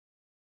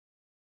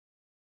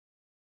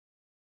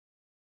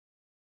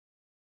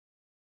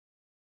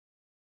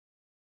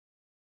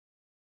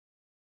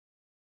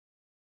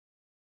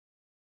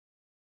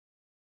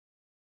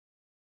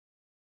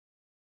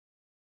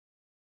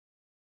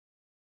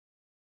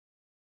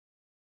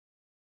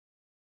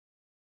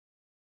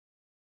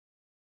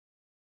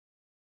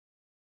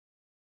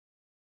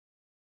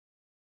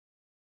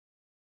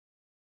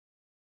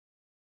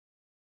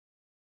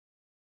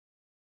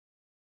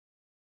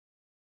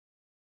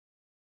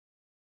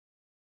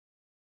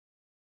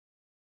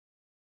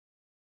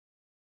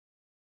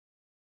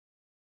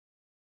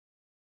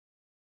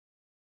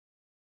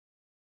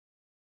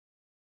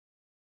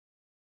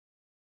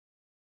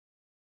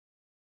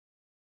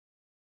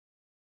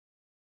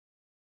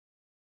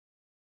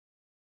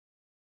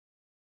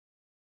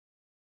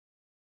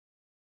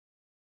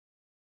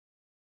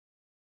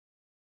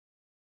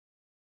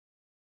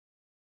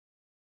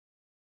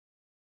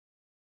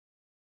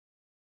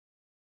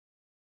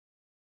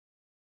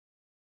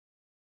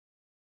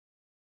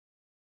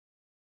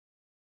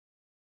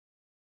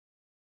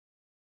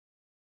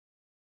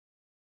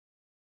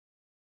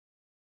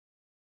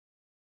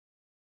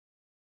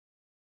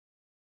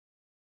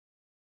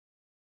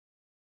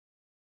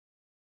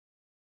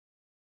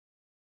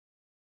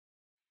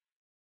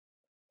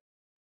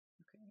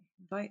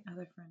Invite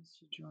other friends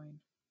to join.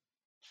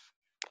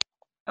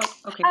 Oh,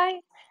 okay. Hi,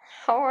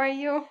 how are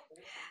you?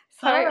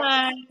 Sorry,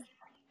 Hi.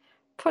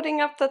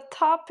 putting up the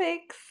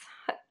topics.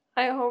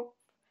 I hope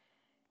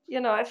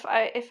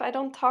if I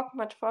don't talk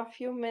much for a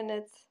few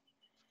minutes,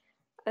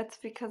 that's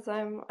because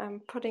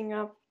I'm putting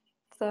up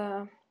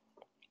the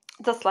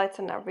slides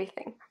and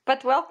everything.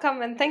 But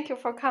welcome and thank you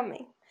for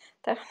coming.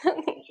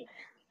 Definitely.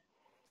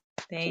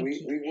 Thank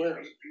you.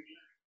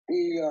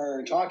 We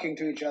are talking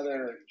to each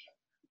other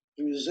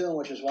through Zoom,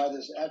 which is why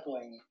there's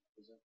echoing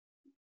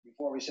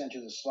before we sent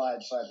you the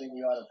slides. So I think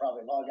we ought to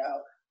probably log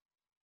out.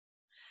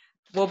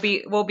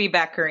 We'll be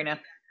back, Karina.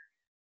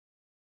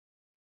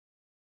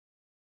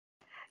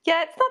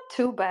 Yeah, it's not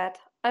too bad.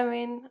 I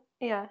mean,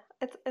 yeah,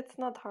 it's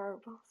not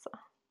horrible, so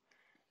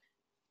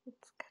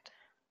it's good.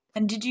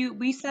 And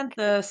we sent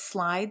the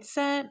slide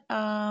set.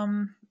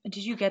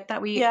 Did you get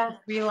that? We Yeah.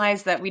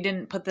 realized that we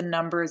didn't put the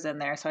numbers in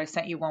there, so I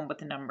sent you one with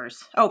the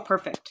numbers. Oh,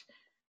 perfect.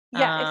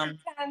 Yeah, if you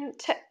can,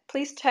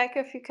 please check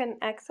if you can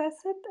access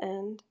it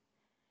and.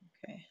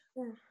 Okay.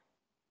 Yeah.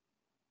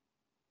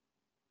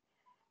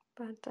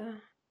 But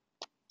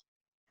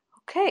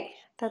okay,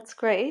 that's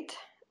great.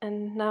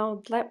 And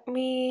now let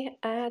me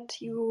add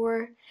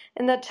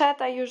in the chat.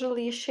 I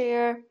usually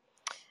share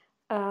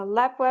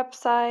lab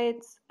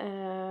websites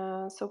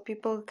so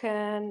people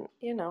can,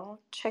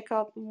 check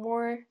out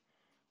more.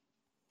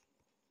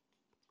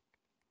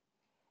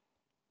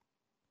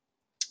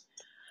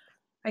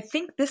 I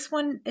think this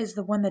one is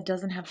the one that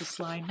doesn't have the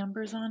slide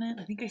numbers on it.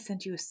 I think I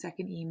sent you a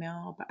second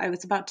email, but it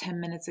was about 10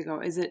 minutes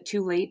ago. Is it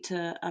too late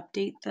to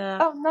update the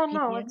Oh, no,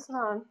 PDF? it's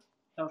not.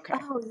 Okay.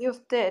 Oh, you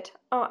did.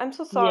 Oh, I'm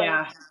so sorry.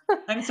 Yeah.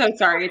 I'm so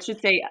sorry. It should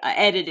say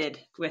edited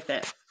with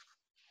it.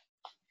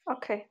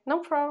 Okay, no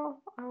problem.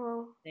 I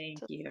will. Thank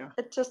you.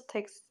 It just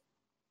takes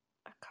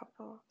a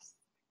couple of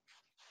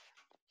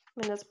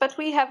minutes, but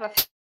we have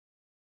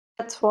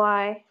that's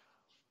why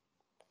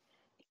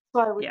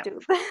we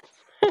do that.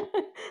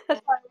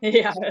 That's why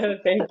Yeah,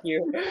 thank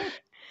you.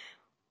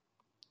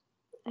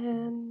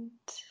 And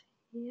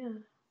yeah.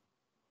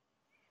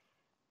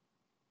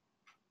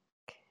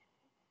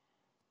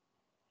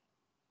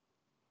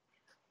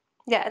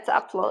 Yeah, it's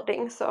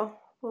uploading, so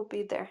we'll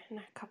be there in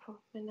a couple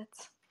of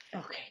minutes.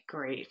 Okay,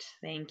 great.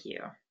 Thank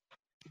you.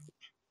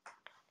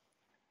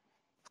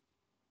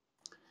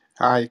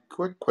 Hi,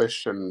 quick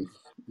question.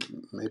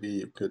 Maybe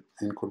you could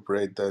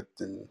incorporate that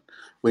in.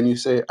 When you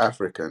say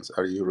Africans,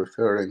 are you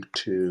referring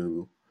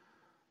to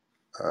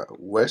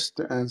West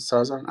and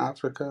Southern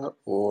Africa,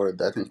 or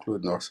that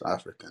include North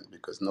African?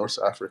 Because North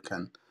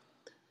African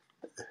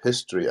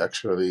history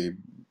actually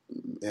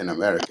in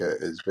America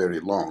is very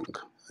long.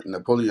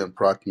 Napoleon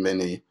brought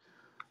many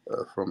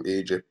from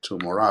Egypt to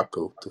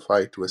Morocco to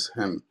fight with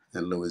him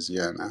in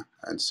Louisiana,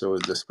 and so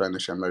is the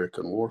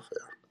Spanish-American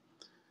Warfare.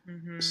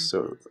 Mm-hmm.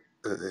 So,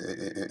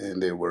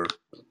 and there were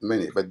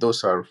many, but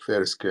those are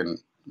fair skin.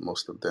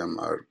 Most of them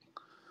are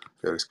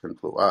fair skin,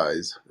 blue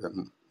eyes,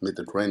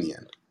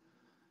 Mediterranean.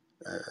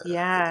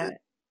 Yeah.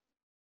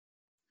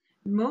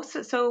 Most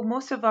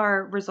of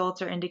our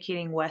results are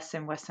indicating West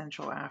and West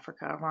Central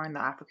Africa along the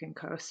African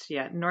coast.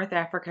 Yeah, North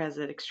Africa has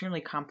an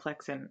extremely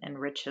complex and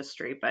rich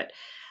history, but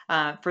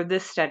for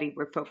this study,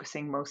 we're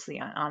focusing mostly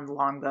on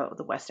along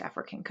the West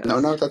African coast.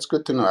 No, that's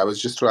good to know. I was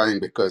just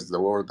trying because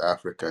the word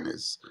African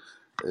is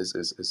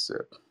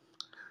a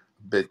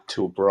bit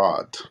too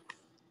broad.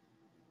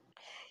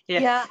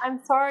 Yes. Yeah, I'm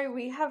sorry.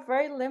 We have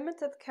very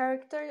limited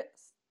character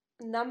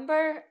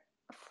number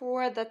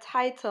for the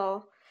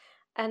title,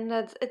 and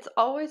it's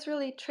always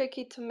really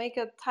tricky to make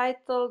a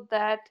title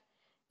that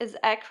is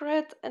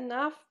accurate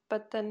enough,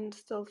 but then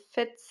still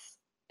fits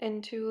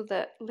into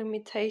the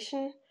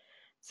limitation.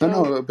 So,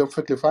 No,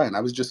 perfectly fine.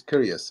 I was just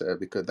curious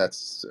because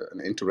that's an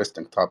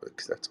interesting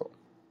topic. That's all.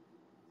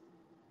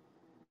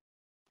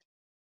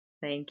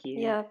 Thank you.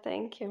 yeah,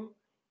 thank you.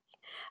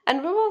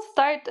 And we will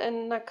start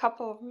in a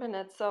couple of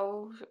minutes.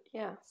 So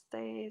yeah,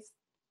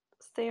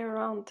 stay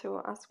around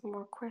to ask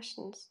more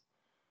questions.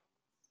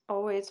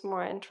 Always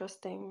more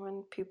interesting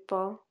when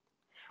people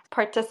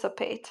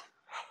participate.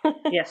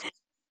 Yes.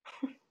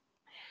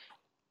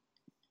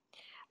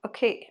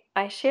 Okay,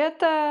 I shared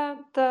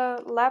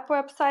the lab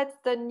websites.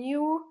 The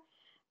new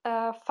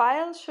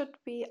file should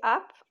be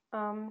up.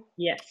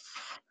 Yes.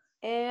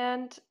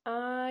 And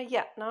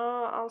yeah,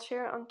 now I'll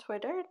share on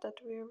Twitter that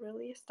we're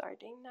really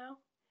starting now.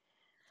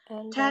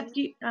 And Tad,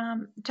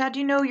 do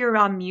you know you're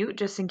on mute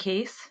just in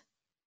case?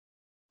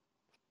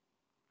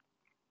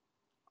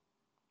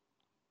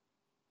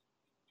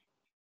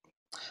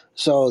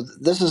 So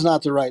this is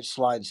not the right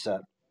slide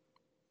set.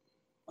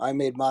 I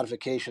made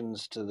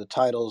modifications to the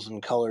titles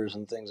and colors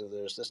and things of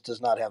this. This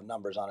does not have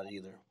numbers on it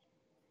either.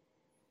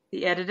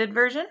 The edited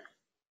version?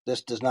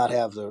 This does not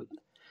have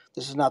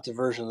this is not the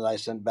version that I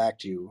sent back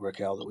to you,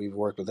 Raquel, that we've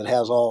worked with. It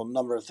has all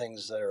number of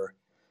things that are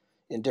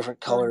in different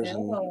colors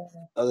and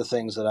other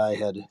things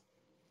that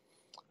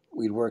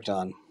we'd worked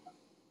on.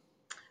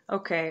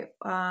 Okay,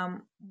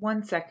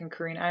 1 second,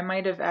 Karina. I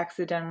might have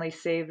accidentally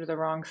saved the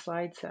wrong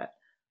slide set.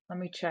 Let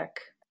me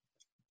check.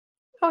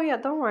 oh yeah,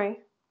 don't worry.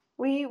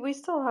 We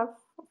still have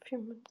a few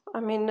minutes. I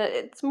mean,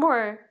 it's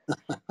more.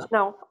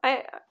 No,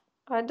 I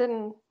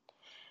didn't.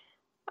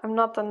 I'm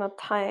not in a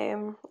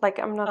time. Like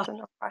I'm not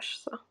in a rush,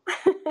 so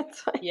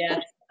it's fine.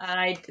 Yes,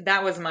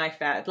 that was my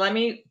fat.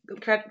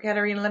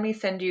 Katarina, let me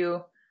send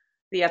you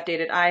the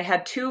updated. I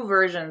had two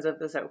versions of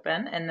this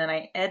open, and then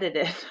I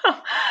edited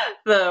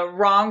the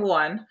wrong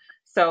one.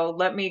 So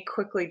let me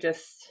quickly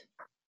just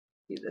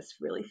do this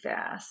really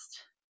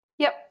fast.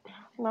 Yep,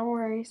 no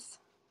worries.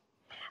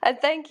 And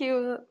thank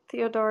you,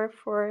 Theodore,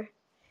 for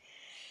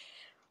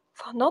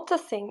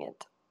noticing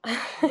it.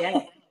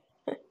 Yeah.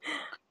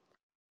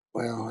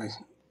 Well,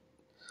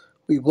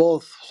 we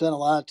both spent a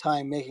lot of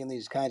time making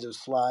these kinds of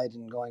slides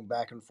and going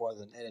back and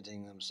forth and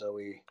editing them, so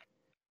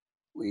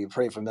we're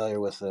pretty familiar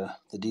with the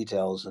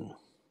details. And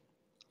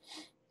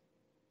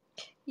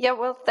yeah,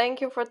 well,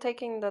 thank you for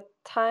taking the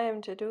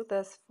time to do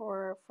this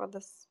for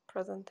this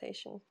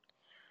presentation.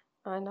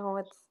 I know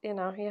it's, you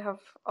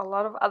have a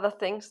lot of other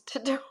things to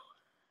do.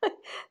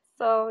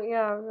 So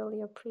yeah, I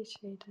really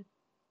appreciate it.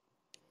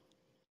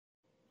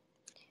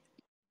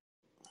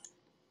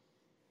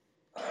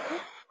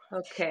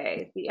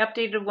 Okay, the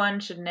updated one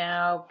should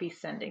now be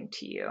sending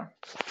to you.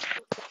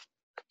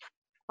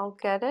 I'll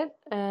get it,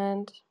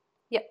 and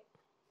yeah,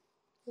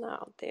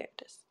 now there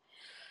it is.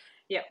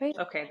 Yep. Great.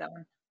 Okay, that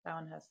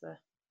one has the.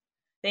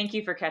 Thank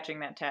you for catching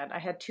that, Tad. I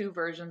had two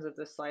versions of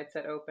the slide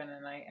set open,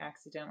 and I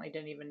accidentally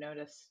didn't even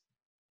notice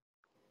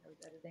I was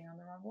editing on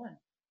the wrong one.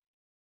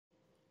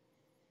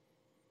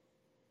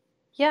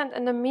 Yeah, and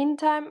in the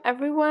meantime,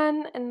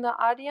 everyone in the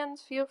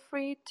audience, feel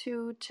free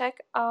to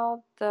check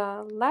out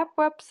the lab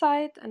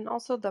website and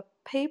also the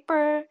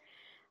paper.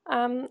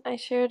 I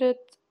shared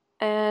it,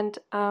 and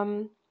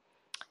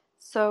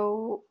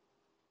so,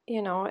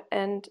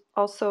 and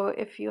also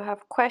if you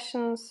have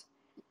questions,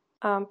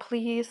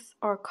 please,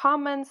 or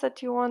comments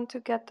that you want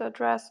to get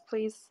addressed,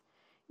 please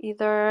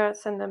either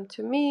send them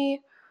to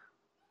me,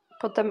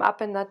 put them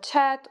up in the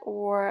chat,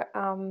 or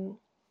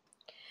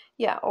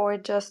or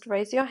just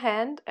raise your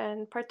hand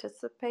and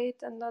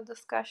participate in the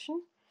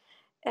discussion.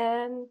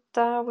 And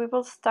we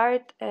will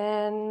start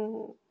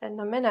in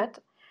a minute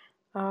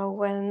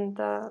when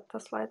the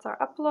slides are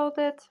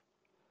uploaded.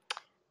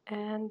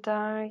 And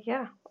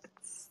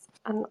it's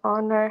an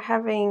honor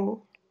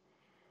having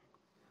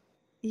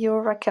you,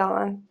 Raquel,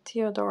 and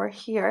Theodore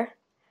here.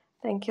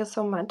 Thank you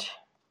so much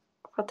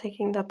for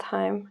taking the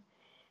time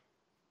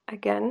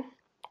again.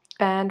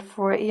 And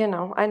for,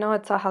 I know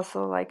it's a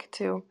hustle, like,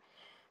 to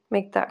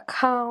make that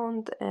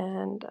count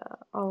and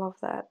all of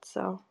that.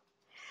 So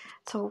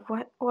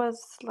what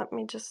was, let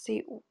me just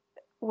see,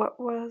 what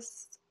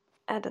was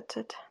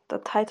edited? The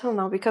title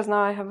now, because now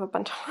I have a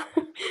bunch of...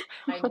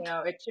 I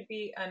know, it should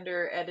be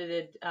under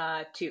edited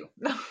 2.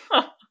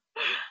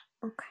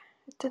 Okay,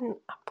 it didn't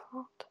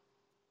upload.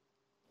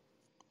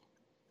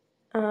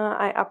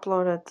 I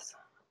uploaded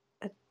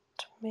it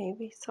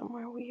maybe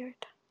somewhere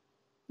weird.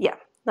 Yeah,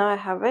 now I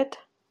have it.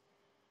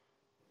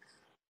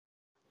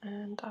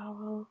 And I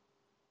will...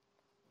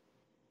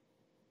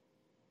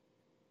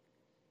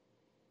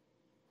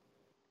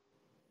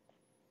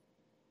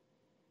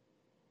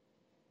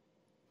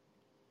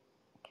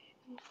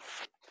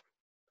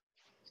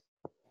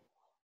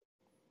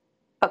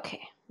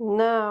 Okay,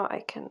 now I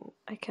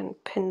can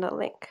pin the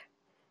link.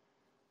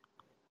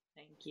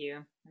 Thank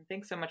you. And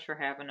thanks so much for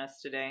having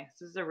us today.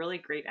 This is a really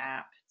great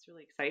app. It's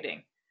really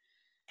exciting.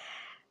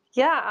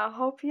 Yeah, I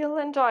hope you'll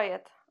enjoy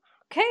it.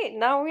 Okay,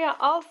 now we are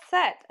all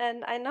set,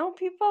 and I know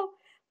people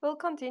will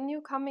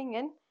continue coming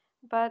in,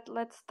 but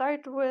let's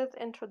start with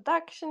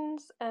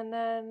introductions, and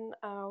then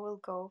we'll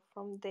go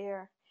from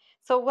there.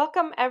 So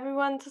welcome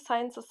everyone to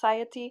Science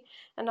Society,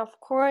 and of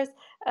course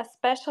a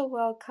special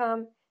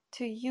welcome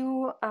to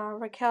you,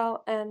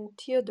 Raquel and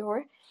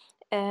Theodore.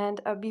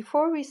 And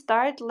before we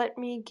start, let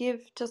me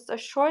give just a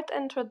short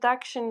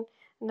introduction,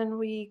 and then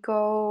we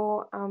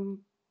go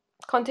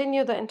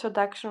continue the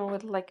introduction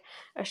with like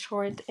a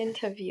short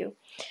interview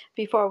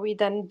before we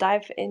then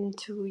dive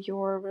into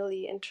your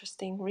really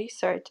interesting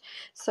research.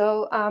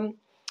 So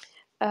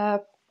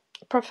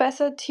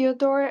Professor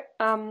Theodore,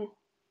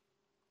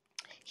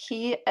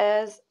 he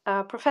is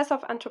a professor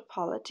of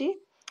anthropology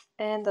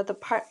in the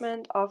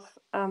Department of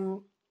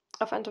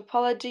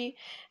Anthropology,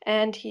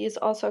 and he is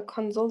also a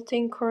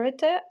consulting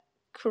curator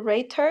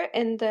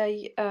in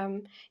the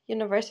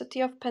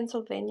University of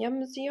Pennsylvania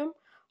Museum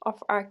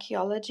of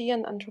Archaeology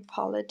and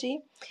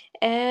Anthropology,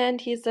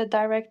 and he's the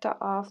director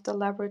of the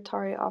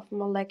Laboratory of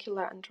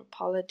Molecular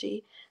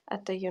Anthropology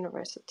at the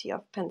University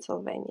of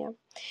Pennsylvania.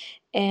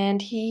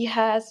 And he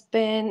has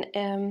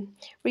been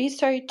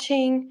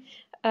researching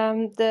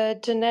the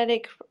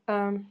genetic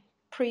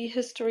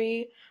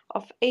prehistory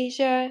of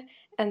Asia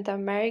and the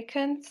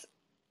Americas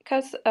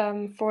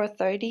for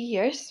 30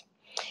 years.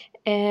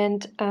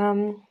 And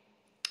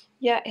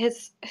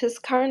his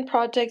current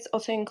projects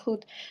also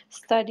include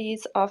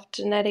studies of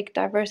genetic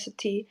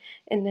diversity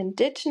in the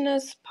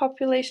indigenous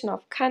population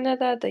of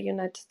Canada, the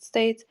United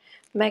States,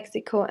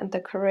 Mexico, and the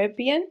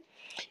Caribbean.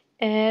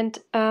 And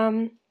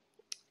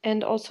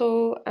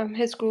also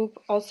his group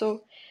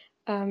also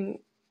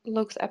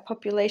looks at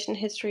population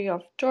history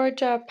of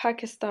Georgia,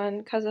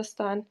 Pakistan,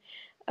 Kazakhstan,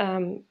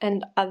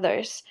 and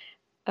others.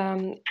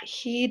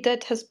 He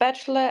did his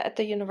bachelor at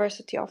the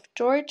University of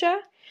Georgia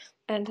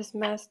and his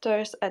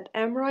master's at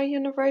Emory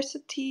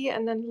University,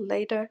 and then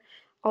later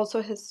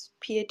also his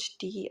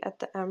PhD at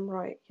the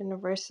Emory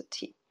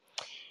University.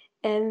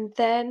 And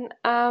then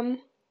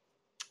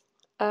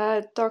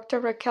Dr.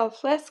 Raquel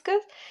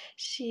Flesquez,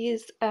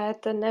 she's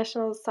at the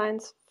National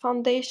Science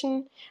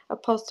Foundation, a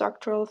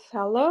postdoctoral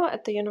fellow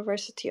at the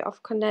University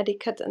of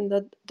Connecticut in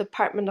the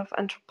Department of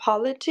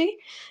Anthropology.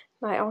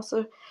 I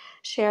also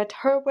shared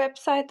her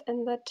website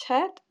in the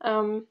chat.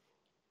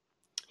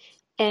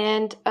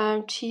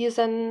 She is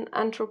an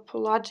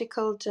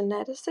anthropological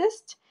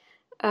geneticist.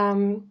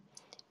 And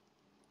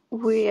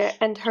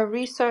her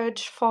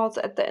research falls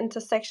at the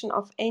intersection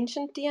of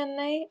ancient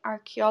DNA,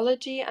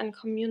 archaeology, and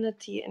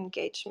community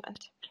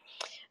engagement,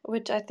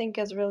 which I think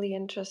is really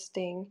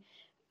interesting,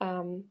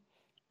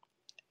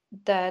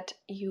 that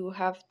you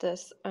have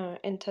this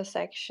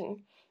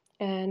intersection.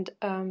 And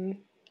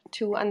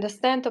to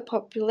understand the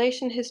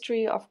population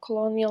history of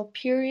colonial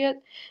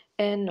period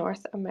in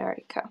North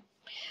America.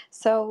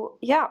 So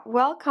yeah,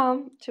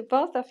 welcome to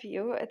both of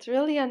you. It's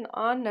really an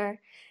honor.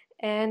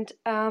 And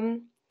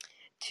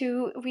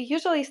we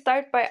usually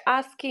start by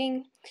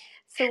asking,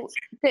 so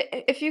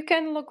if you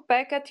can look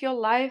back at your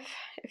life,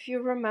 if you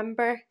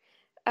remember,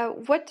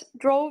 what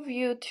drove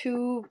you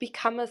to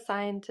become a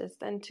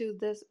scientist and to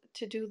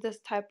do this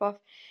type of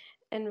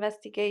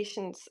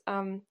investigations?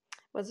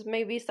 Was it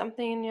maybe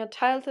something in your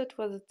childhood?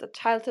 Was it a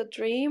childhood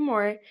dream,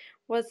 or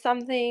was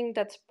something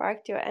that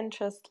sparked your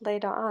interest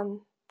later on?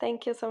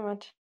 Thank you so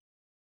much.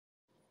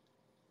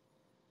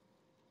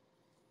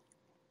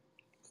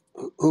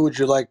 Who would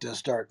you like to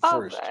start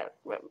first?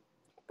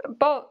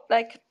 Both,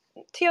 like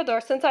Theodore,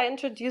 since I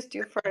introduced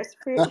you first,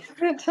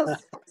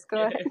 just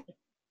go ahead.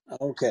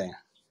 Okay.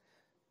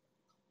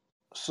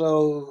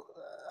 So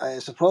I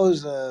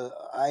suppose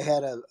I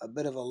had a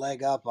bit of a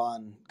leg up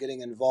on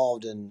getting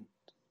involved in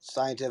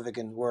scientific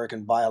and work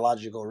and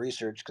biological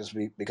research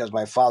because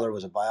my father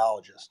was a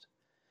biologist.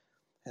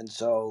 And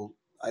so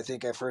I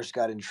think I first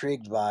got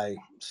intrigued by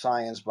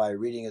science by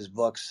reading his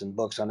books and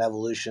books on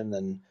evolution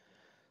and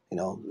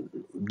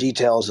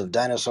details of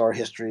dinosaur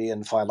history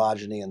and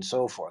phylogeny and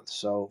so forth.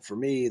 So for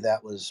me,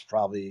 that was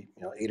probably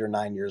 8 or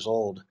 9 years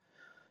old.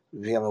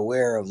 Became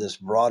aware of this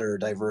broader,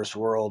 diverse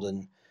world,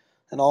 and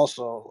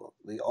also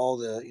all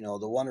the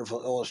the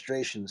wonderful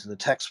illustrations in the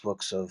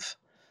textbooks of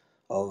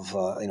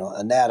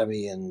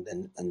anatomy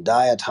and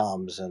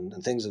diatoms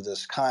and things of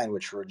this kind,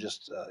 which were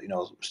just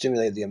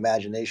stimulated the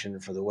imagination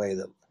for the way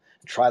that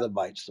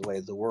trilobites, the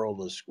way the world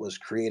was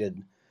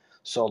created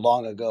so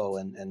long ago,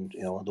 and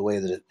the way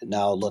that it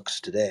now looks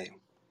today.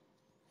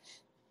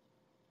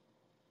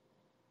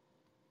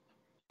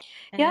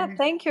 Yeah,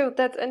 thank you.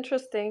 That's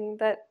interesting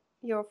that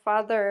your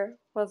father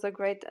was a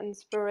great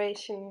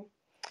inspiration,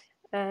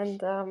 and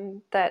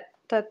that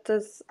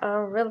is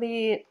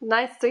really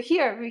nice to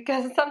hear,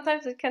 because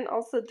sometimes it can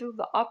also do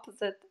the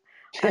opposite.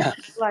 Yeah.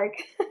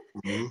 Like,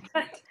 mm-hmm.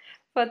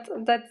 but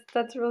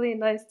that's really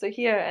nice to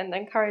hear and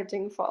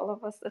encouraging for all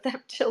of us that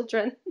have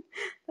children,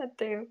 that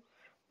they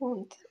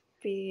won't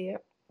be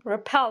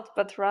repelled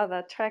but rather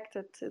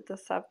attracted to the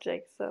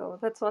subject. So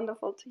that's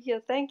wonderful to hear.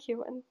 Thank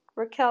you. And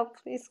Raquel,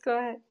 please go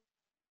ahead.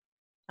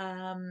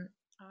 I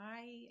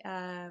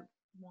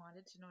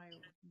wanted to know.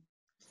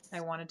 I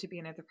wanted to be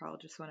an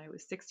anthropologist when I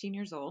was 16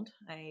 years old.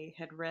 I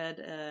had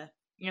read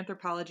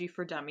Anthropology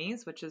for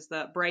Dummies, which is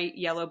the bright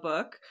yellow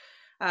book.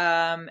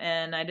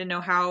 And I didn't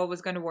know how it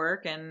was going to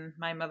work. And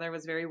my mother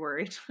was very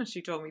worried.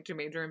 She told me to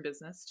major in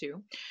business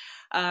too.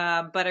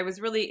 But I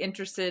was really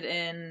interested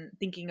in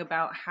thinking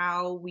about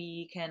how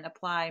we can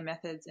apply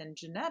methods in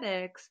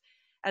genetics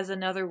as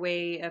another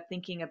way of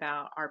thinking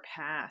about our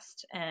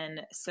past.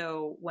 And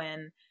so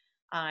when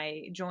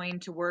I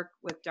joined to work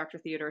with Dr.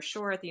 Theodore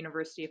Shore at the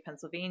University of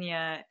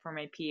Pennsylvania for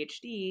my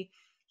PhD,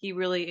 he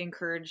really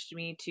encouraged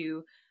me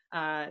to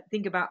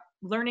think about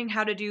learning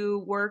how to do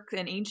work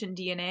in ancient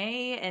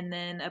DNA and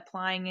then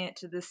applying it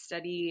to the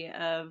study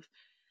of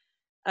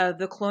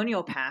the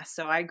colonial past.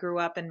 So I grew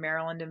up in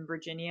Maryland and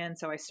Virginia, and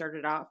so I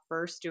started out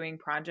first doing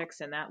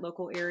projects in that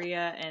local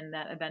area, and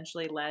that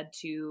eventually led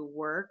to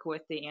work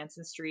with the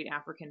Anson Street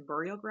African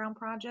Burial Ground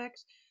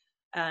Project.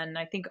 And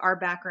I think our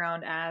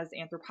background as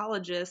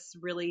anthropologists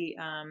really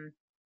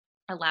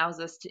allows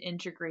us to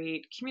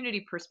integrate community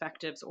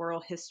perspectives, oral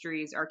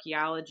histories,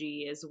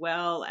 archaeology, as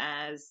well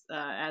as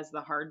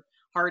the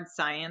hard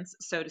science,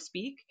 so to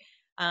speak.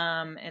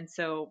 And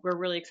so we're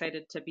really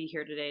excited to be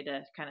here today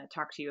to kind of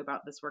talk to you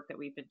about this work that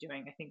we've been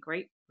doing. I think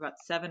about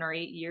 7 or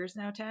 8 years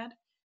now, Tad.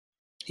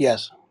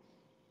 Yes.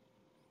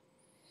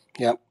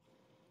 Yep.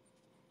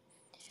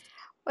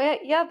 Well,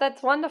 yeah,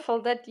 that's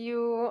wonderful that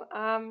you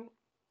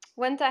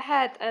went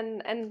ahead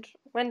and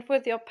went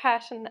with your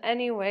passion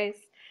anyways.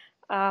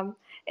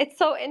 It's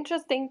so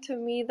interesting to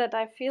me that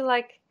I feel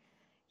like,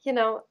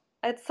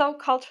 it's so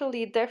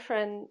culturally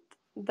different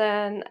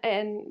than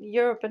in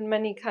Europe and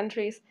many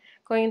countries.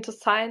 Going into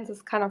science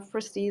is kind of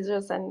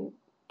prestigious and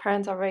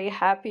parents are very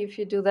happy if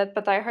you do that.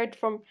 But I heard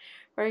from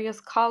various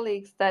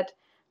colleagues that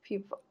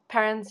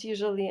parents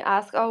usually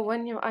ask, "Oh,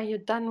 are you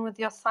done with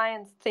your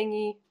science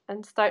thingy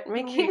and start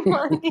making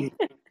money?"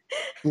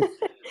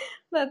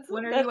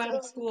 When are you out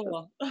of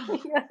school?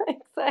 Yeah,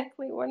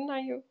 exactly. When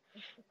are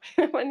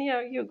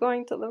you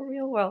going to the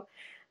real world?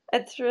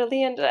 It's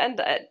really and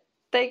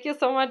thank you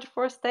so much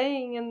for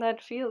staying in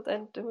that field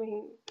and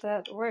doing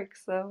that work.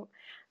 So,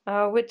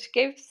 which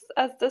gives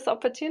us this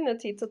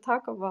opportunity to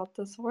talk about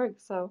this work.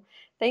 So,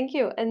 thank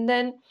you. And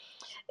then,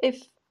 if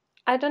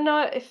I don't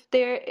know if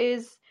there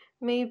is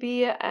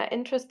maybe an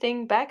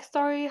interesting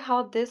backstory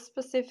how this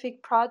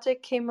specific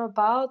project came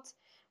about.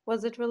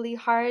 Was it really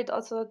hard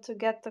also to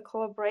get the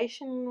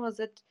collaboration? Was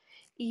it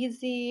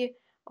easy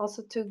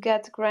also to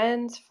get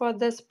grants for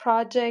this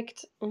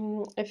project?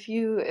 If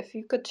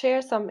you could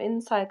share some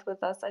insight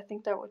with us, I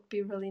think that would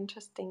be really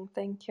interesting.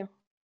 Thank you.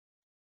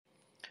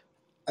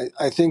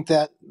 I think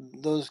that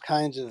those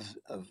kinds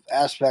of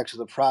aspects of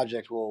the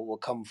project will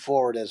come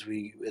forward as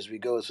we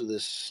go through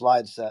this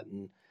slide set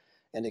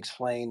and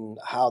explain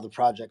how the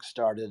project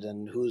started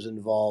and who's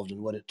involved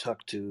and what it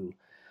took to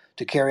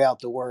carry out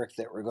the work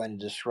that we're going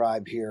to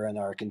describe here and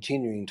are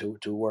continuing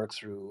to work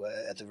through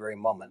at the very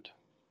moment.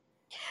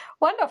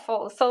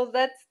 Wonderful. So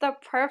that's the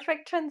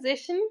perfect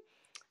transition.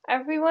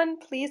 Everyone,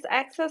 please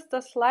access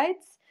the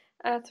slides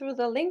through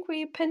the link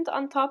we pinned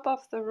on top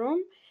of the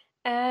room.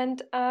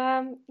 And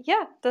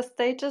yeah, the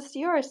stage is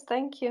yours.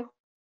 Thank you.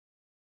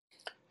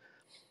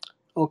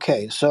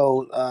 Okay,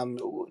 so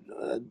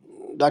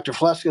Dr.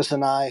 Fleskus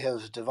and I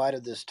have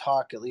divided this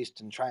talk, at least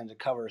in trying to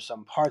cover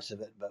some parts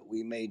of it, but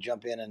we may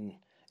jump in and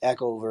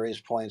echo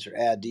various points or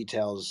add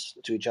details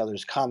to each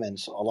other's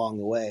comments along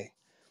the way.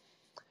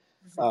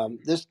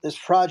 This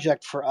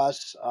project for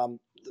us,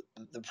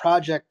 the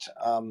project,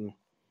 I'm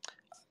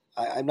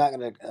not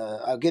going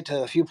to. I'll get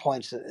to a few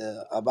points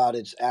about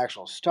its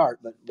actual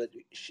start, but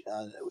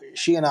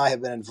she and I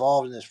have been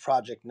involved in this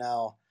project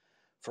now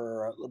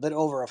for a bit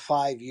over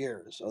 5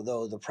 years,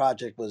 although the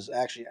project was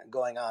actually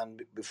going on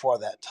before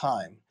that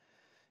time.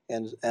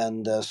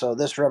 And so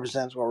this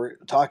represents what we're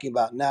talking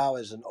about now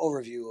is an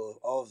overview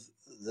of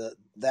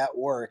that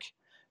work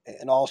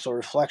and also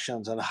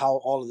reflections on how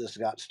all of this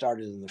got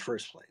started in the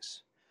first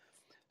place.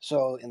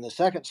 So in the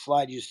second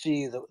slide, you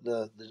see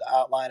the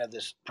outline of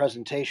this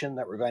presentation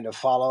that we're going to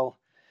follow,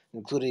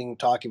 including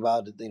talking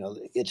about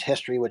its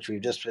history, which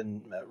we've just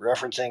been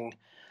referencing,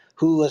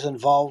 who was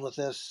involved with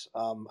this,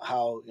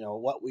 how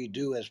what we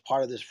do as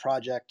part of this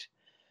project,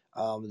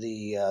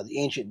 the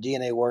ancient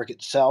DNA work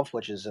itself,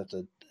 which is at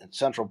the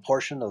central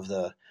portion of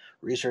the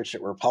research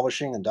that we're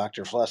publishing, and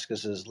Dr.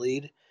 Fleskus's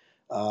lead.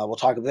 We'll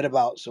talk a bit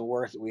about some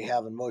work that we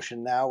have in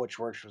motion now, which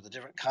works with a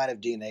different kind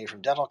of DNA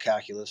from dental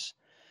calculus,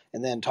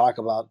 and then talk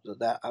about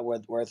that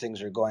where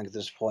things are going at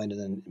this point,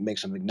 and then make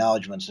some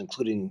acknowledgments,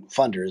 including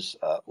funders,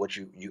 which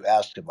you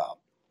asked about.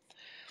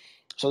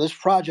 So this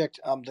project,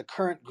 the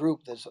current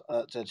group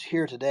that's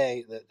here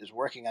today that is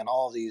working on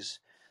all these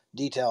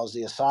details,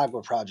 the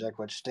ASAGWA project,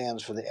 which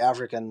stands for the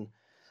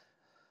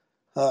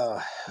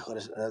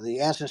the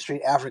Anson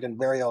Street African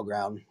Burial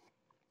Ground,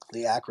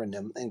 the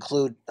acronym,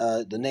 include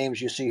the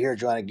names you see here: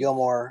 Joanna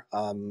Gilmore,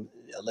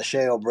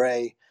 Lachey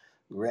O'Bray,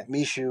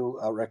 Mishu,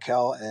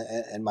 Raquel,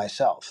 and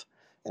myself.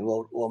 And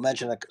we'll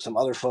mention some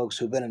other folks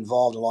who've been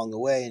involved along the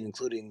way,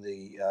 including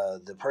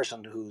the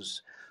person who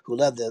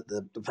led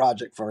the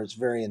project from its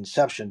very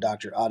inception,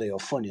 Dr. Adeo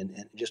Funyan,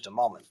 in just a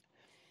moment.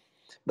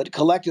 But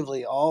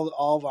collectively, all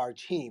of our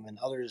team and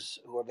others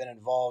who have been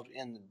involved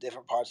in the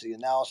different parts of the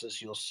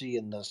analysis, you'll see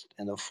in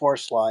the fourth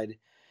slide,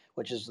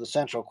 which is the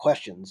central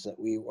questions that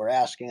we were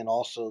asking, and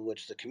also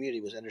which the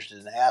community was interested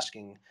in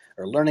asking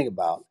or learning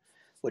about,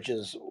 which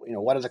is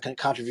what are the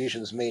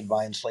contributions made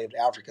by enslaved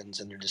Africans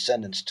and their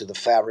descendants to the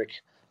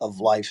fabric of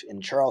life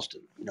in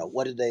Charleston?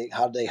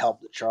 How did they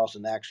help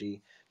Charleston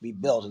actually be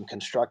built and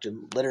constructed,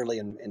 literally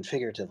and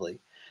figuratively?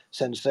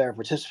 Since their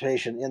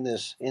participation in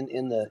this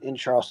in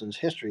Charleston's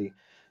history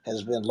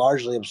has been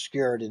largely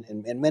obscured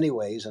in many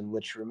ways, and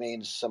which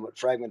remains somewhat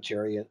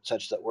fragmentary,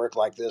 such that work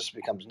like this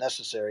becomes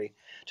necessary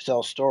to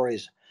tell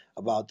stories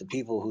about the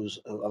people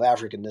of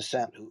African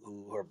descent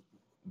who are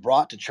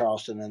brought to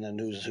Charleston, and then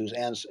whose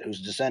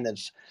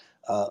descendants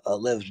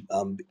lived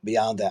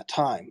beyond that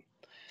time.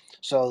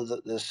 So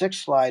the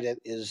sixth slide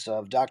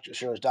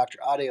shows Dr.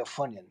 Adeo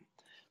Funyan,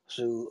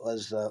 who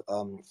was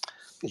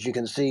as you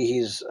can see,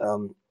 he's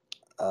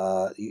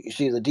you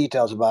see the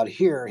details about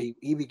here.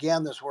 He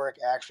began this work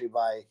actually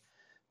by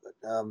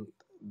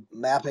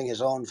mapping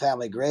his own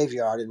family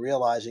graveyard and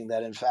realizing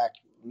that, in fact,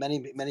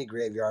 many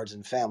graveyards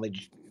and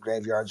family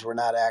graveyards were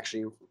not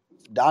actually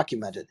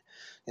documented.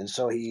 And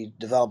so he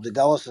developed the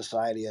Gullah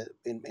Society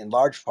in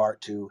large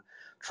part to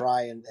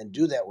try and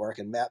do that work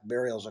and map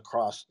burials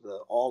across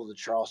all of the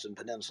Charleston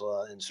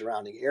Peninsula and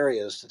surrounding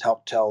areas to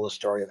help tell the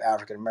story of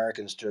African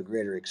Americans to a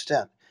greater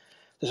extent.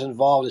 This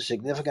involved a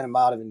significant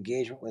amount of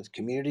engagement with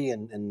community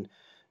and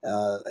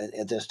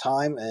at this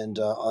time, and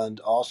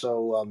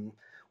also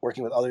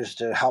working with others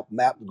to help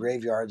map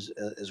graveyards,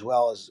 as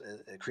well as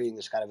creating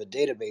this kind of a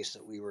database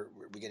that we were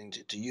beginning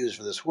to use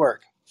for this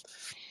work.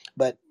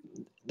 But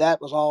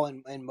that was all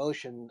in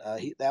motion.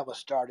 That was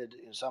started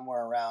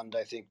somewhere around,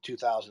 I think,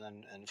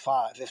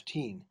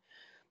 2015.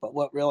 But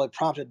what really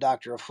prompted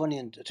Dr.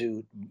 Afunian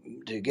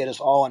to get us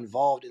all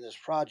involved in this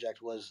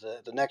project was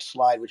the next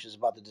slide, which is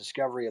about the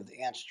discovery of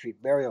the Ant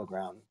Street burial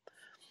ground.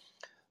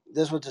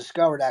 This was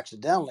discovered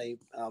accidentally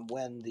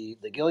when the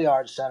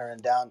Gilliard Center in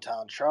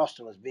downtown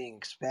Charleston was being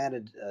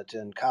expanded to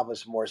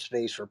encompass more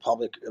space for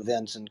public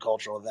events and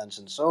cultural events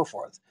and so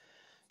forth.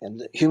 And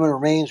the human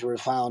remains were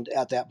found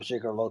at that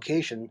particular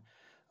location,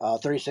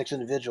 36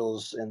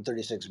 individuals and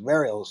 36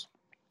 burials.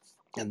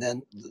 And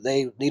then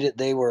they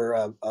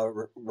were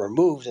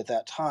removed at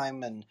that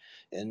time and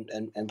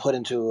put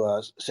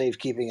into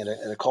safekeeping at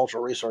a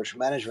cultural resource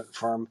management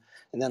firm,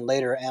 and then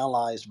later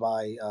analyzed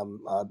by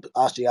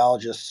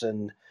osteologists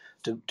and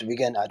to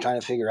begin trying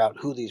to figure out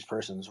who these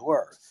persons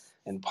were.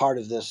 And part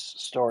of this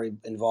story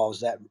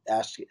involves that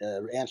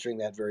answering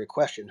that very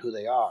question, who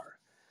they are.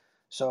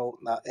 So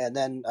and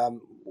then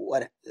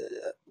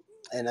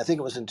and I think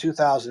it was in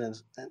 2000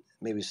 and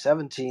maybe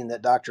 17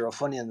 that Dr.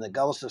 Ofunian and the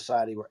Gullah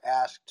Society were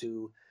asked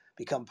to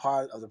become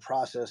part of the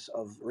process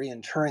of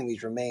reinterring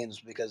these remains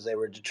because they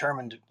were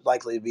determined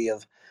likely to be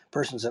of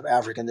persons of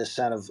African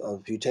descent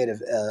of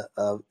putative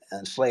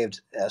enslaved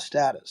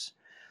status.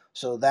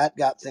 So that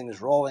got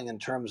things rolling in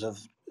terms of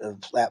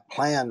that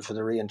plan for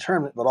the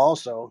reinterment, but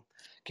also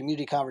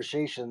community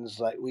conversations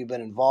like we've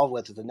been involved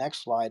with at the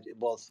next slide,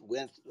 both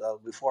with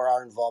before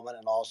our involvement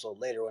and also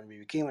later when we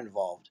became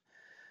involved,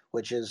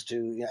 which is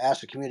to ask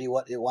the community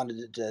what they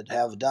wanted to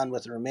have done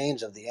with the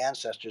remains of the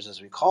ancestors,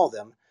 as we call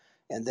them,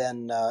 and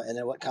then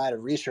what kind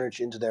of research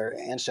into their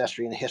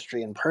ancestry and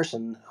history and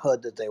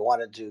personhood that they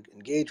wanted to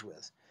engage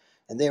with.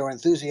 And they were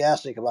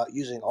enthusiastic about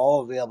using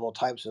all available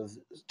types of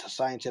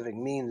scientific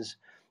means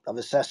of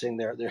assessing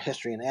their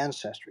history and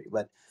ancestry.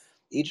 But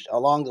each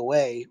along the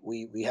way,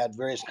 we had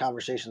various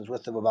conversations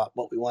with them about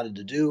what we wanted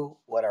to do,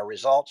 what our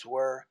results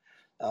were.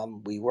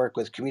 We work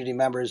with community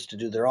members to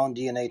do their own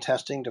DNA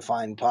testing to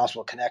find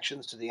possible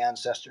connections to the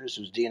ancestors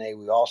whose DNA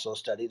we also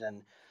studied,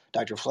 and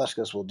Dr.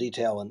 Fleskus will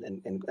detail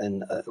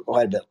in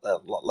quite a bit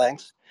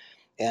length.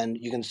 And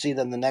you can see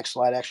then the next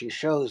slide actually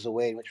shows the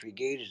way in which we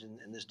engaged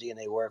in this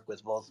DNA work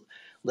with both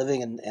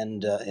living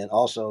and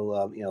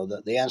also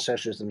the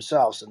ancestors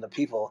themselves and the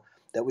people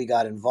that we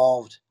got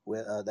involved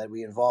with, that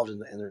we involved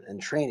in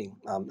training,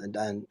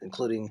 and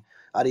including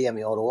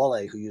Adeyemi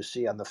Oduole, who you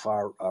see on the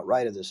far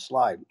right of this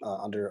slide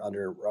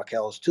under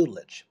Raquel's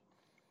tutelage.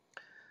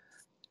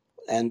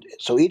 And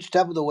so each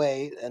step of the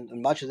way, and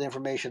much of the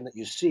information that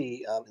you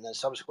see in the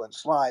subsequent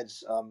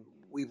slides,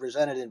 we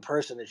presented in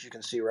person, as you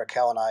can see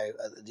Raquel and I,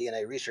 the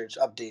DNA research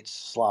updates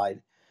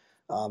slide,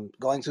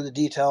 going through the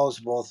details,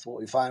 both what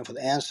we find for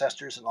the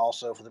ancestors and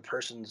also for the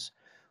persons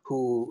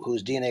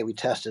whose DNA we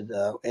tested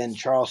in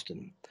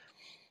Charleston.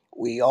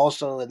 We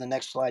also, in the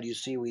next slide, you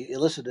see we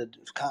elicited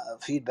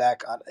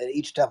feedback at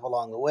each step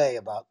along the way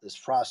about this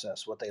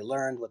process, what they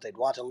learned, what they'd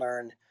want to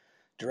learn,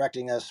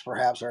 directing us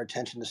perhaps our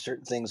attention to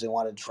certain things they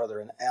wanted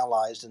further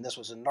analyzed. And this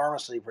was an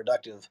enormously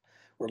productive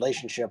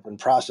relationship and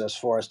process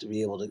for us to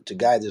be able to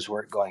guide this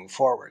work going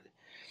forward.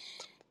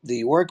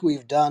 The work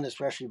we've done,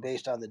 especially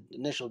based on the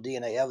initial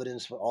DNA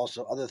evidence, but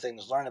also other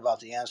things learned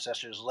about the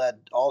ancestors, led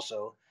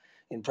also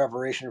in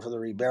preparation for the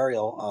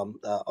reburial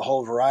a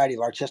whole variety of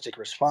artistic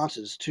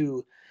responses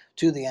to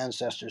the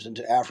ancestors and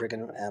to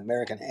African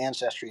American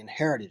ancestry and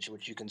heritage,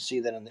 which you can see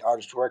then in the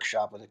artist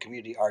workshop and the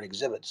community art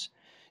exhibits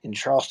in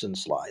Charleston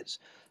slides.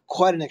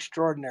 Quite an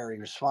extraordinary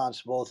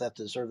response, both at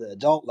the sort of the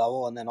adult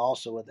level and then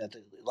also at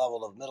the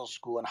level of middle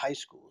school and high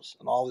schools.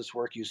 And all this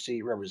work you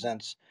see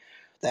represents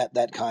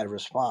that kind of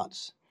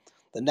response.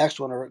 The next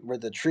one, where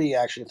the tree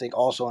actually I think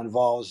also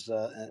involves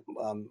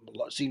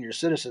senior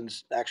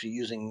citizens actually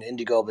using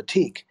indigo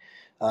batik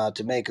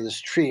to make this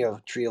tree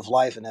of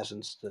life, in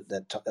essence,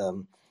 that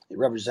it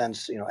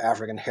represents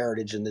African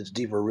heritage and its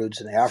deeper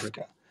roots in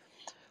Africa.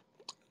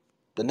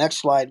 The next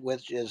slide,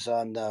 which is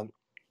on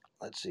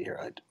let's see here,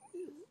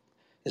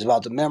 is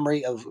about the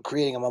memory of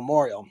creating a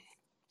memorial.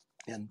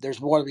 And there's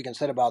more that we can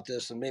say about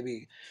this, and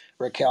maybe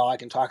Raquel, I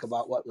can talk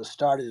about what was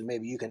started, and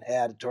maybe you can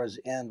add towards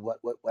the end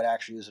what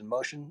actually is in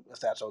motion,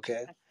 if that's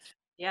okay.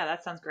 Yeah,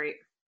 that sounds great.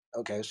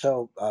 Okay,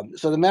 so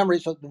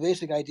the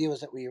basic idea was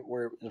that we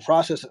were in the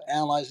process of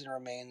analyzing the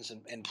remains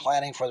and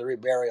planning for the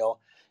reburial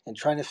and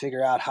trying to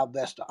figure out how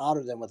best to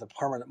honor them with a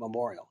permanent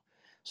memorial.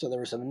 So there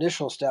were some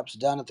initial steps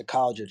done at the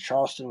College of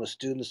Charleston with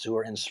students who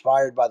were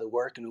inspired by the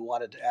work and who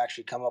wanted to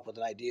actually come up with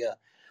an idea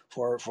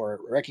for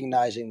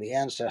recognizing the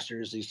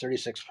ancestors, these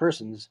 36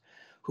 persons,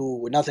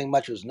 who nothing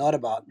much was known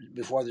about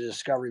before the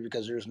discovery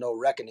because there was no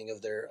reckoning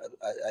of their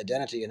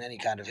identity in any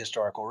kind of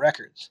historical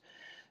records.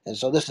 And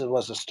so this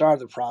was the start of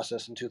the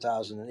process in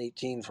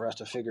 2018 for us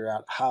to figure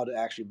out how to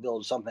actually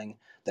build something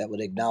that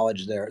would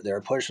acknowledge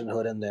their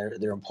personhood and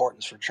their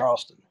importance for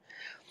Charleston.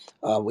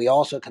 We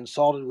also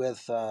consulted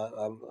with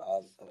a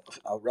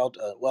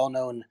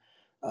well-known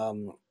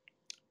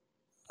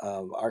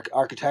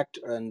architect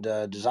and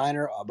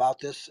designer about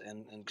this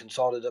and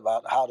consulted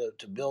about how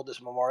to build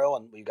this memorial,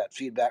 and we got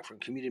feedback from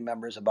community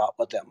members about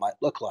what that might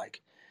look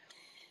like.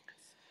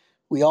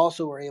 We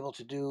also were able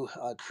to do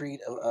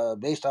create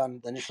based on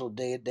the initial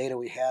data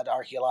we had,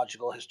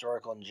 archaeological,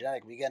 historical, and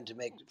genetic. We began to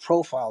make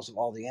profiles of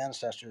all the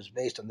ancestors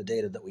based on the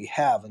data that we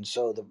have, and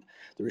so the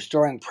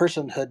Restoring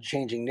Personhood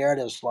Changing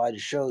Narrative slide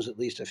shows at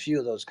least a few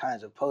of those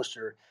kinds of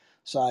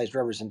poster-sized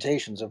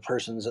representations of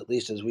persons, at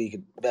least as we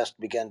could best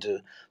begin to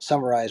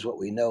summarize what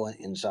we know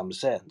in some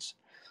sense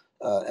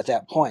at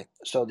that point.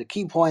 So the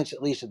key points,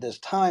 at least at this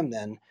time,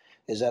 then,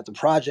 is that the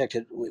project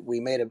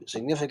we made a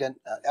significant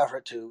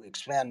effort to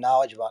expand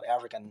knowledge about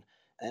African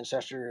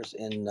ancestors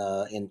in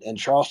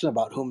Charleston,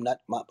 about whom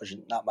not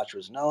much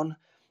was known.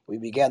 We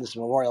began this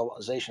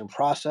memorialization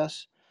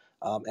process,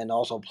 and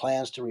also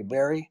plans to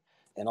rebury.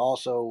 And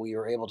also, we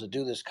were able to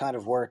do this kind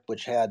of work,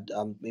 which had,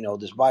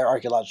 this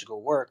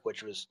bioarchaeological work,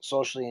 which was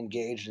socially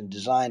engaged and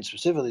designed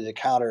specifically to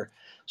counter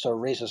sort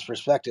of racist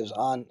perspectives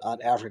on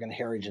African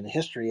heritage and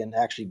history, and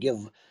actually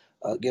give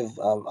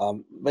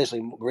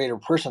basically greater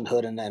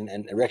personhood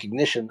and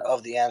recognition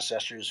of the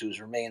ancestors whose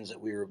remains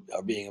that we are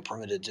being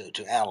permitted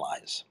to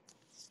analyze.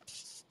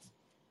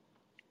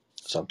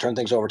 So I'll turn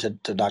things over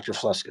to Dr.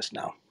 Fluskus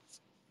now.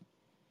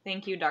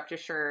 Thank you, Dr.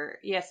 Schur.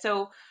 Yeah,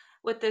 so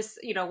with this,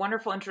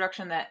 wonderful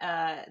introduction that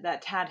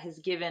that Tad has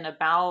given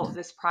about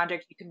this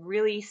project, you can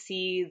really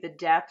see the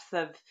depth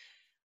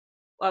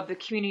of the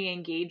community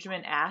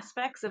engagement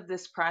aspects of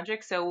this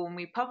project. So when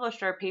we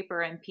published our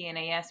paper in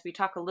PNAS, we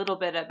talk a little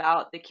bit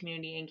about the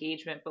community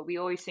engagement, but we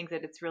always think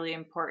that it's really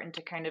important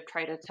to kind of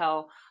try to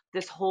tell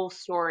this whole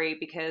story,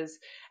 because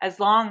as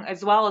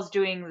well as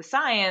doing the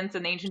science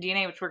and the ancient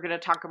DNA, which we're going to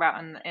talk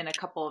about in a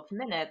couple of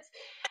minutes,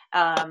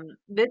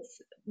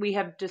 we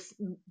have just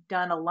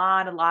done a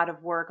lot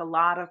of work, a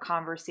lot of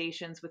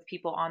conversations with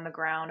people on the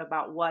ground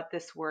about what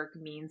this work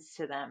means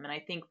to them. And I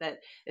think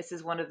that this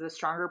is one of the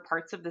stronger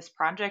parts of this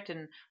project,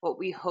 and what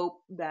we hope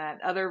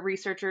that other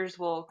researchers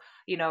will,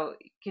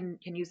 can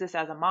use this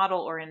as a model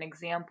or an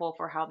example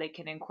for how they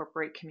can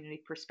incorporate community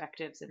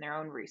perspectives in their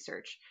own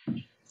research.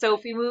 So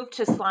if we move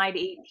to slide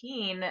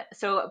 18,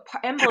 so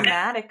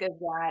emblematic of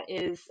that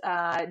is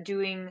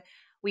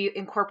we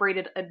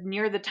incorporated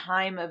near the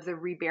time of the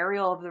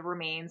reburial of the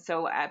remains.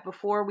 So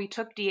before we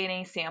took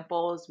DNA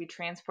samples, we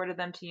transported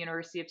them to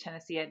University of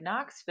Tennessee at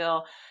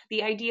Knoxville.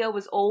 The idea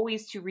was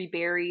always to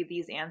rebury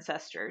these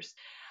ancestors.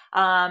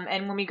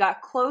 And when we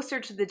got closer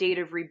to the date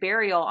of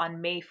reburial on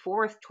May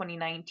 4th,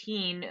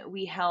 2019,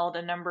 we held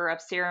a number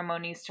of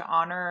ceremonies to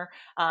honor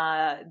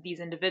these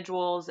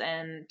individuals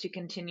and to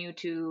continue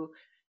to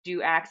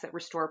do acts that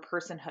restore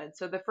personhood.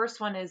 So the first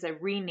one is a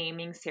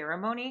renaming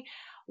ceremony.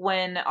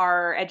 When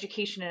our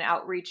education and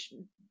outreach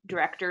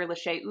director,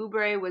 Lachey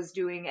Oubre, was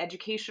doing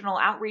educational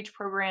outreach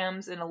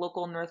programs in a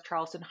local North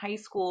Charleston high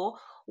school,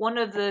 one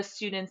of the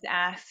students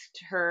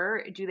asked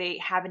her, do they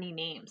have any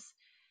names?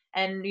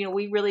 And,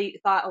 we really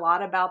thought a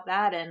lot about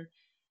that. And,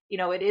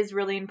 it is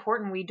really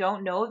important. We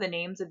don't know the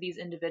names of these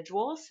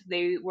individuals.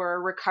 They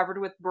were recovered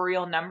with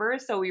burial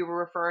numbers, so we were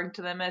referring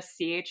to them as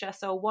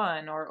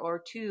CHS01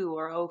 or 2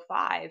 or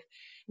 05.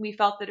 We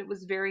felt that it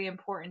was very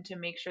important to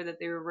make sure that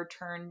they were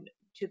returned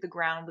to the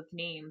ground with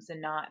names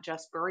and not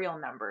just burial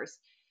numbers.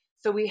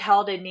 So we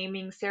held a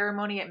naming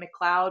ceremony at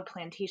McLeod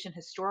Plantation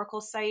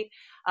Historical Site.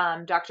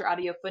 Dr.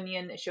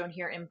 Adeofunyan, shown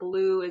here in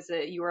blue, is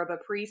a Yoruba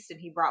priest,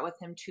 and he brought with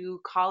him two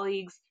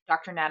colleagues,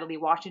 Dr. Natalie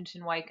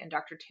Washington-Wyke and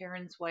Dr.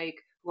 Terrence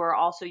Wyke, who are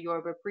also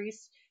Yoruba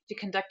priests, to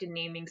conduct a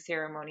naming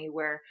ceremony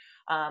where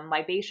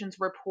libations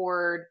were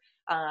poured.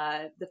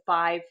 The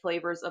 5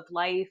 flavors of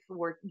life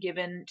were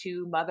given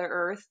to Mother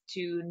Earth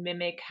to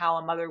mimic how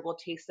a mother will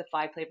taste the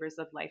 5 flavors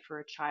of life for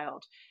a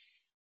child.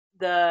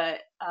 The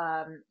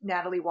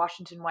Natalie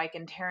Washington-Wyke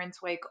and Terrence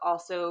Wyke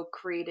also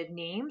created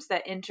names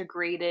that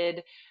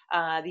integrated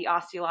the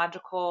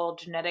osteological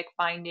genetic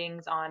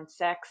findings on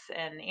sex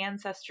and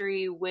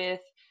ancestry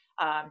with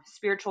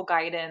spiritual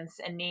guidance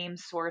and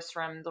names sourced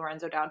from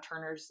Lorenzo Dow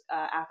Turner's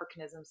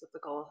Africanisms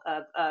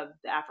of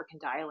the African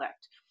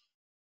dialect.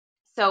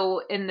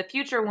 So in the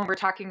future, when we're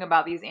talking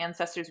about these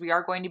ancestors, we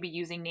are going to be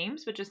using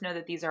names, but just know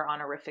that these are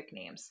honorific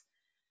names.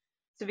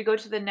 So if we go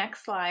to the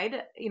next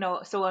slide,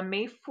 so on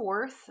May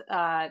 4th,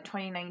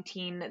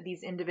 2019,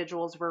 these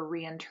individuals were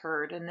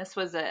reinterred. And this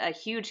was a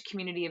huge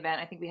community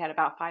event. I think we had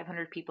about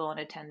 500 people in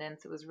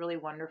attendance. It was really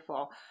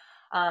wonderful.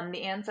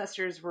 The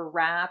ancestors were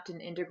wrapped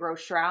in indigo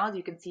shrouds.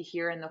 You can see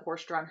here in the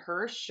horse-drawn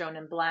hearse shown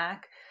in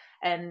black.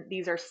 And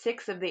these are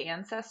 6 of the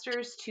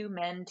ancestors, 2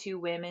 men, 2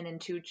 women,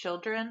 and 2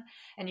 children.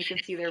 And you can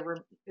see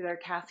their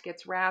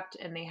caskets wrapped,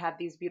 and they had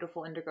these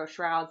beautiful indigo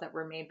shrouds that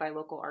were made by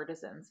local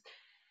artisans.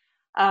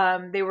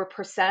 They were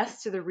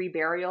processed to the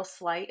reburial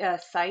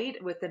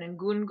site with an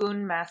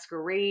Ngungun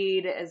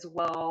masquerade, as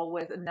well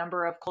with a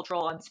number of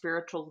cultural and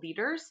spiritual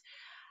leaders.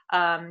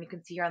 You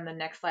can see here on the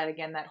next slide,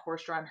 again, that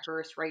horse-drawn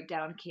hearse right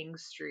down King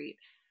Street.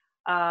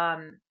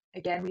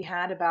 Again, we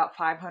had about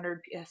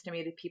 500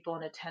 estimated people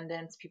in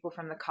attendance, people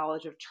from the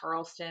College of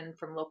Charleston,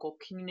 from local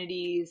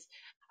communities,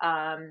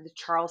 The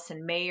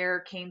Charleston mayor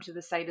came to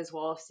the site as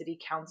well as city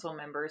council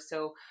members.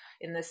 So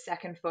in the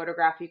second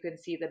photograph, you can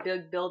see the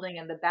big building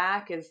in the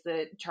back is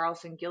the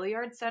Charleston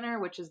Gilliard Center,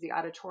 which is the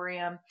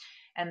auditorium.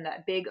 And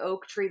that big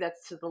oak tree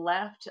that's to the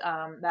left,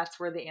 that's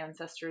where the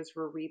ancestors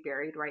were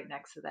reburied, right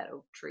next to that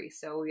oak tree.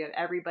 So we have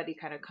everybody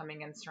kind of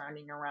coming and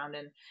surrounding around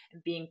and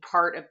being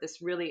part of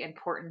this really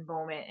important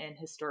moment in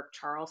historic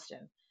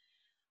Charleston.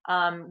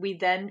 We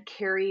then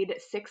carried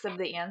 6 of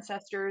the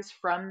ancestors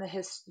from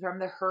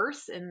the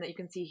hearse, and you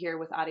can see here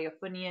with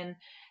Adeofunyan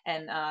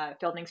and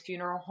Fielding's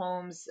Funeral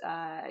Homes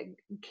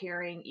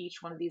carrying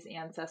each one of these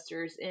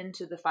ancestors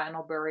into the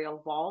final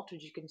burial vault,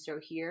 which you can show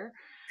here.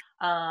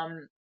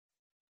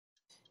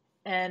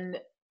 And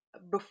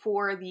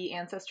before the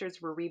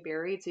ancestors were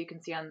reburied, so you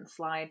can see on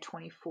slide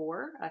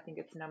 24, I think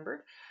it's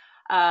numbered,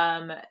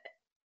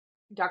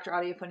 Dr.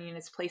 Adeofunyan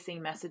is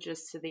placing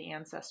messages to the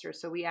ancestors.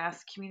 So we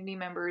asked community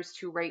members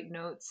to write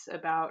notes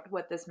about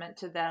what this meant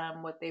to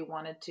them, what they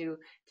wanted to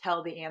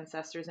tell the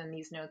ancestors, and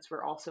these notes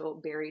were also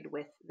buried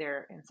with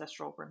their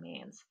ancestral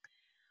remains.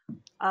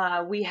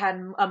 We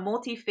had a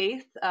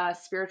multi-faith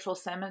spiritual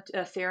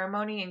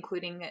ceremony,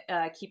 including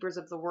Keepers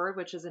of the Word,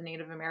 which is a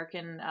Native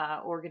American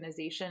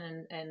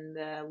organization in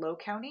the Low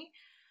County,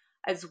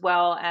 as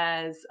well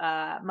as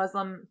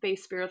Muslim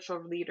faith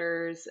spiritual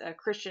leaders,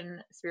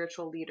 Christian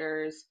spiritual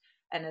leaders,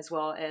 and as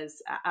well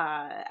as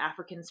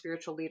African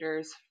spiritual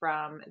leaders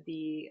from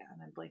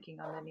I'm blanking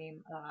on the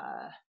name.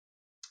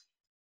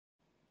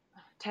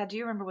 Tad, do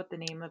you remember what the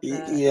name of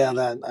the? Yeah,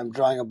 that I'm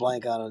drawing a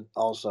blank on it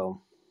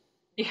also.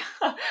 Yeah,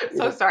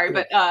 so sorry,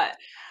 but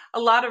a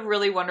lot of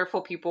really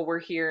wonderful people were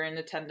here in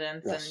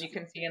attendance, Yes. and you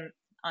can see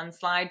on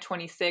slide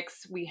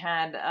 26, we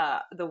had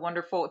the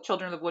wonderful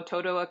Children of the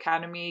Watoto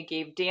Academy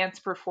gave dance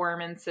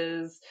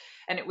performances,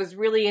 and it was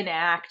really an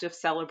act of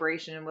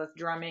celebration with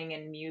drumming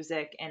and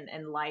music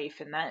and life,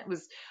 and that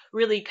was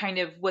really kind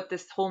of what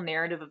this whole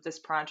narrative of this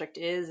project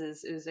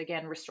is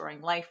again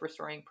restoring life,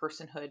 restoring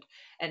personhood,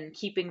 and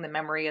keeping the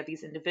memory of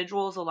these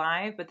individuals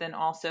alive, but then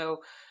also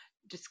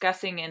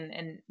discussing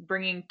and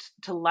bringing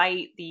to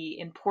light the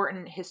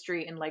important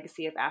history and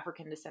legacy of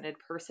African descended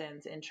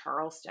persons in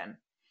Charleston.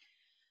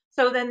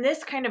 So then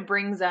this kind of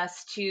brings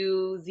us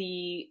to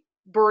the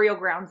burial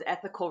grounds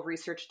ethical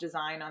research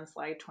design on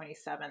slide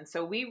 27.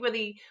 So we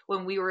really,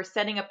 when we were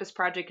setting up this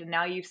project, and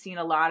now you've seen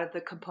a lot of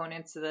the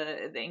components,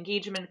 the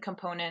engagement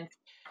components,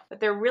 but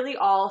they're really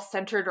all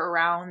centered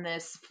around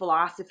this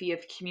philosophy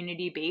of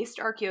community-based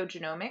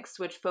archaeogenomics,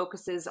 which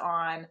focuses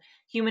on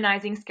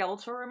humanizing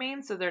skeletal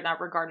remains, so they're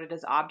not regarded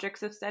as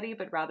objects of study,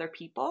 but rather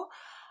people.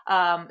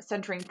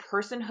 Centering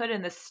personhood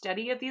in the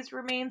study of these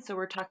remains. So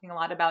we're talking a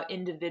lot about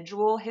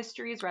individual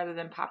histories rather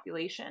than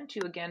population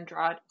to again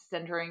draw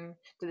centering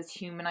to this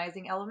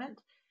humanizing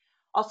element.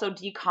 Also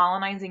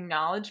decolonizing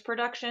knowledge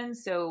production.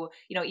 So,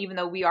 even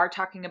though we are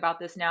talking about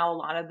this now, a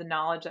lot of the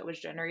knowledge that was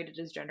generated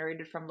is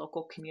generated from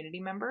local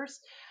community members.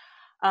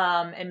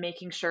 And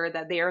making sure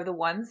that they are the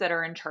ones that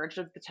are in charge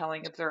of the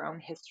telling of their own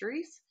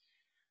histories.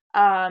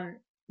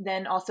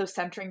 Then also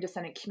centering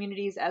descendant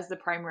communities as the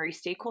primary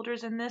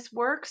stakeholders in this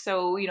work.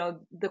 So,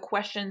 the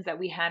questions that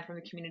we had from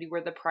the community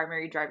were the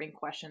primary driving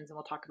questions, and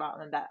we'll talk about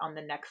that on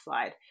the next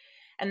slide.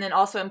 And then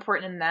also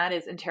important in that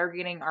is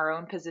interrogating our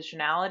own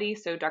positionality.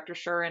 So Dr.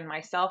 Schur and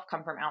myself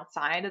come from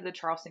outside of the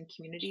Charleston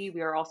community.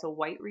 We are also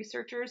white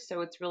researchers,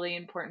 so it's really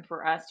important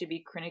for us to be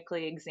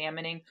critically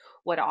examining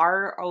what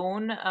our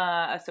own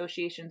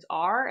associations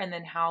are, and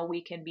then how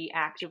we can be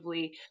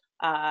actively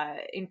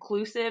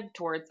inclusive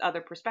towards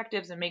other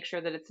perspectives and make sure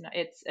that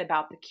it's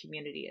about the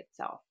community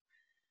itself.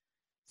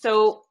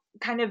 So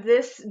kind of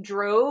this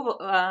drove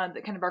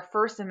kind of our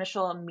first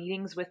initial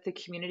meetings with the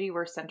community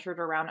were centered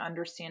around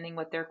understanding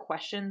what their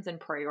questions and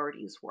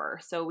priorities were.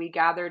 So we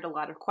gathered a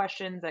lot of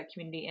questions that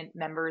community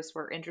members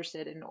were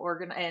interested in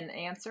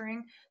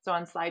answering. So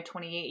on slide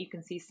 28, you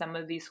can see some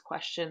of these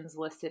questions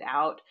listed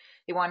out.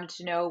 They wanted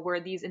to know, were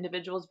these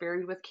individuals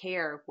buried with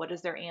care? What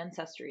is their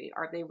ancestry?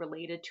 Are they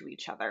related to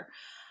each other?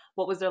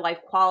 What was their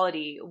life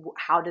quality?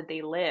 How did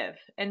they live?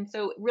 And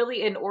so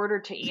really, in order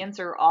to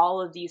answer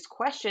all of these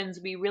questions,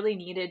 we really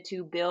needed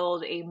to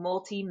build a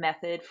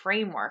multi-method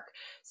framework.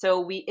 So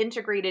we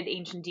integrated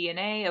ancient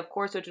DNA, of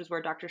course, which is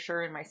where Dr.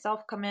 Schur and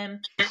myself come in,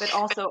 but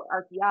also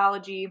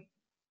archaeology,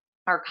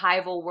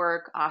 archival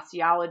work,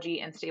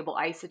 osteology, and stable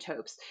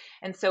isotopes.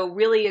 And so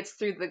really it's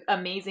through the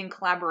amazing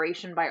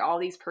collaboration by all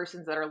these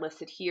persons that are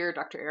listed here,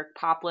 Dr. Eric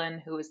Poplin,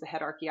 who is the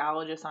head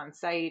archaeologist on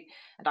site,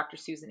 and Dr.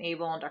 Susan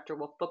Abel, and Dr.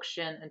 Wolf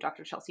Buchschen, and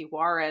Dr. Chelsea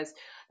Juarez,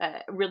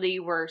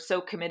 really were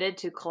so committed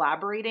to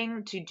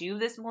collaborating to do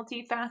this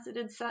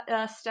multifaceted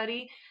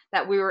study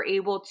that we were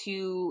able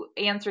to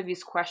answer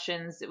these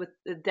questions with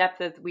the depth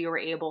that we were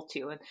able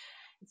to. And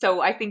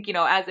so I think,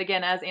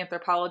 as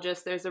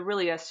anthropologists, there's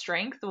really a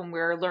strength when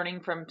we're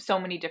learning from so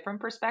many different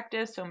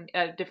perspectives, so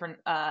different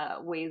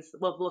ways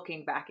of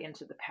looking back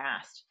into the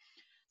past.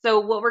 So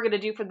what we're going to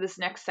do for this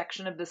next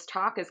section of this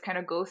talk is kind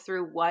of go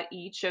through what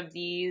each of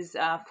these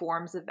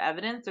forms of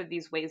evidence or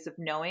these ways of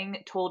knowing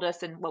told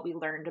us and what we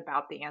learned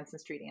about the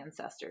ancestry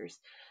ancestors.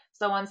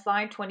 So on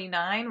slide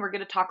 29, we're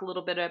going to talk a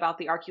little bit about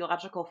the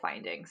archaeological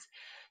findings.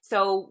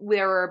 So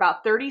there were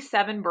about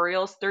 37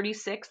 burials,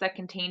 36 that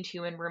contained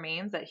human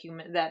remains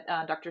that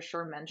Dr.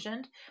 Schur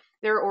mentioned.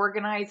 They're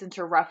organized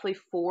into roughly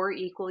 4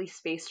 equally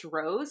spaced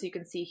rows. You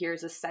can see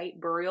here's a site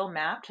burial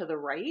map to the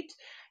right.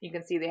 You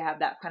can see they have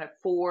that kind of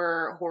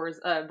 4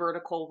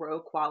 vertical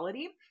row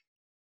quality.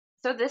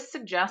 So this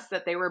suggests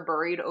that they were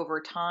buried over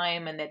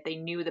time and that they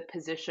knew the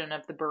position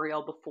of the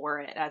burial before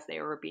it as they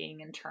were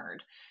being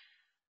interred.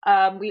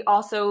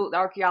 The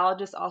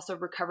archaeologists also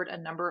recovered a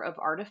number of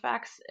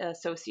artifacts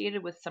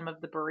associated with some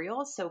of the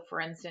burials. So for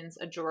instance,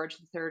 a George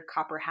III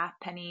copper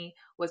halfpenny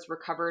was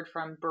recovered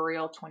from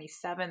burial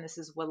 27. This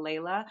is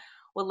Walela.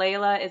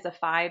 Walela is a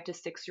 5 to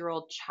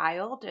 6-year-old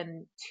child,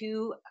 and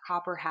 2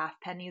 copper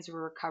halfpennies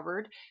were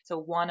recovered, so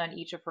 1 on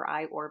each of her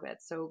eye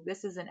orbits. So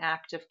this is an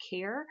act of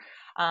care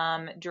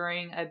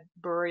during a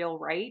burial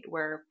rite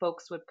where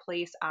folks would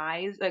place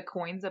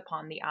coins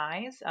upon the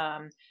eyes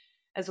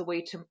as a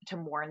way to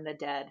mourn the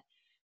dead.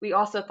 We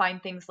also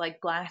find things like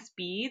glass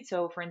beads.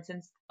 So, for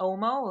instance,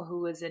 Omo,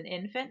 who was an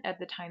infant at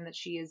the time that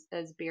she is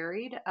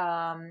buried,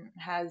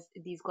 has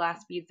these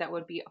glass beads that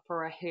would be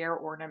for a hair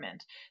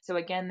ornament. So,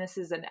 again, this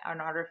is an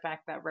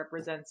artifact that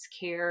represents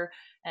care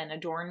and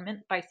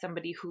adornment by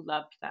somebody who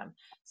loved them.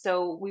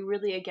 So, we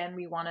really, again,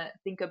 we want to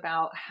think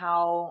about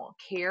how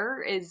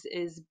care is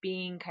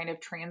being kind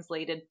of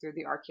translated through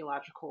the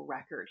archaeological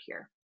record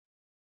here.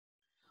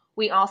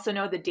 We also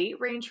know the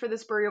date range for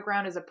this burial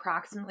ground is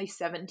approximately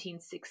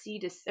 1760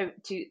 to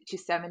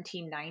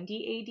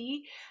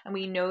 1790 AD, and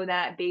we know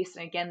that based,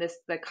 again, the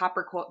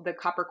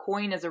copper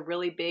coin is a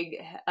really big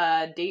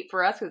date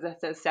for us because it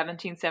says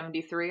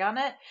 1773 on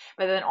it.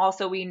 But then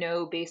also we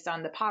know based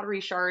on the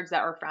pottery shards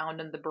that are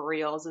found in the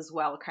burials as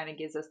well, kind of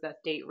gives us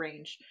that date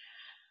range.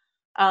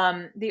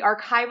 The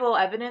archival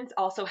evidence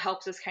also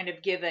helps us kind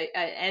of give an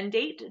end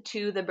date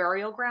to the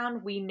burial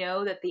ground. We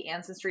know that the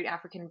Ancestry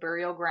African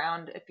burial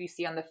ground, if you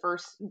see on the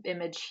first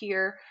image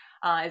here,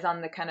 is on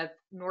the kind of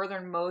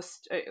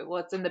northernmost,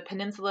 it's in the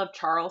peninsula of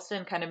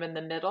Charleston, kind of in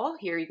the middle.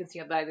 Here you can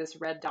see by this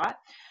red dot.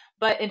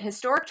 But in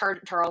historic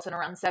Charleston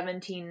around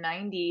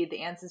 1790,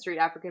 the Ancestry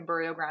African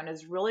burial ground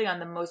is really on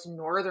the most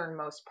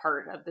northernmost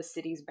part of the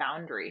city's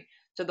boundary.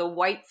 So the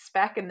white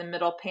speck in the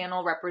middle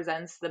panel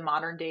represents the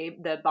modern day,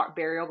 the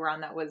burial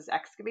ground that was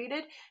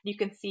excavated. You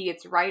can see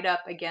it's right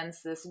up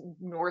against this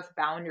north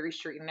boundary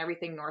street, and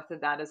everything north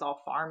of that is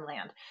all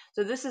farmland.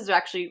 So this is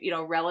actually,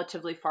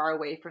 relatively far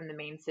away from the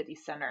main city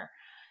center.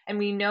 And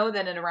we know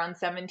that in around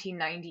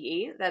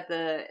 1798 that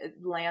the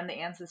land the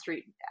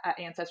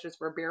ancestors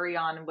were buried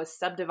on was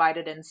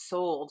subdivided and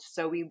sold.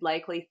 So we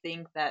likely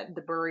think that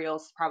the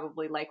burials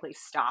probably likely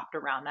stopped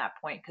around that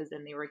point because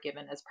then they were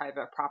given as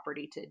private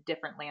property to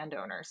different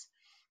landowners.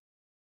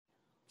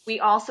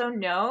 We also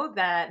know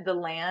that the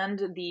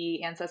land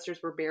the ancestors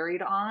were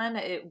buried on,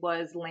 it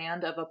was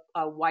land of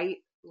a white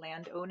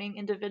land-owning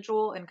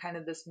individual in kind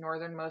of this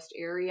northernmost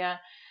area.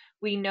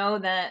 We know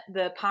that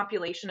the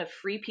population of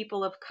free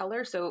people of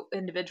color, so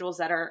individuals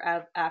that are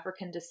of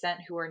African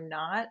descent who are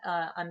not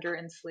under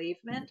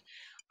enslavement,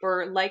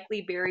 were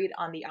likely buried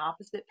on the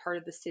opposite part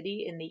of the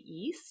city in the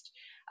east.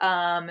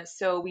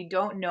 So we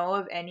don't know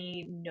of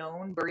any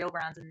known burial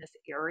grounds in this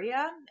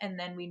area. And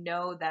then we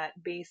know that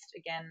based,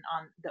 again,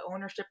 on the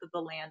ownership of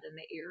the land in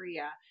the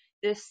area,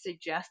 this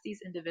suggests these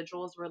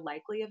individuals were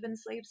likely of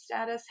enslaved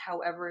status.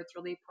 However, it's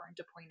really important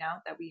to point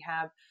out that we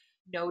have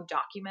no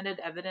documented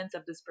evidence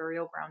of this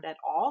burial ground at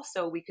all,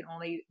 so we can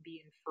only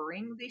be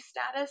inferring the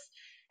status,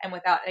 and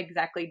without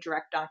exactly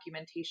direct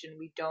documentation,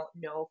 we don't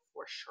know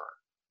for sure.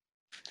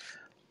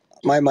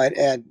 I might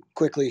add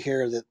quickly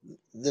here that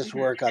this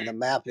work on the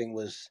mapping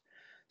was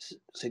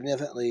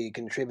significantly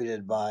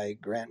contributed by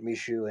Grant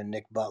Michaud and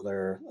Nick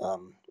Butler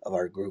of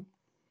our group.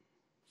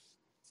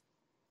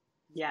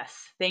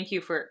 Yes, thank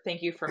you for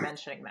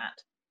mentioning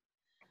that.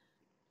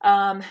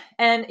 And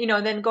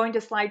then going to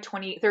slide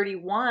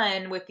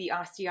 31 with the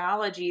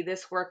osteology,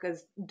 this work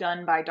is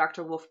done by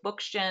Dr. Wolf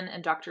Buchsten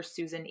and Dr.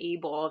 Susan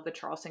Abel of the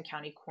Charleston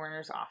County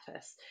Coroner's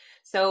Office.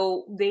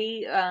 So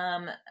they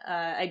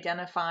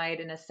identified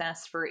and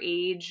assessed for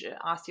age,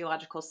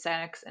 osteological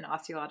sex, and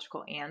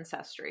osteological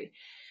ancestry.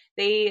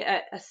 They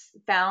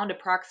found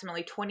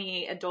approximately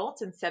 28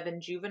 adults and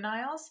 7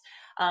 juveniles.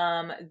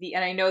 And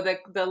I know that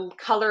the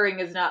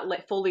coloring is not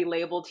fully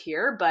labeled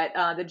here, but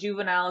the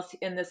juveniles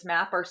in this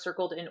map are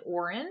circled in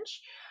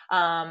orange,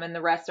 and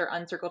the rest are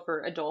uncircled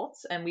for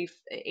adults. And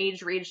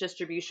age range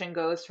distribution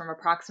goes from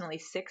approximately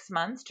 6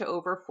 months to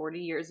over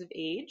 40 years of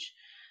age.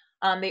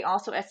 They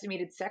also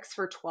estimated sex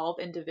for 12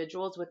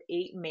 individuals, with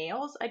 8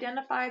 males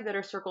identified that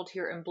are circled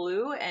here in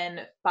blue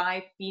and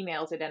 5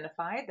 females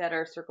identified that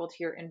are circled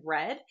here in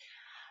red.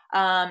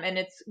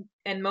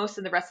 And most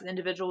of the rest of the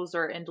individuals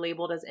are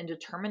labeled as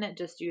indeterminate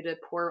just due to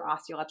poor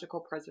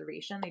osteological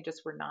preservation. They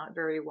just were not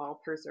very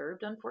well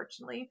preserved,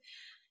 unfortunately.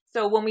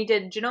 So when we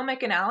did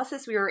genomic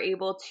analysis, we were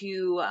able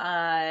to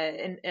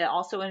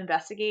also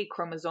investigate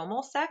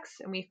chromosomal sex,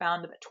 and we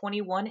found that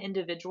 21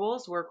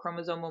 individuals were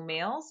chromosomal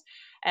males,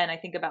 and I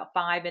think about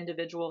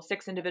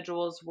 6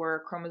 individuals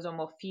were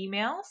chromosomal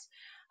females.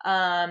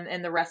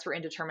 And the rest were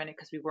indeterminate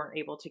because we weren't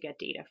able to get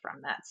data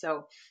from that.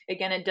 So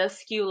again, it does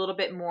skew a little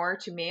bit more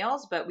to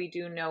males, but we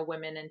do know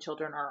women and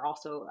children are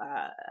also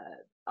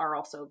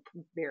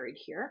buried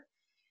here.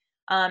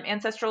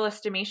 Ancestral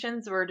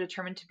estimations were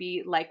determined to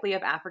be likely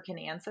of African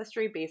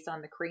ancestry based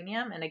on the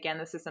cranium. And again,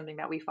 this is something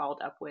that we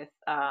followed up with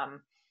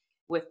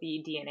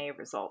the DNA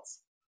results.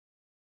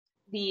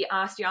 The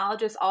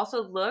osteologists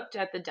also looked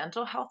at the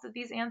dental health of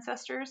these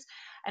ancestors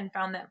and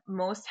found that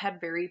most had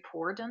very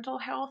poor dental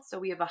health. So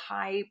we have a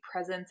high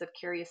presence of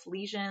carious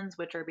lesions,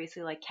 which are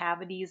basically like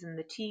cavities in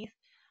the teeth.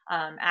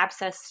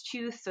 Abscess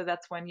tooth, so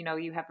that's when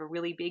you have a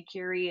really big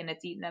carie and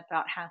it's eaten up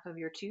about half of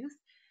your tooth.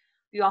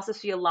 You also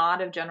see a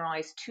lot of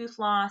generalized tooth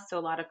loss, so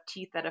a lot of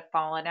teeth that have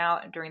fallen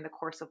out during the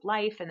course of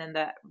life, and then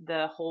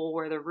the hole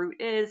where the root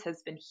is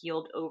has been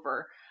healed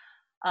over.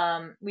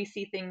 We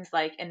see things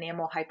like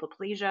enamel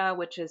hypoplasia,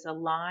 which is a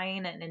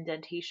line and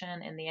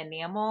indentation in the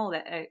enamel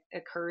that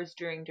occurs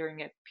during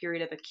a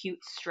period of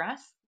acute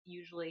stress,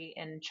 usually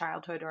in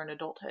childhood or in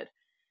adulthood.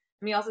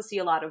 And we also see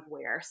a lot of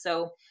wear.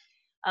 So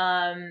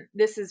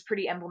this is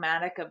pretty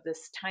emblematic of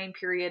this time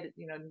period.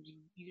 You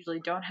usually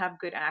don't have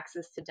good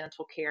access to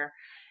dental care.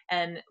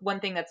 And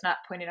one thing that's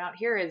not pointed out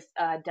here is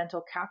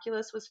dental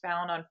calculus was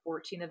found on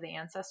 14 of the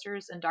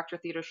ancestors. And Dr.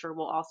 Theodore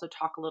will also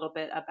talk a little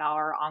bit about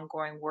our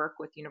ongoing work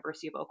with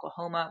University of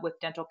Oklahoma with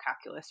dental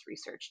calculus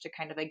research to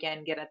kind of,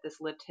 again, get at this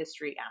lived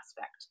history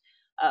aspect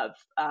of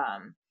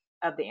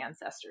the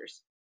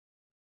ancestors.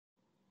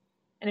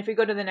 And if we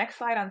go to the next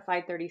slide, on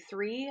slide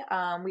 33,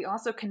 we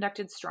also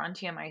conducted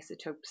strontium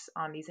isotopes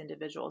on these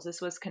individuals. This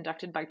was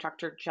conducted by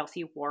Dr.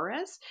 Chelsea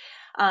Juarez.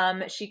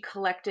 She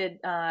collected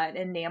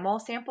enamel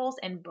samples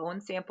and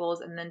bone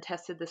samples and then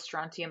tested the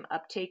strontium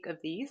uptake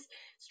of these.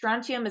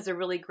 Strontium is a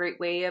really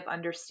great way of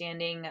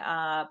understanding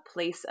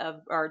place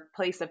of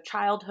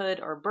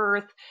childhood or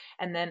birth,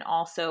 and then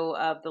also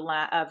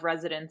of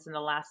residence in the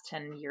last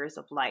 10 years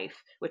of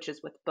life, which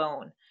is with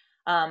bone.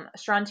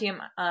 Strontium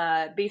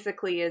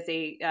basically is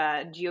a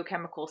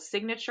geochemical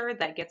signature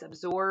that gets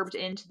absorbed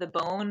into the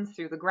bone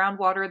through the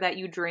groundwater that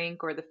you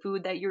drink or the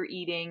food that you're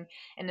eating,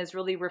 and is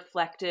really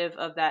reflective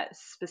of that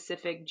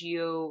specific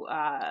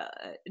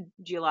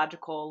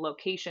geological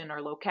location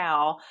or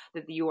locale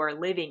that you are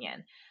living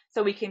in.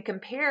 So we can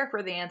compare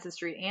for the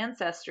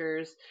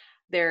ancestors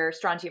their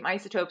strontium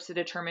isotopes to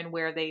determine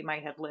where they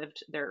might have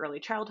lived their early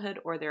childhood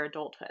or their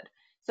adulthood.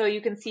 So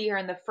you can see here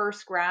in the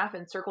first graph,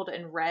 encircled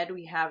in red,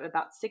 we have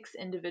about 6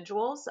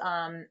 individuals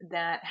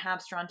that have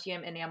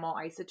strontium enamel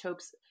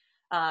isotopes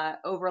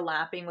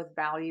overlapping with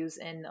values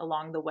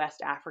along the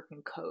West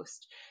African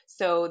coast.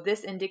 So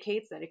this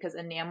indicates that because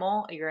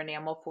your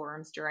enamel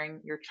forms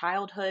during your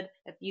childhood,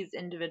 that these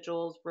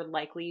individuals were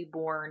likely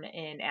born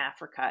in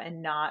Africa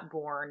and not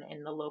born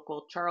in the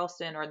local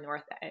Charleston or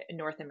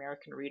North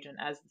American region,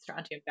 as the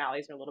strontium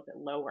values are a little bit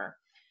lower.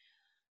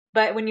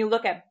 But when you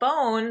look at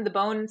the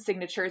bone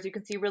signatures, you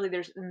can see really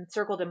there's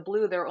encircled in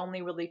blue, there are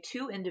only really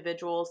 2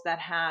 individuals that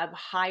have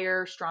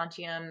higher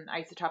strontium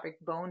isotopic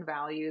bone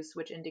values,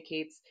 which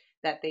indicates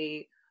that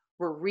they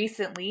were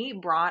recently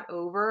brought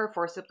over,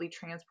 forcibly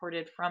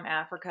transported from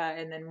Africa,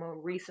 and then more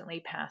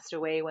recently passed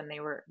away when they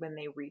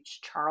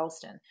reached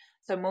Charleston.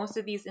 So most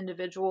of these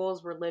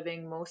individuals were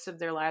living most of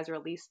their lives, or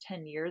at least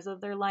 10 years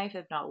of their life,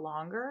 if not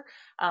longer,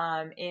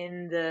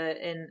 in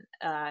the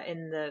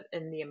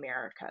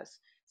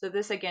Americas. So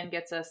this again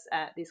gets us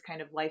at these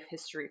kind of life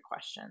history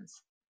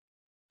questions.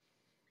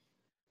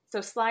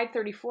 So slide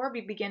 34,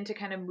 we begin to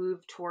kind of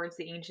move towards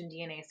the ancient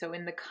DNA. So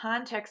in the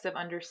context of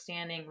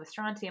understanding the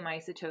strontium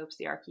isotopes,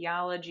 the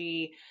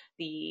archaeology,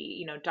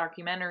 the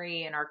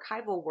documentary and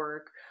archival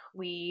work,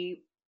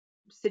 we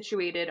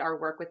situated our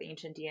work with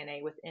ancient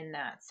DNA within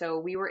that. So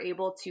we were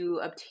able to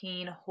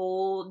obtain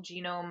whole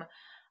genomic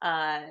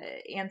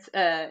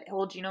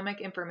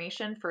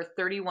information for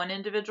 31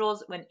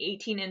 individuals, when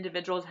 18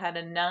 individuals had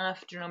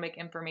enough genomic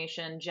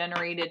information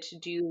generated to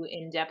do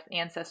in-depth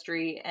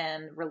ancestry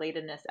and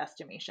relatedness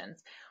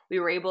estimations. We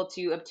were able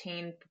to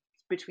obtain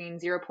between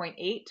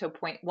 0.8 to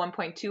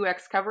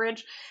 1.2x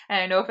coverage. And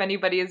I know if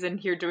anybody is in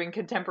here doing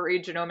contemporary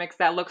genomics,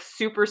 that looks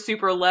super,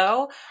 super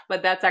low,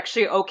 but that's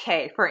actually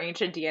okay for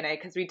ancient DNA,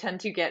 because we tend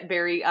to get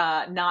very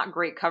not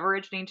great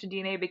coverage in ancient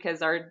DNA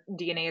because our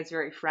DNA is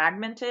very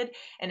fragmented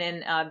and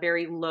in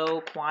very low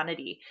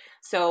quantity.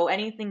 So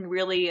anything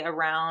really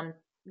around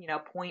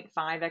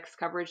 0.5x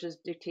coverage is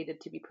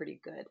dictated to be pretty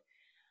good.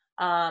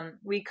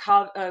 We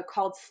called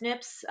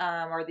SNPs,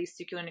 or these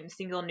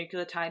single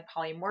nucleotide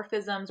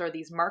polymorphisms, or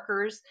these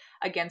markers,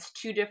 against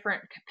 2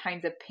 different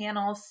kinds of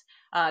panels,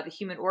 the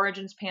human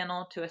origins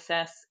panel to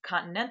assess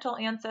continental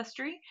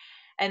ancestry,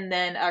 and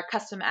then a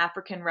custom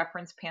African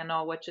reference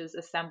panel, which is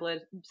assembled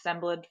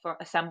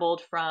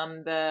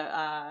from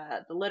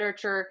the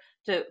literature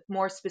to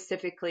more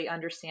specifically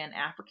understand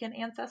African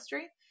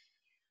ancestry.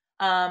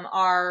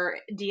 Our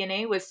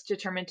DNA was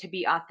determined to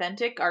be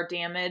authentic. Our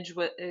damage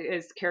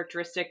is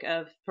characteristic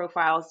of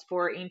profiles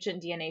for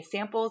ancient DNA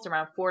samples,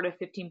 around 4 to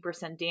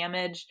 15%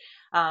 damage,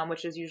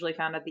 which is usually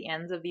found at the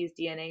ends of these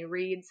DNA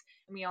reads.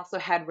 And we also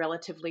had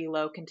relatively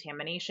low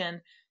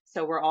contamination.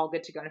 So we're all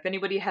good to go. And if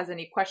anybody has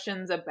any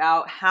questions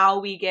about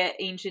how we get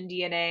ancient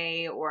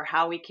DNA or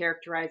how we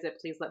characterize it,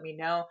 please let me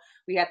know.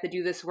 We have to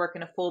do this work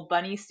in a full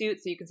bunny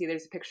suit. So you can see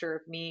there's a picture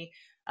of me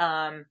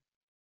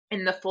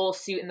in the full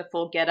suit and the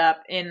full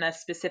getup in a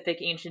specific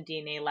ancient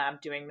DNA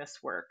lab doing this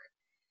work.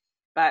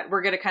 But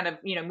we're going to kind of,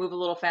 move a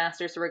little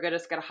faster. So we're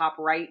just going to hop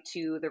right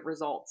to the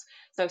results.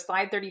 So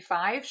slide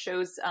 35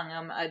 shows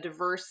a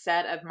diverse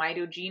set of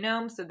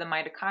mitogenomes, so the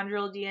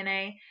mitochondrial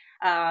DNA,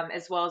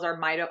 as well as our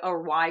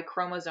Y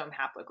chromosome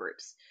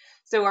haplogroups.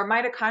 So our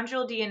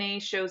mitochondrial DNA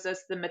shows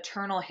us the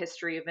maternal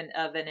history of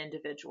an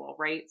individual,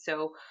 right?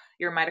 So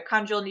your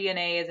mitochondrial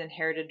DNA is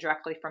inherited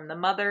directly from the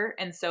mother,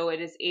 and so it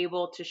is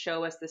able to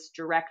show us this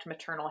direct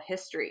maternal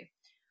history.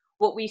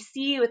 What we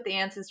see with the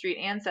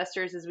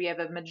ancestors is we have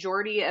a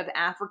majority of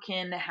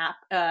African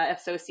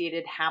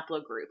associated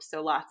haplogroups.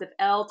 So lots of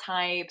L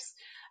types,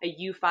 a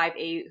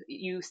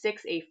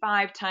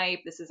U6A5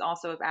 type. This is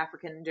also of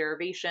African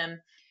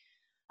derivation.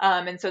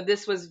 And so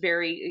this was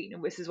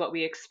this is what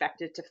we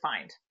expected to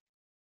find.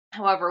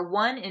 However,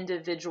 one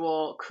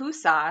individual,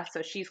 Kusa,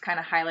 so she's kind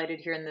of highlighted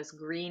here in this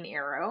green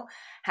arrow,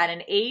 had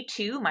an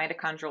A2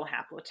 mitochondrial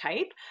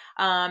haplotype.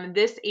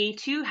 This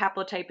A2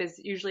 haplotype is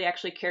usually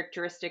actually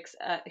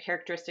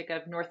characteristic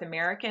of North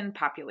American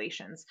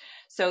populations.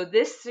 So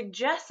this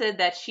suggested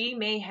that she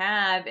may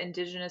have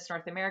indigenous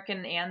North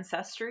American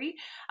ancestry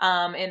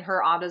in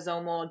her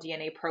autosomal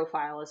DNA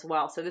profile as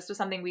well. So this was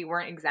something we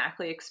weren't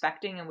exactly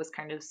expecting and was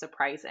kind of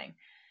surprising.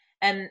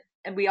 And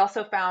we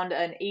also found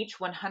an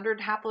H100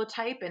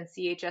 haplotype and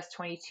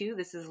CHS22.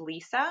 This is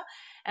Lisa.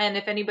 And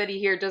if anybody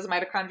here does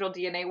mitochondrial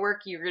DNA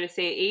work, you're going to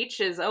say H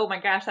is, oh my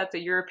gosh, that's a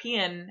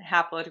European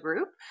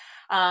haplogroup.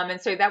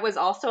 And so that was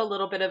also a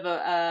little bit of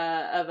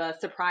a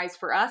surprise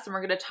for us. And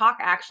we're going to talk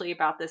actually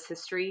about this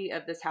history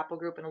of this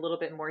haplogroup in a little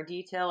bit more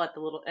detail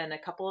in a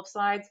couple of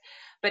slides.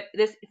 But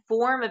this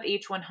form of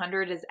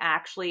H100 is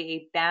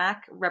actually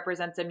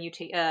represents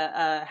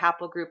a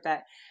haplogroup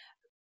that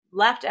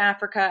left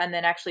Africa and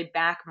then actually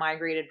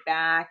migrated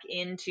back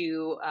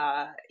into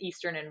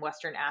Eastern and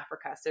Western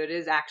Africa. So it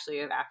is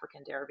actually of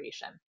African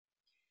derivation.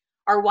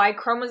 Our Y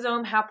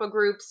chromosome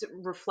haplogroups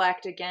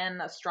reflect,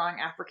 again, a strong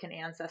African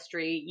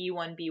ancestry,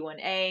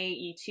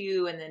 E1B1A,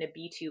 E2, and then a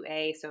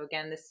B2A. So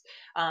again, this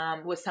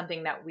was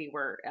something that we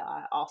were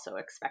also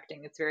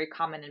expecting. It's very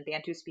common in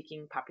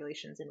Bantu-speaking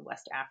populations in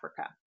West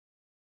Africa.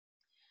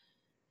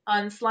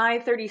 On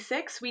slide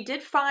 36, we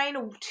did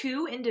find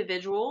two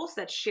individuals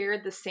that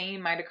shared the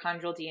same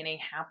mitochondrial DNA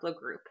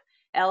haplogroup,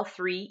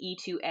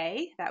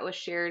 L3E2A, that was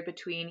shared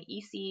between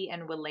EC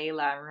and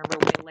Walela. Remember,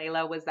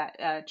 Walela was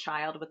that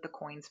child with the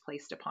coins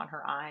placed upon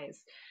her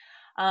eyes.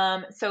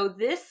 So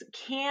this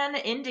can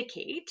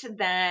indicate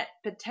that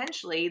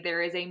potentially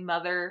there is a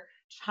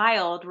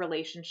mother-child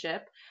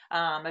relationship,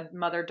 a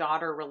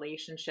mother-daughter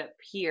relationship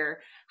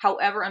here.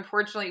 However,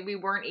 unfortunately, we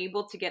weren't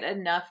able to get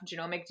enough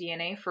genomic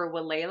DNA for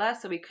Walela,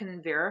 so we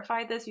couldn't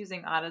verify this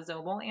using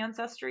autosomal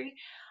ancestry,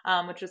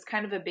 which was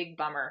kind of a big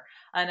bummer.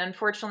 And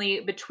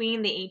unfortunately,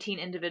 between the 18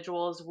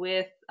 individuals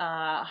with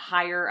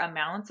higher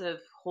amounts of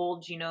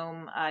whole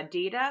genome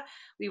data,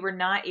 we were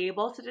not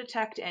able to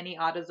detect any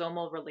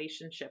autosomal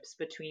relationships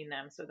between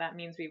them. So that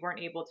means we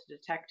weren't able to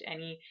detect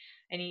any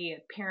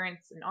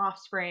parents and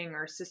offspring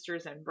or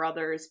sisters and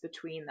brothers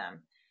between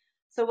them.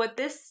 So what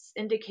this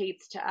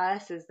indicates to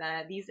us is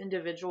that these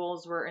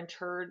individuals were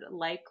interred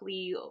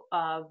likely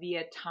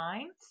via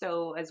time.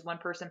 So as one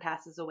person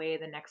passes away,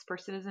 the next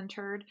person is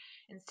interred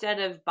instead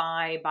of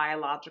by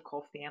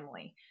biological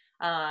family.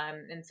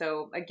 And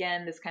so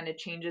again, this kind of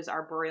changes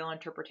our arboreal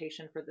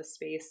interpretation for this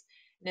space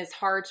and is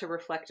hard to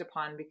reflect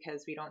upon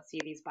because we don't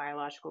see these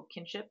biological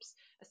kinships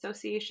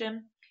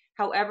association.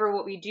 However,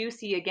 what we do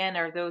see again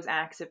are those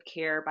acts of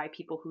care by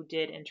people who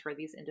did inter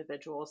these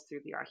individuals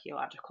through the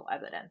archaeological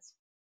evidence.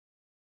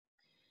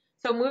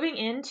 So moving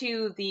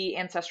into the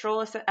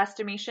ancestral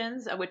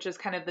estimations, which is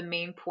kind of the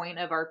main point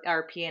of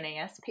our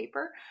PNAS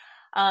paper,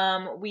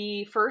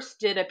 we first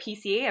did a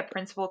PCA, a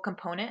principal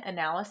component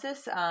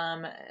analysis,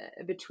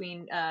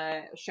 between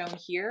shown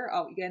here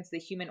against the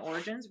human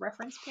origins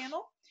reference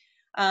panel.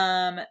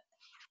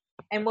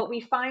 And what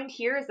we find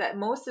here is that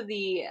most of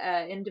the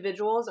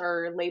individuals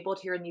are labeled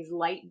here in these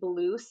light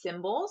blue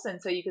symbols.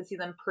 And so you can see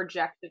them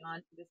projected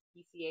onto this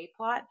PCA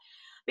plot.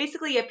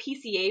 Basically, a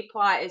PCA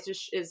plot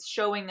is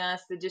showing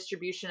us the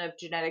distribution of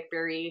genetic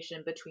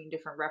variation between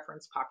different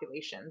reference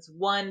populations.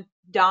 One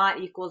dot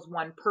equals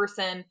one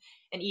person,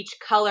 and each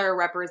color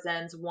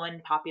represents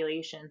one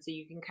population. So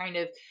you can kind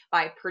of,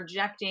 by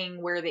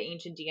projecting where the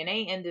ancient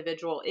DNA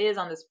individual is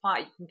on this plot,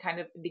 you can kind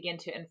of begin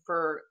to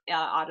infer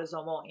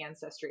autosomal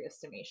ancestry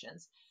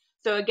estimations.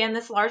 So again,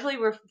 this largely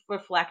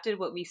reflected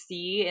what we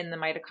see in the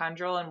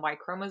mitochondrial and Y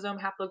chromosome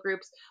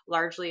haplogroups,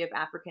 largely of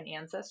African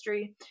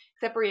ancestry,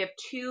 except for we have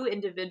two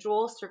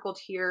individuals circled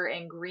here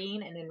in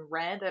green and in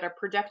red that are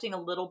projecting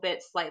a little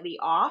bit slightly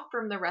off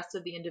from the rest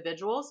of the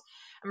individuals.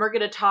 And we're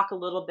going to talk a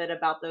little bit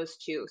about those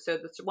two. So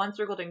the one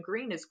circled in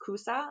green is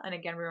Kusa. And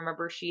again,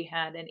 remember she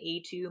had an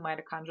A2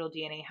 mitochondrial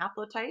DNA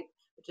haplotype,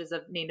 which is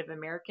of Native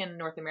American,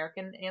 North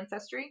American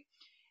ancestry.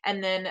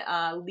 And then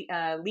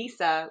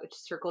Lisa, which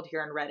is circled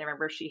here in red, I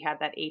remember she had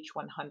that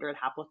H100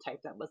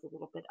 haplotype that was a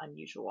little bit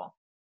unusual.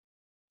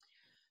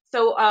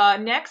 So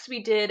next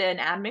we did an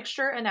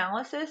admixture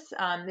analysis.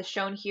 The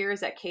shown here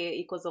is at K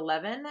equals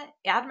 11.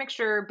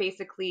 Admixture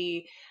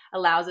basically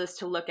allows us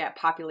to look at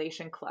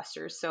population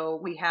clusters. So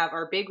we have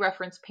our big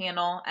reference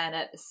panel and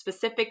a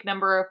specific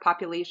number of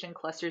population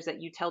clusters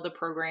that you tell the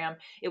program.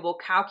 It will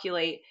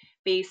calculate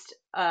based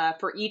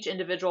for each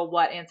individual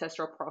what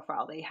ancestral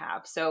profile they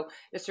have. So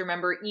just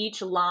remember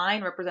each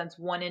line represents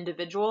one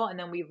individual, and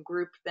then we've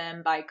grouped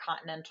them by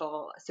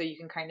continental, so you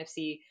can kind of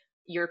see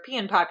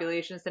European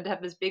populations tend to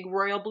have this big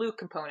royal blue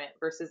component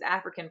versus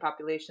African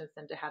populations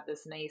tend to have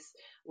this nice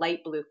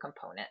light blue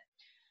component.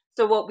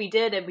 So what we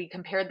did, and we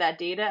compared that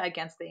data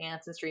against the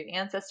ancestry of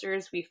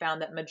ancestors, we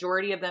found that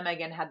majority of them,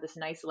 again, had this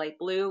nice light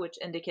blue, which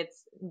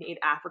indicates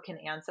African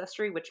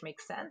ancestry, which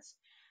makes sense.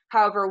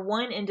 However,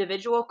 one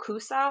individual,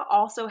 Kusa,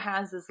 also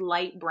has this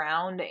light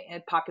brown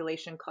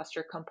population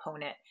cluster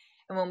component.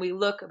 And when we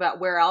look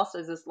about where else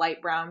is this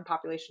light brown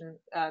population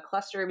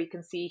cluster, we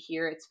can see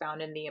here it's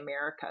found in the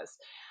Americas.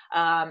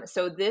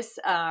 So this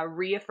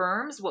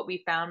reaffirms what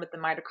we found with the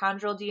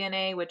mitochondrial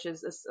DNA, which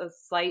is a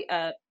slight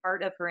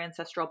part of her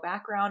ancestral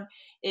background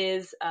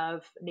is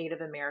of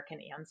Native American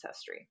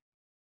ancestry.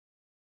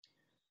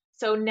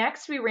 So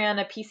next we ran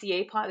a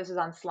PCA plot. This is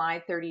on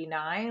slide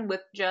 39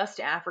 with just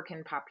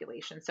African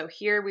population. So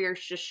here we are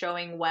just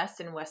showing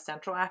West and West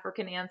Central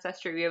African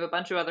ancestry. We have a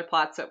bunch of other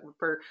plots that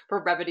for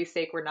brevity's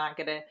sake, we're not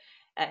going to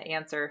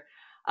answer.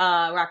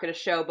 We're not going to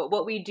show, but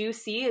what we do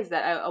see is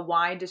that a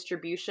wide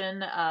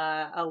distribution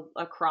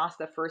across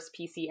the first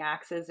PC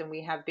axis, and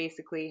we have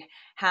basically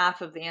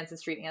half of the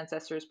ancestry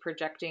ancestors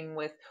projecting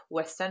with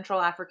West Central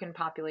African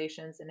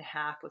populations and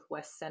half with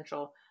West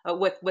Central,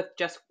 with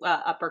just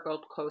Upper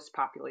Gold Coast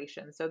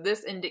populations. So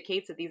this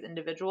indicates that these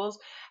individuals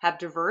have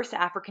diverse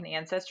African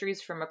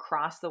ancestries from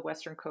across the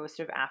western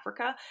coast of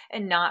Africa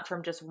and not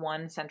from just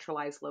one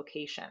centralized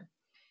location.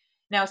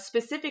 Now,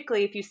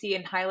 specifically, if you see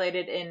it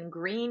highlighted in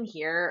green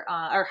here,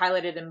 or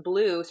highlighted in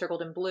blue,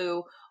 circled in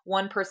blue,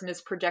 one person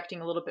is projecting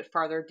a little bit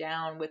farther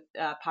down with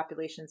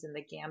populations in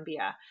the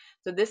Gambia.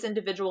 So this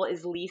individual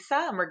is Lisa,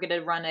 and we're going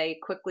to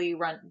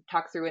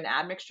talk through an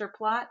admixture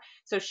plot.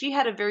 So she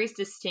had a very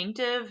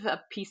distinctive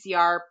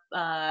PCR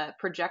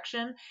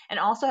projection and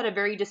also had a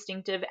very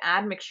distinctive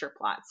admixture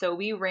plot. So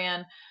we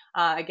ran,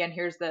 again,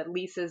 here's the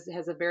Lisa's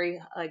has a very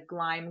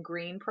lime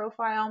green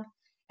profile.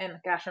 And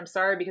gosh, I'm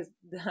sorry because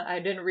I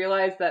didn't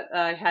realize that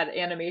I had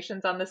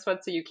animations on this one,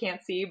 so you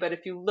can't see. But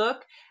if you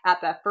look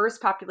at that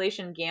first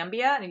population,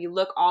 Gambia, and you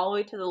look all the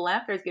way to the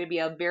left, there's going to be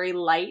a very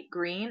light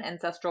green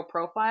ancestral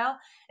profile.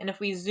 And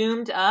if we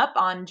zoomed up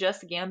on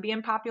just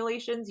Gambian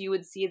populations, you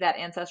would see that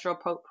ancestral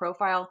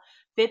profile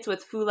fits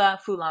with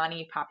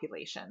Fulani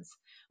populations,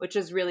 which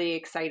is really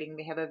exciting.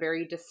 They have a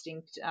very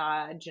distinct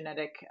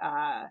genetic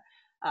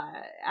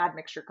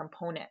admixture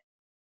component.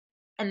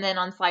 And then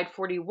on slide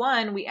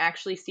 41, we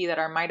actually see that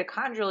our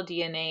mitochondrial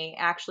DNA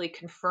actually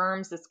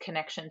confirms this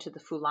connection to the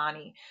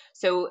Fulani.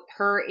 So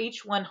her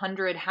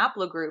H100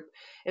 haplogroup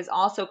is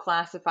also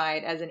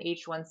classified as an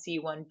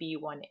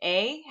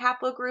H1C1B1A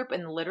haplogroup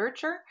in the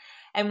literature.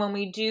 And when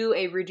we do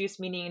a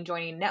reduced meaning and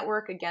joining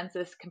network against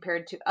this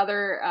compared to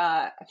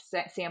other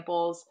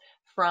samples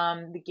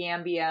from the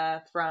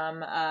Gambia,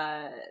 from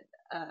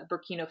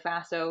Burkina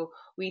Faso,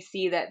 we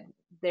see that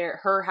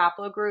her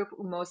haplogroup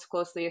most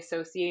closely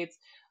associates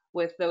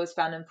with those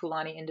found in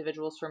Fulani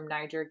individuals from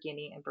Niger,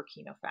 Guinea, and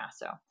Burkina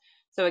Faso.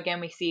 So again,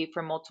 we see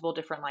from multiple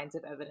different lines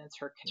of evidence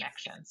her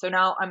connection. So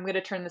now I'm going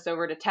to turn this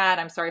over to Tad.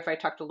 I'm sorry if I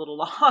talked a little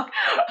long.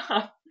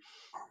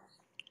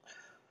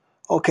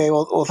 Okay,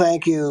 well,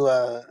 thank you,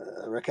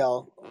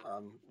 Raquel,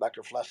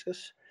 Dr.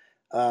 Fleskus.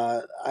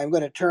 I'm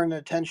going to turn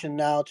attention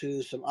now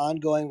to some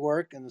ongoing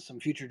work and some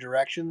future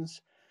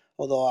directions,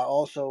 although I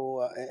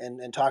also,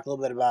 and talk a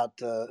little bit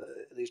about,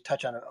 at least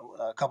touch on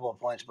a couple of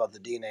points about the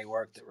DNA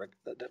work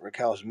that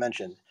Raquel has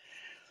mentioned.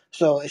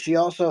 So she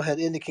also had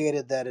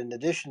indicated that in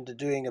addition to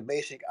doing a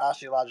basic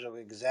osteological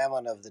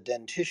examen of the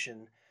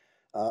dentition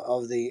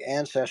of the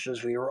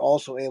ancestors, we were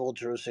also able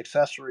to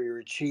successfully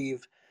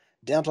retrieve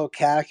dental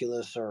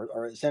calculus,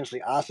 or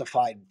essentially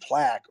ossified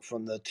plaque,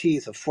 from the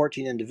teeth of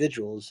 14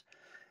 individuals,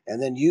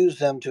 and then use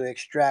them to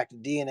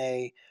extract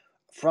DNA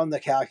from the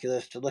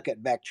calculus to look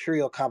at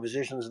bacterial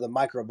compositions of the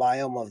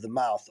microbiome of the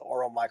mouth, the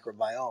oral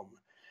microbiome.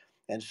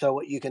 And so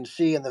what you can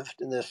see in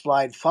the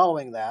slide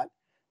following that,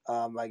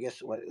 I guess,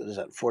 what is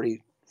that,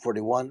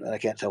 41? And I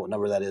can't tell what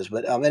number that is.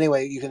 But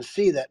anyway, you can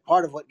see that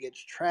part of what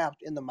gets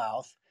trapped in the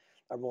mouth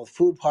are both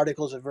food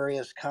particles of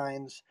various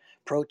kinds,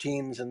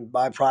 proteins and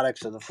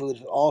byproducts of the foods,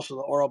 but also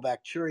the oral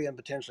bacteria and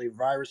potentially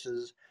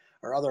viruses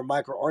or other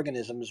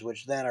microorganisms,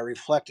 which then are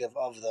reflective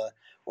of the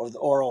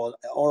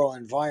oral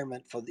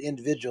environment for the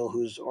individual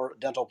whose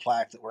dental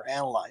plaque that we're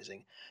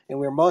analyzing. And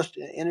we're most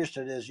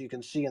interested, as you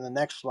can see in the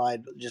next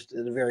slide, just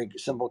in a very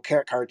simple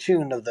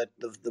cartoon of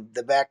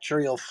the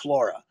bacterial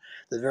flora,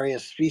 the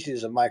various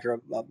species of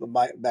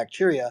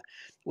bacteria,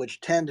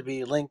 which tend to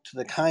be linked to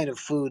the kind of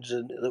foods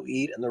that we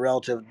eat and the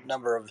relative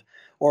number of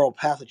oral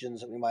pathogens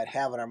that we might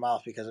have in our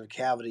mouth because of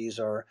cavities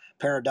or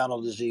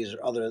periodontal disease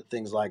or other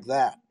things like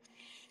that.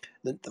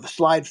 The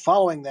slide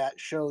following that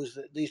shows,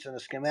 at least in a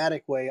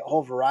schematic way, a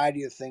whole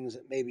variety of things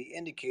that may be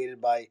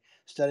indicated by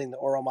studying the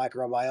oral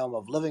microbiome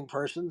of living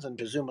persons and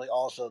presumably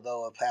also,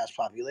 though, of past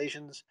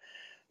populations.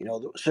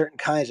 Certain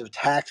kinds of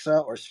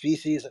taxa or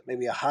species that may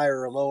be a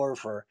higher or lower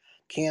for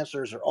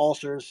cancers or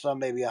ulcers. Some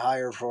may be a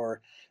higher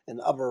for, in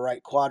the upper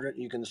right quadrant,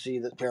 you can see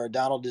that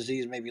periodontal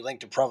disease may be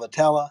linked to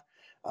Provotella,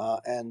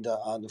 and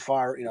on the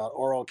far,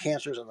 oral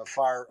cancers on the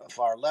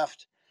far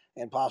left,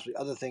 and possibly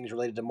other things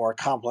related to more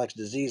complex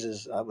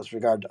diseases with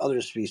regard to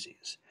other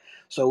species.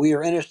 So we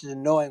are interested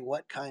in knowing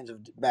what kinds of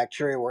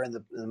bacteria were in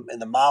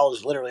the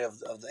mouths, literally, of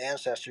the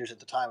ancestors at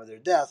the time of their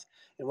death,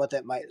 and what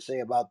that might say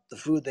about the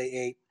food they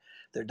ate,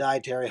 their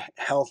dietary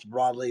health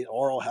broadly,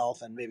 oral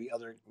health, and maybe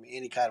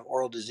any kind of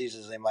oral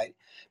diseases they might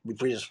be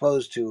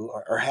predisposed to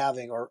or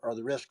having, or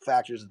the risk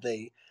factors that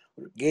they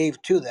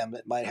gave to them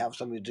that might have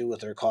something to do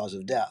with their cause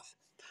of death.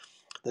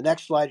 The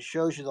next slide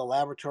shows you the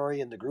laboratory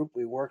and the group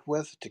we worked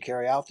with to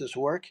carry out this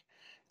work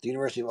at the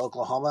University of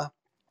Oklahoma,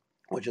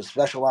 which is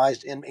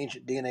specialized in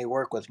ancient DNA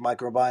work with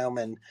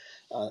microbiome and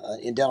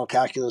in dental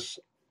calculus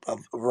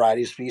of a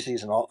variety of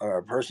species and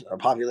or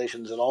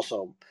populations, and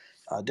also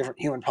different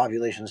human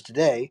populations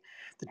today.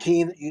 The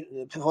team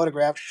that the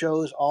photograph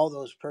shows all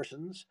those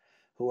persons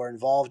who are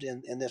involved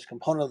in this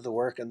component of the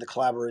work and the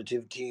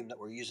collaborative team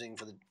that we're using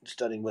for the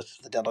studying with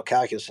the dental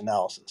calculus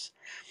analysis.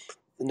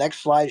 The next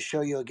slides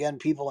show you again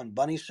people in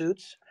bunny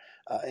suits,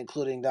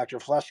 including Dr.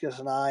 Fleskus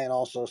and I, and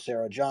also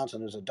Sarah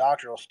Johnson, who's a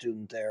doctoral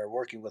student there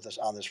working with us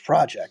on this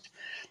project.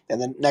 And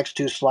the next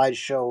two slides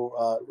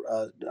show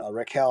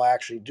Raquel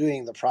actually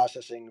doing the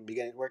processing and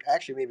beginning work.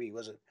 Actually, maybe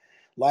was it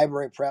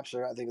library preps,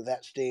 or I think at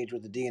that stage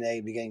with the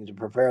DNA, beginning to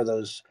prepare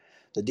the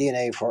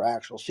DNA for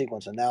actual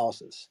sequence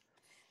analysis.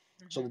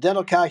 So the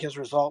dental calculus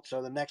results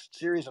are the next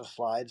series of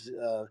slides.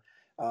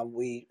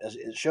 As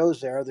it shows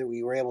there, that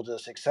we were able to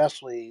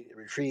successfully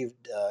retrieve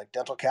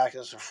dental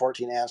calculus of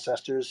 14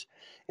 ancestors,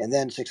 and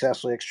then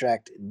successfully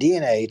extract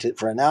DNA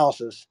for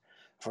analysis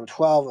from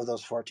 12 of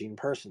those 14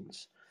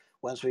 persons.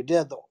 Once we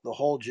did the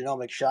whole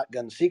genomic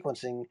shotgun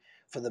sequencing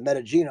for the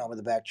metagenome or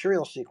the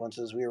bacterial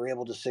sequences, we were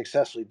able to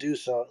successfully do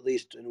so, at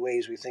least in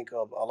ways we think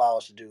of allow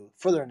us to do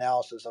further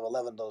analysis of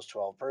 11 of those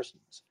 12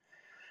 persons.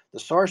 The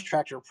source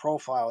tractor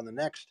profile in the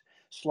next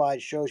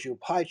slide shows you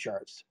pie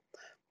charts.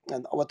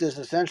 And what this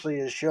essentially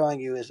is showing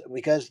you is,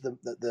 because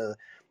the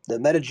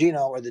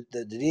metagenome or the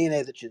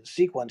DNA that you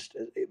sequenced,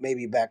 it may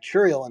be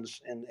bacterial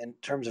in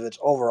terms of its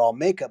overall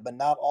makeup, but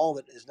not all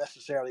of it is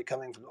necessarily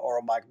coming from the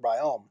oral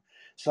microbiome.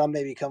 Some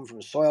may be coming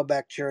from soil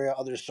bacteria,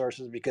 other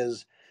sources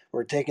because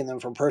we're taking them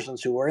from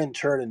persons who were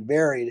interred and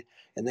buried,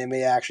 and they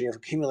may actually have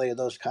accumulated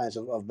those kinds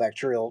of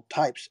bacterial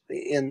types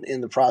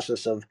in the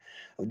process of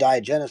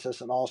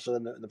diagenesis, and also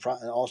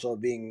and also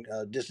being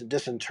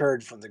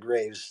disinterred from the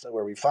graves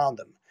where we found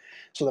them.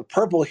 So the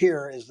purple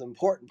here is the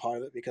important part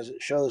of it, because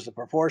it shows the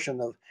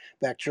proportion of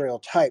bacterial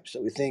types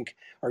that we think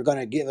are going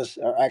to give us,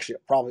 are actually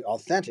probably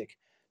authentic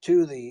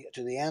to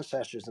the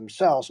ancestors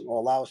themselves, and will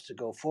allow us to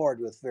go forward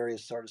with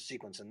various sort of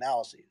sequence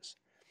analyses.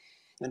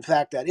 In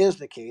fact, that is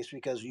the case,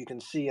 because you can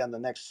see on the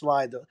next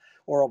slide, the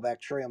oral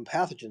bacterium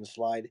pathogen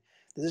slide,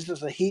 that this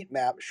is a heat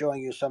map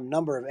showing you some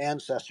number of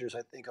ancestors,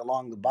 I think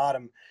along the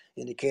bottom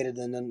indicated,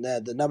 and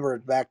then the number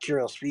of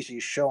bacterial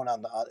species shown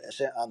on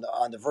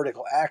the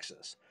vertical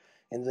axis.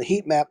 And the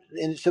heat map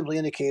simply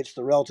indicates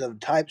the relative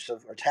types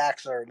of, or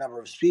taxa, or number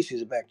of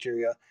species of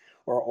bacteria,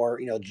 or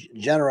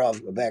genera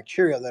of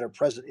bacteria that are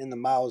present in the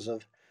mouths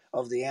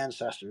of the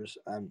ancestors.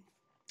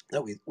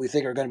 That we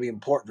think are going to be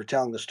important for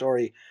telling the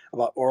story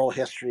about oral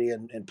history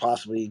and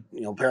possibly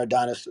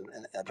periodontitis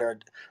and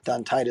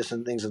periodontitis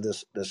and things of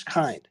this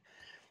kind.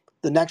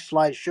 The next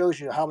slide shows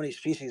you how many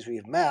species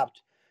we've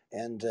mapped,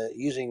 and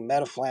using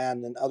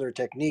Metaflan and other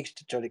techniques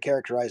to try to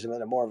characterize them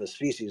at a more of a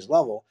species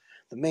level.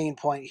 The main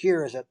point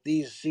here is that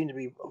these seem to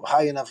be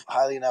highly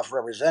enough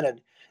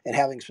represented and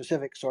having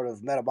specific sort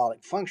of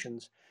metabolic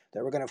functions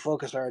that we're going to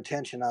focus our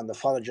attention on the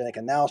phylogenetic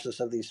analysis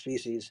of these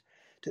species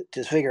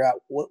to figure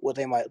out what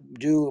they might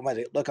do, what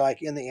they look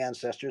like in the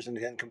ancestors, and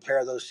then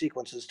compare those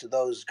sequences to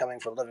those coming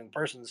from living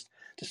persons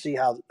to see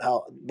how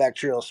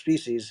bacterial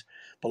species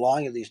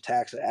belonging to these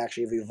taxa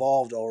actually have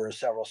evolved over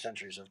several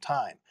centuries of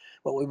time.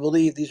 But we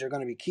believe these are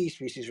going to be key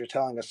species for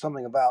telling us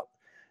something about,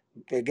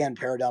 again,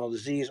 periodontal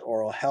disease,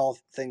 oral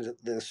health, things of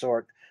this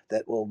sort,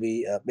 that will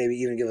be maybe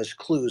even give us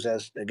clues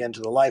as, again,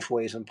 to the life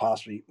ways, and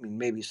possibly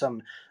maybe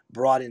some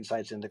broad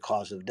insights into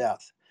cause of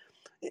death.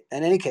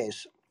 In any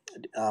case,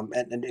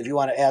 and if you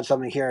want to add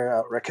something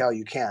here, Raquel,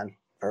 you can.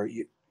 Or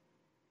you.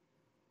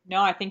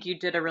 No, I think you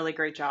did a really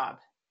great job.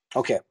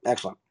 Okay,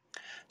 excellent.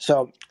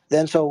 So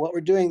what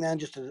we're doing then,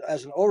 just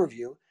as an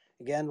overview,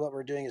 again, what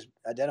we're doing is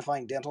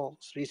identifying dental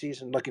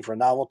species and looking for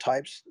novel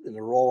types in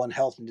the role in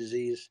health and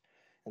disease,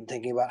 and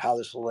thinking about how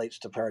this relates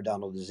to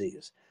periodontal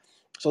disease.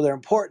 So they're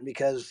important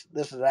because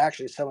this is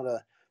actually some of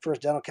the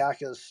first dental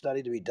calculus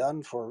study to be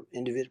done for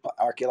individual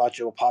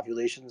archaeological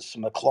populations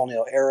from the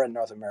colonial era in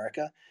North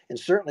America, and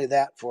certainly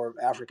that for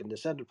African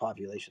descendant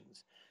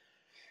populations.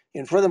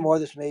 And furthermore,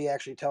 this may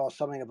actually tell us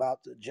something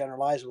about the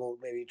generalizable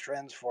maybe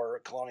trends for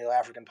colonial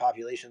African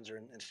populations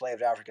or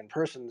enslaved African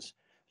persons,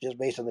 just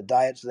based on the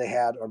diets they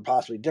had, or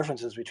possibly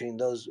differences between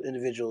those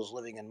individuals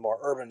living in more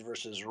urban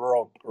versus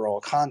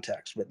rural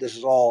contexts. But this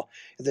is all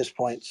at this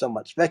point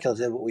somewhat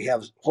speculative, but we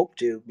have hope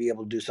to be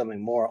able to do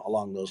something more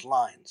along those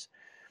lines.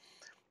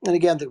 And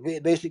again,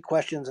 the basic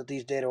questions that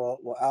these data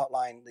will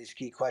outline, these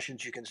key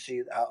questions, you can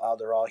see how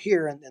they're all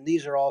here. And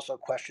these are also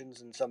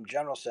questions in some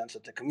general sense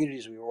that the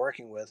communities we were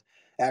working with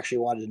actually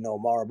wanted to know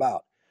more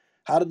about.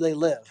 How did they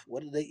live?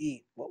 What did they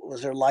eat? What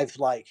was their life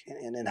like?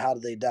 And how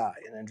did they die?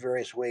 And in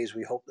various ways,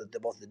 we hope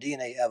that both the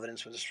DNA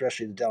evidence, but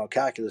especially the dental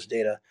calculus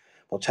data,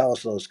 will tell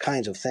us those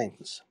kinds of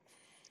things.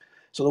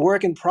 So the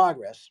work in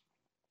progress,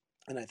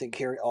 and I think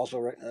here also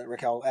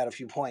Raquel will add a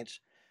few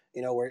points.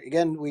 Where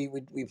again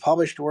we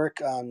published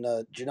work on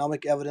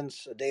genomic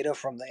evidence data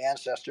from the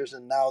ancestors,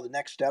 and now the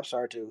next steps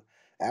are to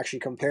actually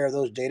compare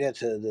those data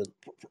to the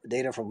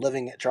data from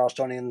living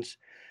Charlestonians,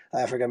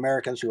 African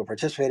Americans who are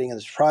participating in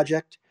this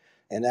project,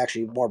 and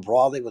actually more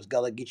broadly with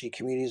Gullah Geechee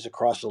communities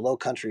across the low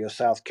country of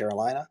South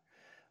Carolina.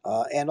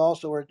 And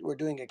also, we're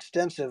doing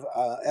extensive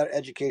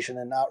education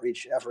and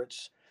outreach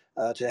efforts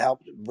to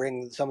help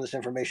bring some of this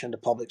information to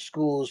public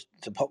schools,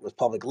 with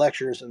public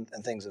lectures and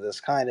things of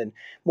this kind, and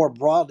more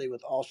broadly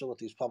with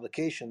these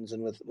publications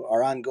and with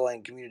our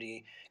ongoing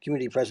community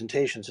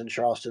presentations in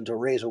Charleston to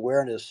raise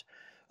awareness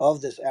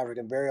of this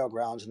African burial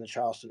grounds in the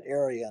Charleston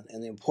area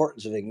and the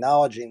importance of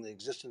acknowledging the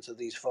existence of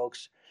these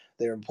folks,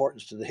 their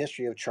importance to the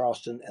history of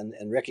Charleston,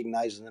 and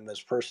recognizing them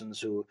as persons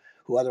who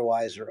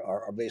otherwise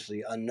are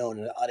basically unknown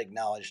and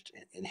unacknowledged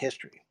in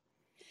history.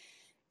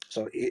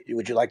 So,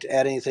 would you like to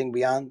add anything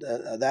beyond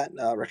that,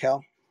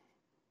 Raquel?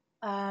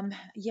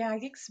 Yeah, I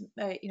think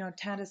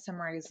Tad has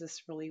summarized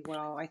this really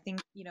well. I think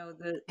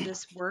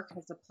this work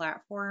has a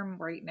platform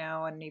right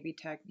now, and maybe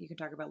Tad, you can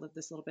talk about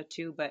this a little bit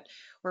too. But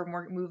we're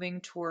more moving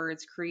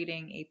towards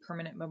creating a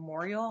permanent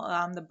memorial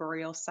on the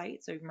burial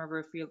site. So remember,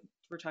 if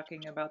we're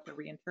talking about the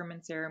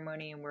reinterment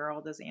ceremony and where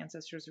all those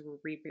ancestors were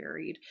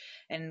reburied,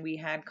 and we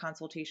had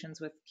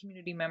consultations with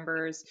community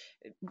members,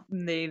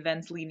 the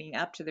events leading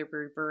up to their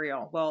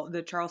burial. Well,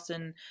 the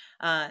Charleston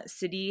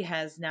City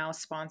has now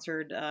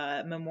sponsored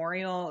a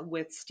memorial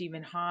with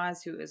Stephen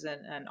Hawes, who is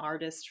an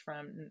artist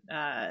from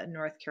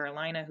North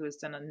Carolina, who has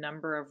done a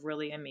number of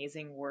really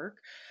amazing work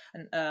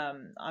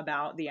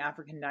about the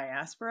African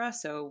diaspora.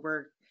 So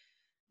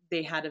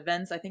they had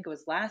events, I think it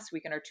was last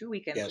weekend or 2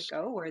 weekends Yes.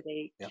 ago, where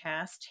they Yep.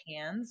 cast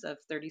hands of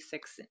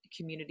 36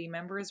 community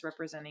members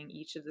representing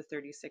each of the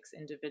 36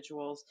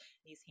 individuals.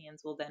 These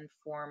hands will then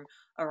form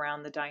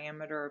around the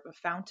diameter of a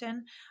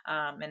fountain,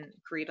 and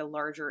create a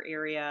larger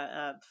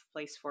area of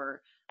place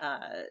for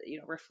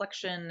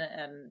reflection,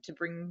 and to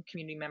bring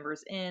community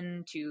members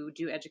in to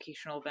do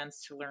educational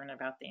events to learn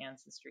about the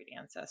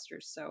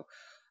ancestors. So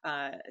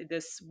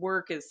this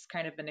work is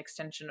kind of an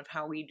extension of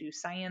how we do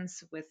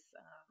science with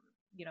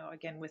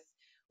again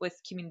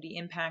with community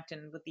impact,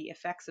 and with the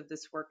effects of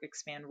this work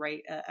expand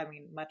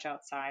much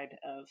outside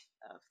of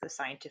the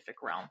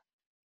scientific realm.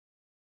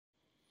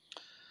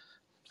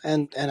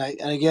 And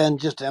again,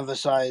 just to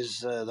emphasize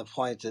the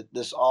point that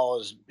this all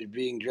is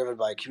being driven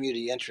by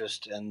community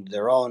interest and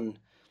their own,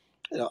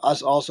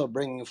 us also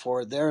bringing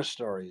forward their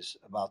stories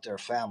about their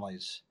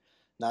families,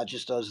 not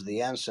just those of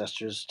the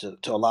ancestors, to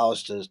allow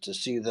us to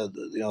see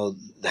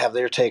have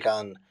their take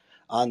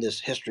on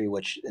this history,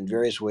 which in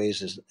various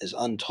ways is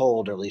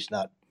untold, or at least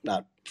not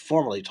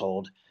formally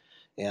told,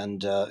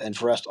 and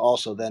for us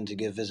also then to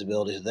give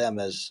visibility to them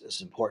as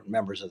important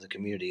members of the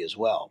community as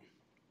well.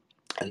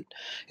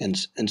 And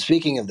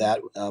speaking of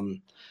that,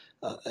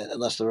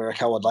 unless the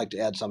Raquel would like to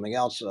add something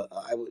else,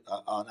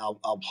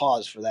 I'll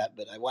pause for that.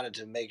 But I wanted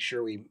to make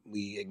sure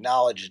we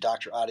acknowledge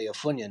Dr. Adia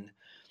Funyan,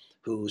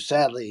 who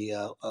sadly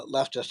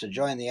left us to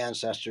join the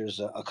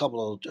ancestors a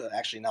couple of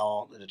actually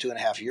now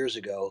 2.5 years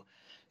ago,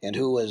 and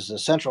who was a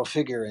central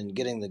figure in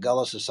getting the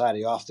Gullah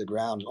Society off the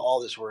ground and all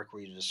this work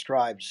we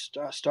described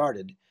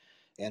started,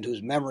 and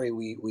whose memory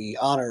we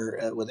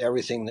honor with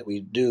everything that we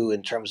do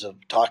in terms of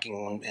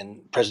talking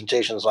in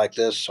presentations like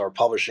this or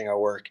publishing our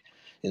work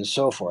and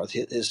so forth.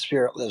 His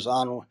spirit lives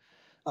on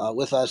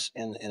with us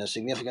in a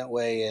significant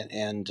way,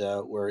 and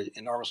we're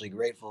enormously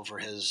grateful for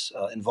his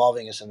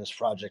involving us in this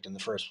project in the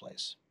first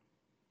place.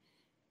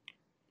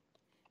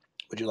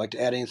 Would you like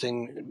to add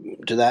anything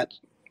to that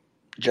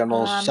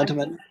general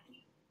sentiment?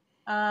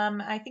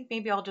 I think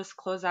maybe I'll just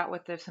close out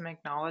with some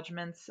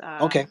acknowledgments.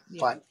 Okay,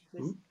 fine.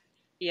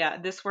 Yeah,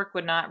 this work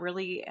would not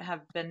really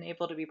have been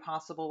able to be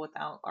possible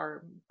without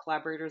our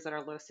collaborators that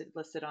are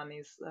listed on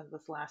this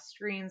last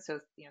screen. So,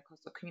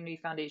 Coastal Community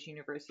Foundation,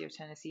 University of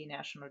Tennessee,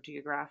 National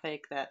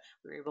Geographic, that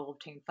we were able to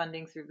obtain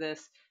funding through this,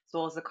 as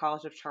well as the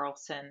College of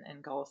Charleston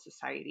and Gullah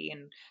Society.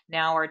 And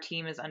now our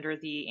team is under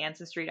the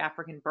Ancestry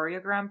African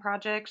Burial Ground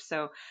Project.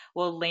 So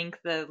we'll link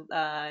our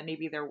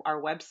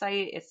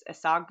website. It's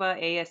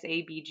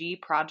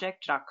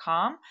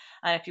asabgproject.com.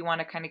 And if you want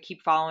to kind of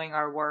keep following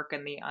our work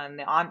and the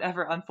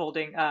ever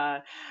unfolding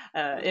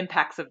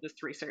impacts of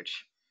this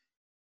research.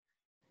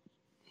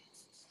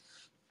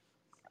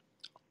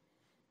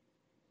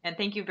 And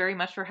thank you very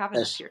much for having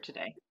us here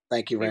today.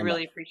 Thank you very much. We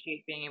really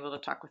appreciate being able to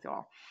talk with you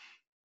all.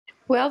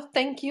 Well,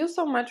 thank you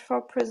so much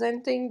for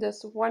presenting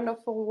this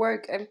wonderful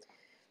work. And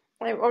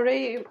I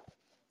already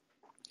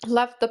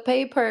love the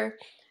paper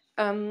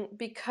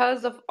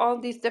because of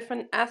all these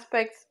different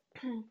aspects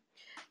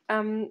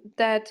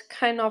that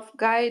kind of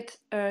guide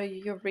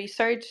your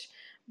research.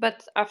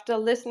 But after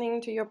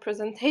listening to your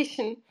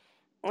presentation,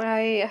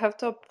 I have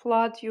to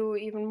applaud you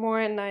even more,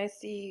 and I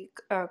see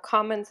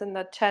comments in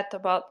the chat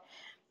about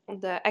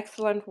the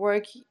excellent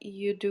work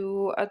you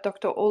do.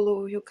 Dr.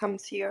 Olu, who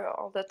comes here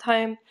all the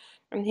time,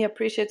 and he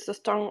appreciates the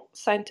strong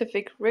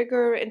scientific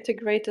rigor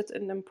integrated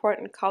in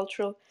important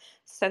cultural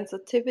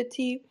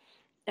sensitivity.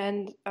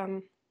 And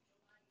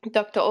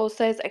Dr. O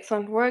says,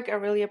 excellent work. I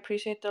really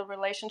appreciate the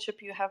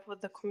relationship you have with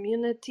the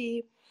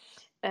community,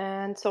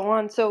 and so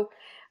on. So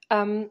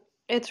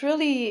it's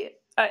really,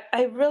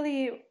 I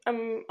really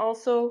am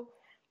also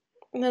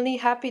really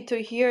happy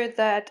to hear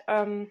that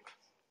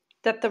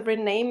that the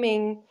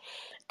renaming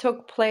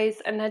took place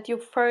and that you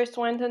first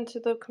went into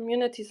the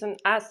communities and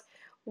asked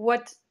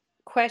what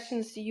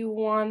questions you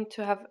want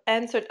to have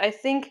answered. I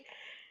think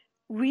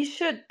we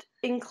should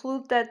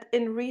include that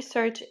in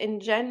research in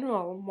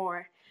general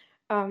more.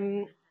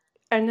 And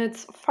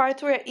it's far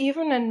too rare,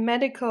 even in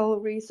medical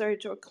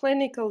research or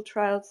clinical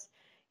trials.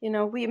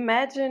 We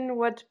imagine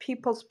what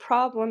people's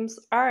problems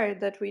are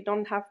that we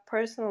don't have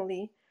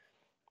personally,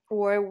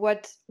 or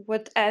what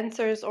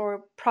answers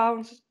or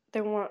problems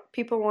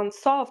people want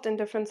solved in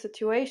different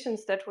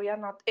situations that we are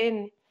not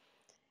in.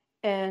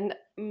 And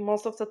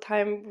most of the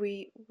time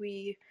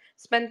we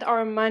spend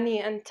our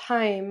money and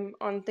time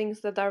on things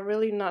that are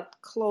really not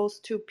close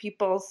to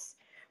people's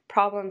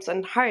problems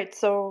and hearts.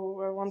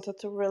 So I wanted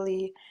to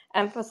really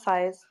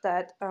emphasize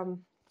that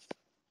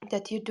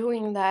that you're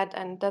doing that,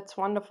 and that's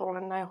wonderful.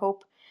 And I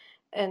hope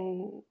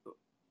in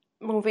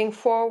moving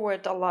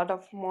forward a lot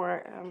of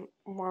more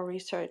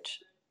research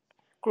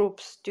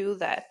groups do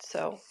that.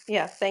 So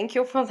yeah, thank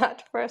you for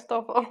that, first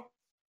of all.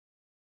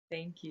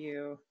 Thank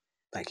you.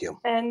 Thank you.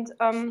 And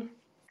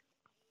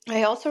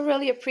I also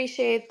really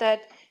appreciate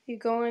that you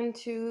go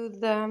into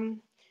the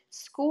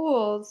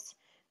schools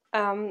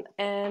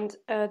and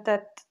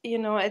that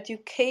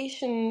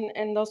education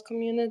in those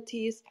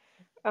communities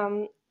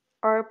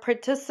are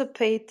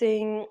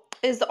participating.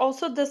 Is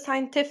also the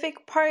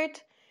scientific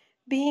part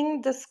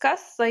being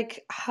discussed,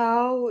 like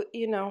how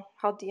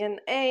how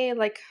DNA,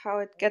 like how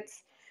it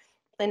gets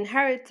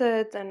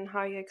inherited and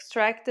how you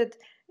extract it?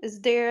 Is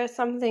there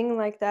something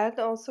like that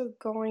also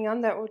going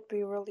on? That would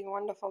be really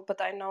wonderful, but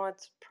I know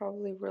it's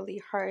probably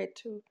really hard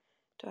to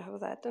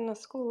have that in a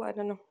school. I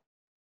don't know.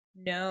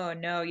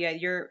 No, yeah,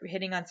 you're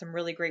hitting on some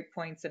really great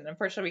points, and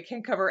unfortunately, we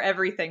can't cover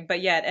everything.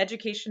 But yeah, the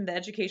education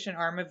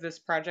arm of this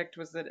project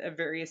was a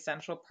very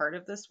essential part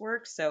of this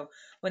work. So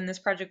when this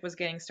project was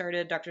getting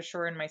started, Dr.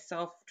 Shore and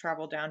myself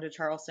traveled down to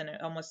Charleston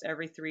almost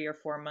every 3 or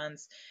 4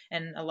 months,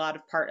 and a lot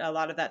of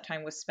that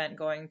time was spent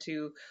going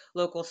to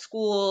local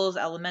schools,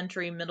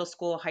 elementary, middle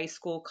school, high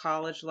school,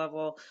 college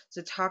level,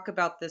 to talk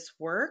about this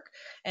work.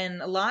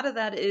 And a lot of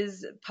that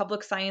is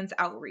public science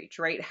outreach,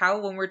 right? How,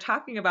 when we're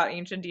talking about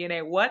ancient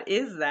DNA, what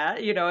is that?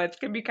 It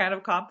can be kind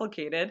of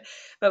complicated,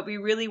 but we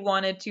really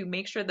wanted to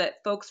make sure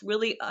that folks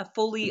really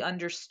fully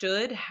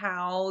understood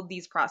how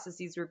these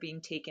processes were being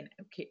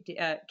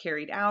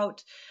carried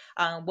out,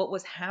 what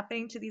was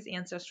happening to these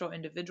ancestral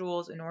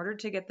individuals in order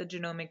to get the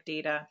genomic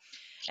data.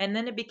 And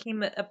then it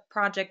became a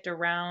project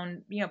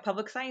around,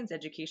 public science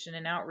education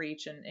and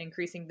outreach and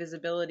increasing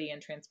visibility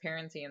and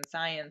transparency in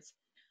science.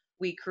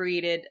 We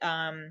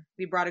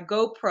brought a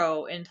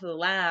GoPro into the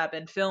lab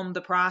and filmed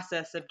the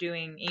process of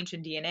doing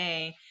ancient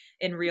DNA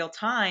in real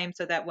time,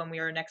 so that when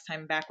we were next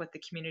time back with the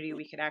community,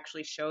 we could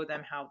actually show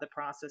them how the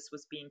process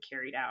was being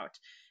carried out.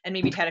 And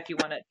maybe Ted, if you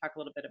want to talk a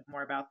little bit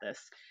more about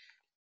this.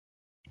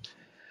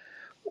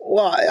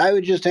 Well, I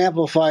would just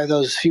amplify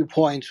those few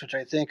points, which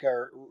I think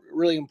are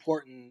really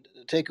important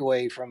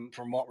takeaway from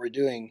what we're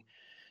doing,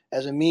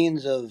 as a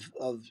means of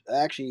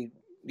actually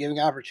giving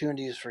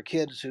opportunities for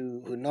kids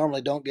who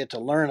normally don't get to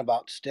learn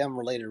about STEM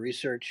related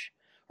research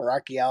or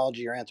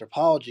archaeology or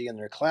anthropology in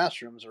their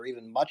classrooms, or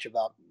even much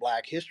about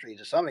Black history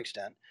to some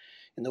extent,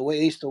 in the way, at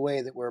least the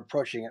way that we're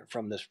approaching it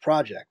from this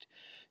project.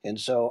 And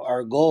so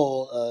our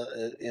goal,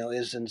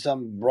 is in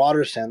some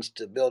broader sense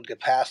to build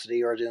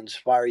capacity or to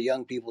inspire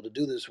young people to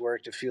do this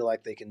work, to feel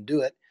like they can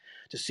do it,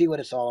 to see what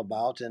it's all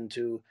about, and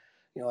to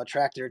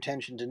attract their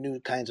attention to new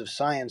kinds of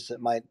science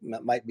that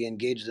might be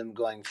engage them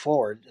going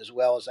forward, as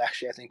well as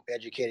actually, I think,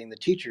 educating the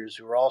teachers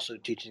who are also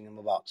teaching them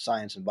about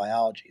science and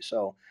biology.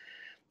 So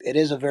it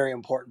is a very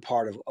important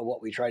part of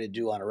what we try to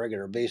do on a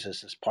regular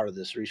basis as part of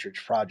this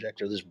research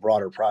project or this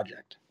broader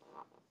project.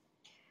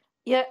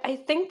 Yeah, I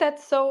think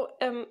that's so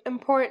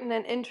important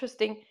and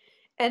interesting.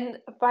 And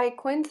by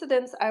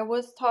coincidence, I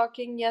was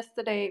talking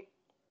yesterday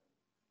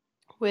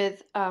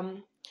with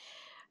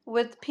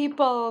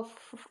people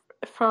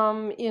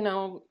from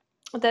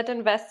that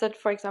invested,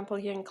 for example,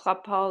 here in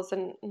Clubhouse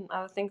and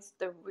other things.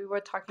 That we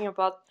were talking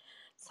about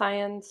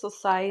science,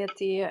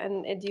 society,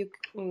 and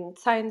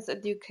science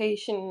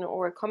education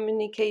or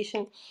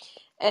communication,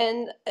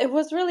 and it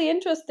was really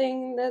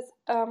interesting. This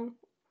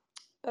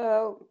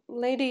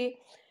lady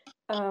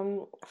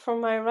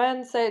from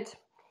Iran said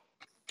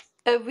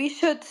we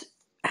should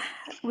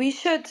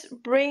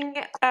bring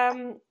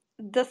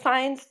the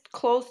science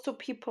close to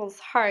people's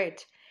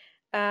heart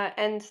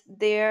and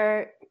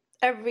their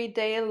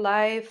everyday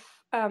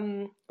life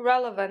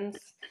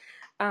relevance,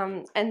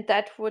 and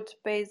that would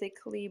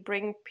basically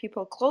bring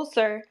people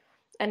closer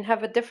and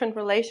have a different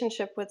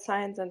relationship with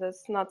science, and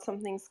it's not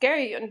something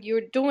scary, and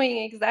you're doing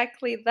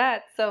exactly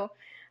that. So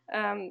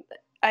um,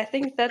 I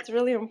think that's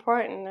really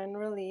important and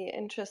really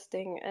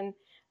interesting, and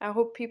I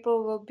hope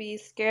people will be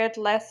scared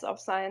less of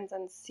science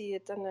and see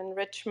it an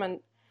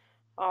enrichment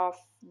of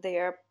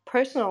their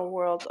personal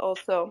world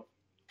also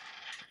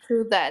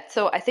through that.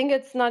 So I think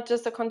it's not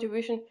just a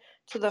contribution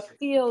to the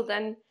field,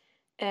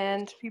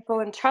 and people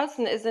in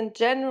Charleston is in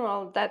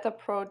general that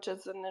approach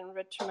is an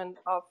enrichment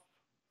of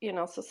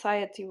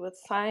society with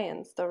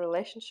science, the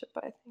relationship,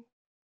 I think.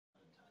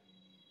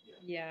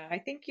 Yeah, I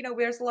think,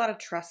 there's a lot of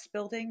trust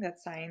building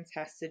that science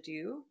has to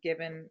do,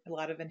 given a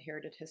lot of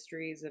inherited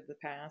histories of the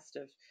past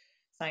of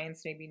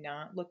science maybe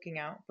not looking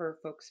out for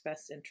folks'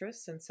 best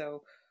interests. And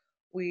so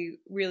we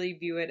really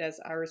view it as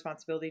our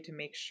responsibility to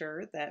make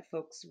sure that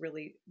folks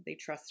really they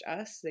trust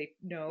us, they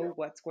know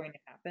what's going to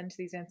happen to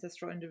these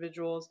ancestral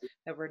individuals,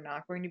 that we're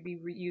not going to be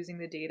using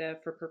the data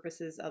for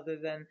purposes other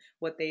than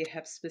what they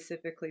have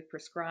specifically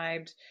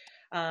prescribed.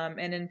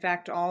 And in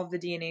fact, all of the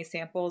DNA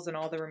samples and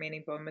all the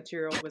remaining bone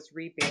material was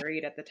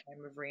reburied at the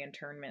time of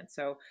reinternment.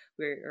 So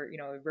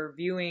we're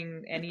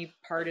viewing any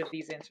part of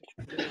these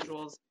ancestral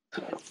individuals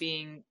as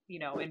being,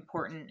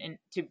 important and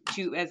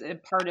to as a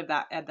part of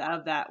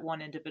that one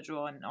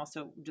individual, and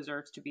also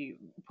deserves to be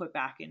put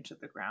back into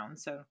the ground.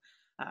 So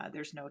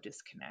there's no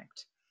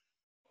disconnect.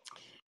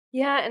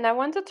 Yeah, and I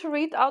wanted to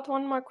read out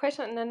one more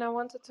question, and then I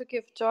wanted to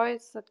give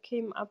Joyce that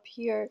came up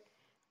here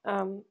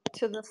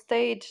to the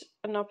stage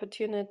an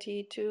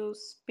opportunity to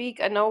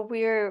speak. I know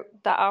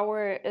the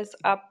hour is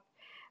up.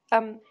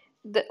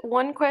 The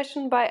one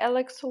question by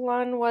Alex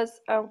Solan was,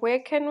 where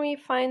can we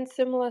find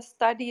similar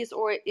studies,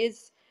 or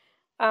is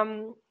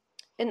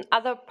in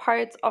other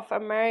parts of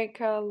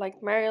America,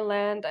 like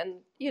Maryland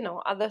and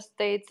other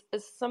states,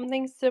 is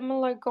something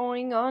similar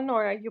going on,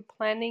 or are you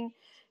planning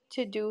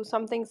to do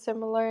something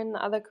similar in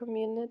other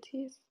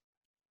communities?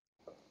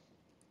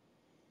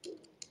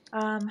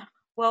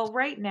 Well,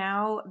 right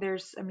now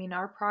there's, I mean,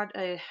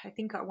 I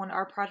think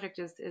our project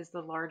is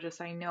the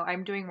largest. I know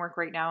I'm doing work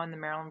right now in the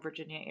Maryland,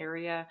 Virginia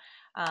area.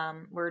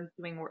 We're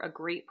doing a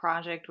great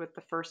project with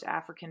the First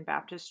African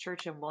Baptist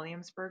Church in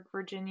Williamsburg,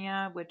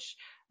 Virginia, which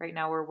right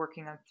now we're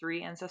working on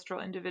 3 ancestral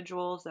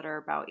individuals that are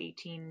about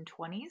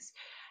 1820s.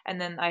 And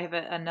then I have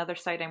another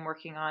site I'm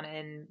working on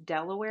in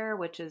Delaware,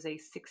 which is a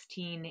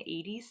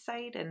 1680s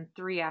site, and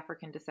 3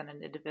 African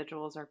descendant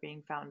individuals are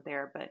being found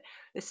there. But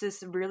this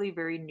is really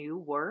very new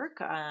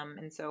work.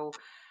 And so,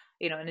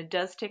 and it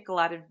does take a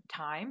lot of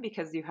time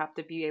because you have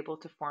to be able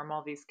to form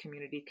all these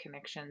community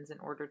connections in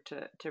order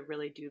to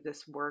really do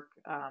this work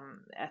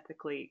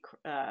ethically,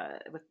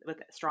 with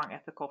a strong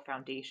ethical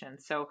foundation.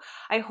 So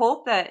I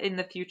hope that in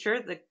the future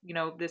that,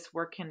 this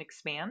work can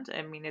expand.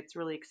 I mean, it's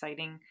really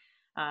exciting,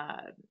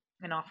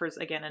 and offers,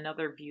 again,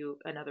 another view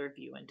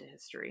into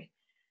history.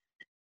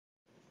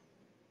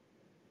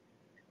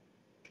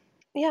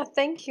 Yeah,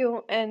 thank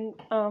you. And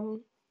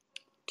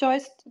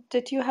Joyce,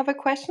 did you have a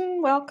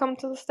question? Welcome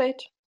to the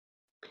stage.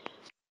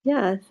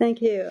 Yeah,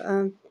 thank you.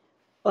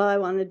 Well, I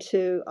wanted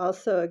to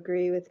also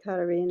agree with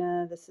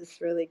Katarina. This is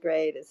really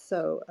great. It's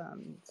so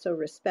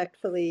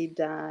respectfully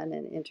done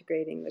and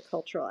integrating the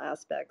cultural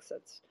aspects.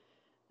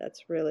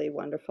 That's really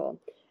wonderful.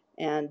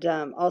 And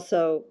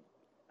also,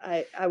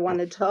 I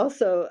wanted to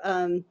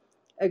also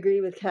agree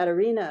with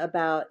Katarina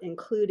about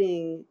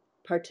including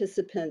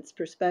participants'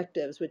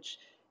 perspectives, which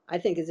I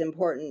think is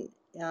important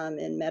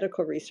in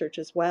medical research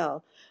as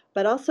well.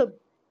 But also,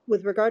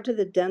 with regard to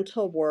the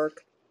dental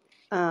work,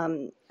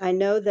 I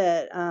know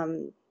that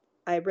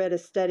I read a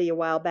study a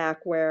while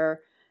back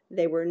where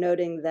they were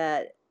noting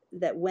that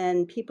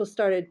when people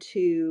started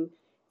to,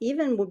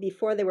 even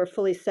before they were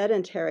fully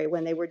sedentary,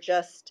 when they were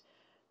just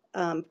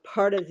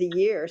part of the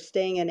year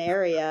staying in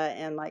area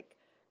and like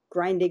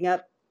grinding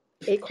up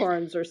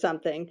acorns or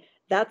something,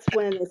 that's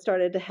when they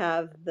started to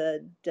have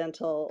the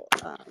dental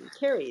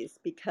caries,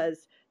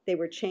 because they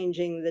were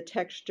changing the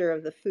texture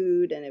of the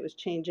food and it was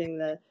changing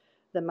the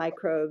the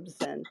microbes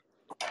and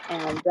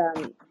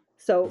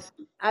so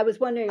I was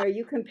wondering, are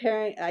you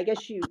comparing? I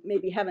guess you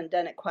maybe haven't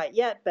done it quite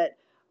yet, but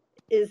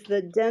is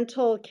the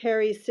dental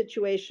caries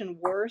situation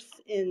worse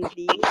in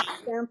these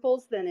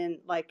samples than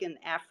in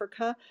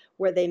Africa,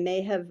 where they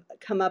may have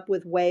come up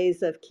with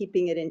ways of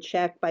keeping it in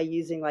check by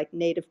using like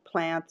native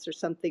plants or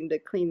something to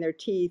clean their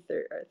teeth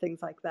or things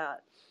like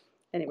that?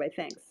 Anyway,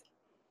 thanks.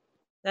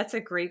 That's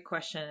a great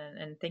question,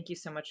 and thank you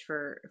so much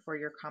for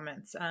your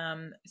comments.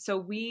 So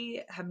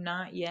we have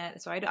not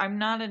yet. So I'm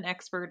not an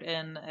expert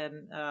in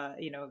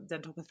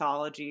dental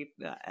pathology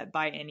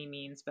by any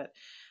means, but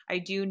I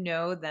do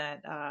know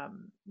that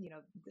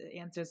the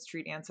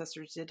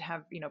ancestors did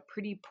have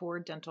pretty poor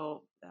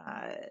dental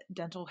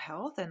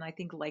health, and I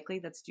think likely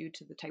that's due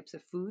to the types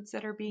of foods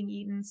that are being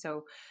eaten.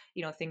 So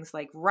things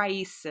like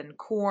rice and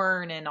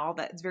corn and all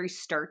that. It's very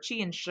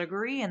starchy and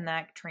sugary, and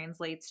that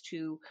translates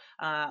to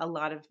a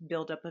lot of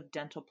buildup of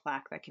dental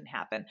plaque that can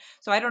happen.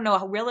 So I don't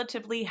know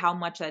relatively how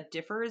much that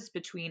differs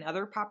between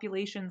other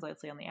populations,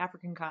 let's say on the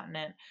African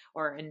continent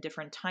or in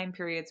different time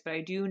periods. But I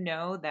do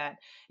know that,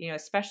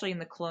 especially in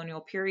the colonial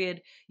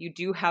period, you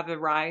do have a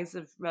rise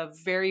of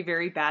very,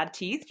 very bad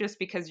teeth just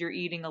because you're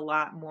eating a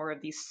lot more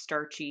of these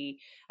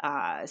starchy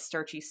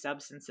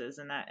substances,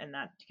 and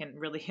that can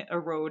really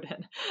erode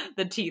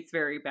the teeth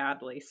very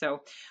badly.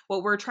 So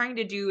what we're trying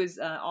to do is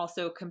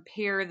also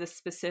compare the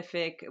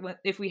specific,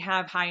 if we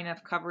have high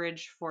enough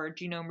coverage for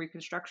genome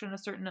reconstruction, a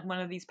certain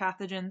one of these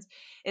pathogens,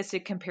 is to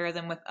compare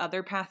them with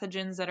other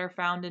pathogens that are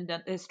found in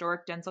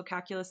historic dental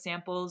calculus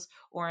samples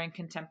or in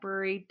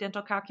contemporary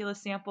dental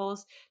calculus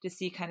samples to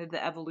see kind of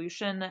the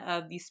evolution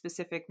of these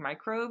specific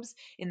microbes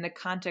in the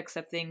context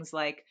of things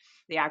like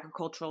the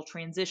agricultural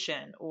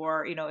transition,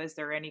 or is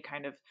there any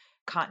kind of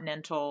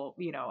continental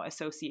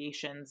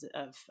associations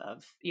of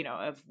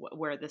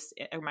where this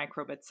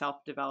microbe itself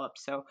developed.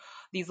 So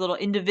these little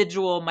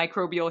individual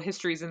microbial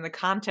histories in the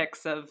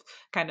context of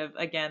kind of,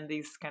 again,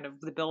 these kind of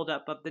the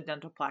buildup of the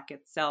dental plaque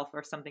itself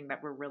are something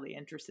that we're really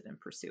interested in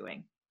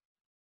pursuing.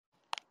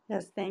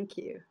 Yes, thank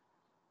you.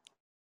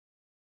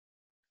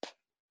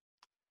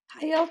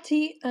 Hi, LT,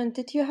 and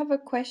did you have a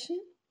question?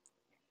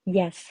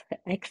 Yes,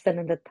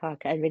 excellent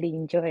talk. I really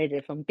enjoyed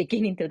it from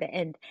beginning to the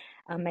end.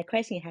 My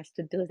question has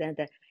to do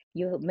that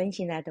you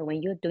mentioned that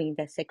when you're doing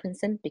the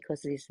sequencing,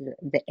 because it's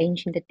the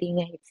ancient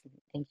DNA, it's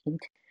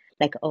ancient,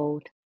 like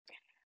old.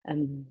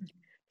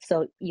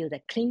 So you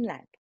the clean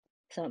lab.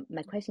 So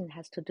my question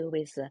has to do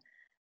with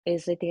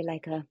is it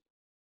like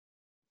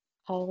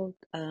how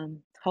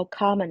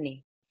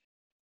commonly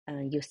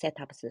you set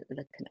up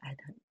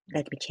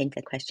let me change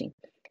the question.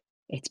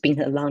 It's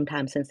been a long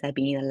time since I've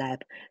been in a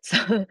lab.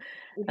 So,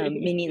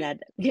 meaning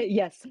that,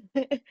 yes,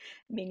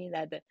 meaning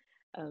that,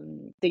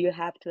 do you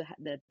have to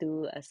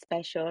do a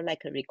special,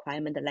 like a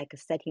requirement, like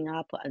setting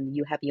up and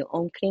you have your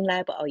own clean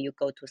lab, or you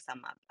go to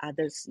some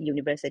other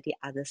university,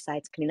 other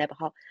sites clean lab?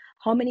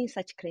 How many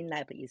such clean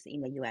lab is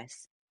in the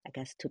US? I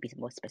guess to be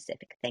more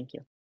specific. Thank you.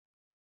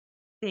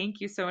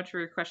 Thank you so much for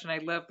your question. I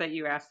love that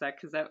you asked that,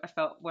 because I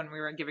felt when we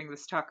were giving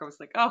this talk, I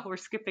was like, oh, we're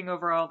skipping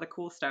over all the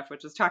cool stuff,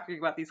 which is talking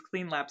about these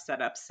clean lab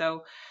setups.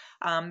 So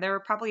there are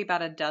probably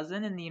about a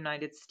dozen in the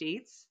United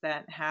States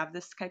that have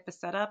this type of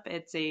setup.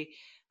 It's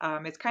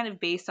kind of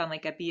based on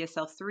like a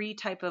BSL-3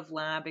 type of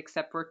lab,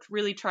 except we're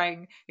really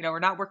trying, we're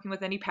not working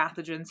with any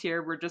pathogens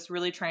here. We're just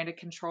really trying to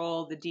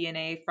control the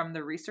DNA from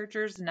the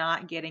researchers,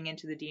 not getting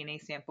into the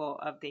DNA sample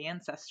of the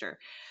ancestor.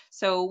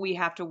 So we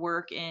have to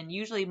work in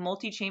usually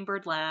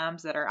multi-chambered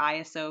labs that are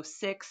ISO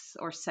 6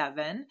 or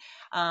 7,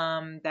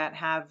 that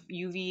have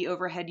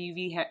overhead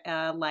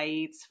UV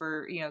lights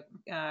for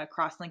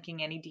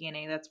cross-linking any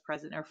DNA that's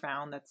present or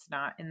found that's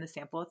not in the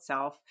sample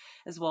itself,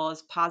 as well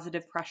as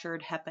positive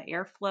pressured HEPA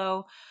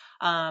airflow.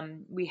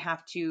 We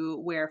have to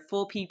wear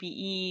full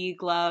PPE,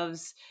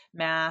 gloves,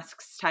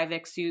 masks,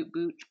 Tyvek suit,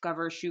 boot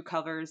covers, shoe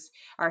covers.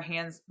 Our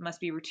hands must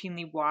be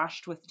routinely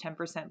washed with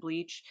 10%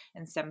 bleach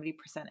and 70%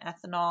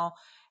 ethanol.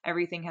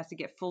 Everything has to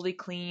get fully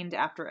cleaned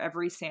after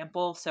every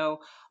sample.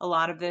 So a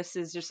lot of this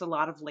is just a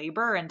lot of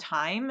labor and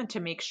time to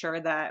make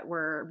sure that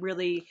we're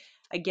really,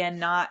 again,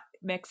 not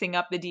mixing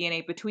up the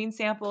DNA between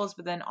samples,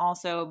 but then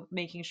also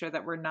making sure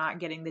that we're not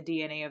getting the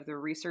DNA of the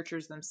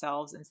researchers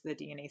themselves into the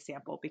DNA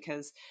sample,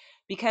 because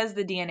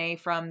the DNA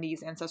from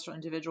these ancestral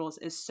individuals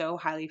is so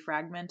highly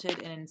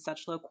fragmented and in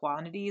such low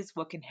quantities.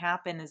 What can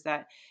happen is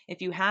that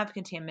if you have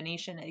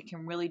contamination, it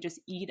can really just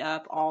eat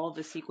up all of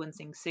the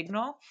sequencing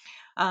signal,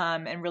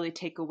 and really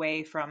take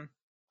away from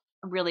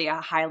really a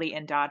highly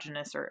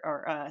endogenous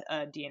or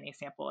a DNA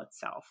sample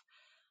itself.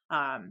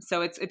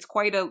 So it's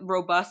quite a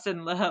robust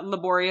and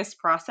laborious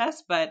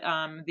process, but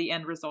the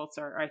end results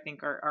I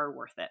think are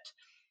worth it.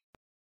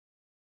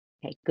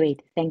 Okay,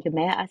 great. Thank you.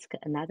 May I ask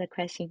another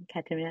question,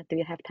 Katerina? Do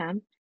you have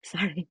time?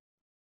 Sorry.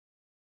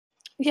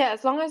 Yeah,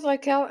 as long as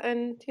Raquel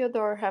and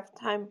Theodore have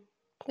time,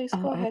 please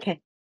go ahead.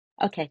 Okay.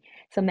 Okay.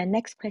 So my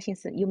next question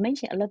is, you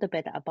mentioned a little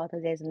bit about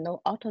there's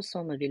no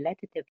autosomal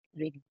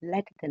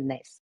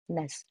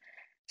relatedness.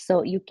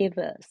 So you give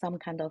some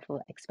kind of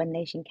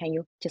explanation. Can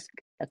you just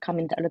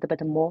comment a little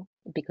bit more,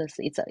 because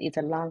it's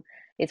a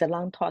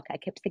long talk. I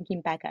kept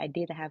thinking back. I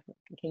did have.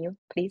 Can you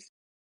please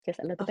just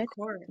a little Of bit?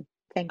 course.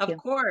 Thank Of you.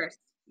 course.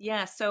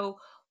 Yeah. So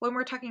when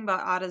we're talking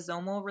about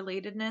autosomal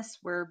relatedness,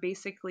 we're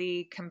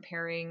basically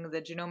comparing the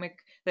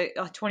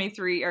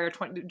 23 or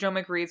 20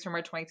 genomic reads from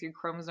our 23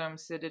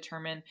 chromosomes to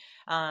determine,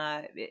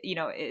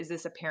 is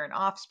this a parent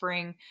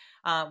offspring?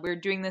 We're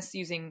doing this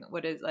using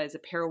what is as a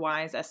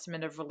pairwise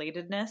estimate of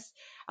relatedness,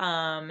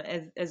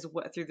 as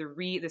what through the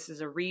read. This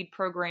is a read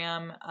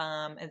program,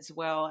 as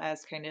well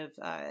as kind of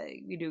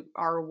we do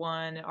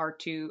R1,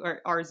 R2,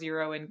 or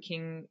R0 and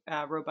King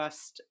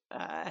robust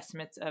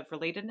estimates of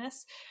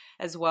relatedness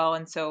as well.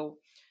 And so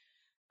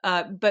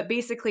but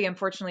basically,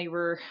 unfortunately,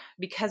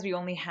 because we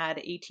only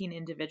had 18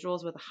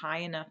 individuals with high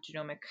enough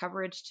genomic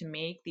coverage to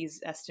make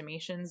these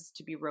estimations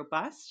to be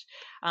robust,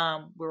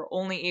 we're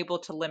only able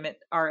to limit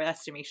our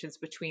estimations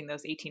between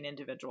those 18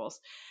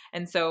 individuals.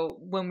 And so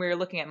when we're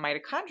looking at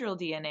mitochondrial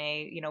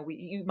DNA,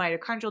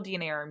 mitochondrial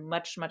DNA are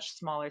much, much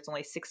smaller. It's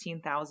only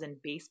 16,000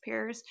 base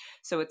pairs.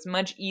 So it's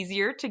much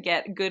easier to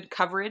get good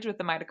coverage with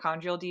the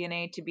mitochondrial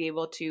DNA to be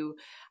able to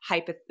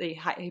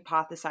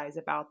hypothesize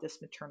about this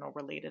maternal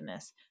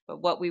relatedness.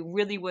 But what we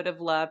really would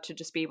have loved to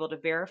just be able to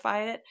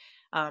verify it,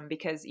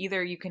 because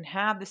either you can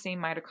have the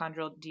same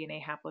mitochondrial DNA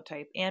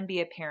haplotype and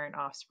be a parent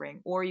offspring,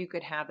 or you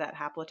could have that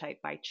haplotype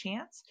by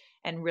chance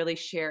and really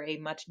share a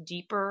much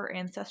deeper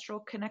ancestral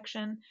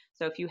connection.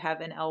 So if you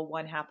have an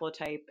L1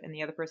 haplotype and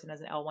the other person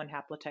has an L1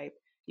 haplotype,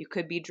 you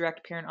could be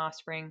direct parent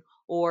offspring,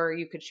 or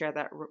you could share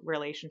that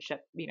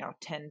relationship,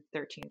 10,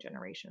 13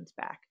 generations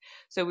back.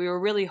 So we were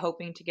really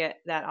hoping to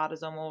get that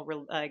autosomal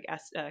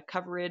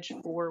coverage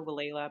for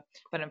Willela,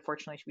 but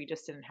unfortunately, we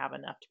just didn't have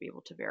enough to be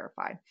able to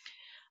verify.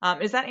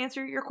 Does that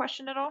answer your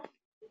question at all?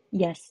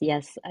 Yes,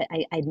 yes.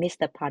 I missed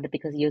the part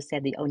because you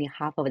said the only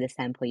half of the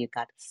sample you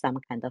got some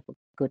kind of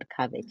good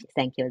coverage.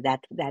 Thank you.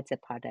 That's the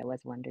part I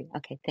was wondering.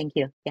 Okay, thank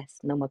you. Yes,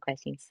 no more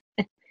questions.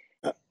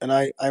 And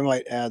I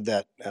might add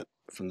that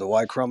from the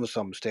Y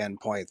chromosome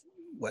standpoint,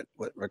 what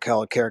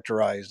Raquel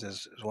characterized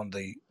as one of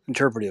the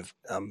interpretive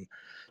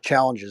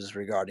challenges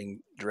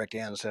regarding direct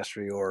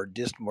ancestry or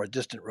more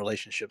distant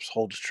relationships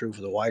holds true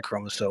for the Y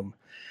chromosome,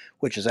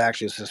 which is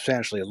actually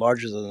substantially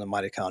larger than the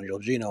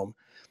mitochondrial genome.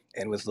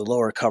 And with the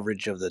lower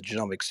coverage of the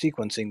genomic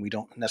sequencing, we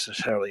don't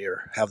necessarily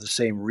have the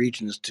same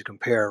regions to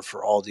compare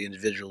for all the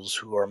individuals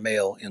who are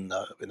male in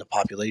the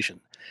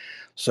population.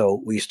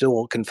 So we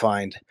still can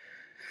find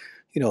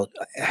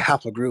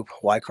haplogroup,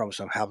 Y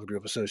chromosome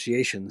haplogroup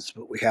associations,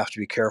 but we have to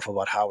be careful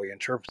about how we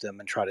interpret them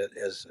and try to,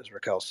 as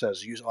Raquel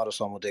says, use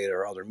autosomal data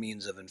or other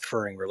means of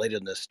inferring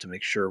relatedness to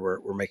make sure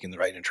we're making the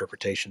right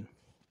interpretation.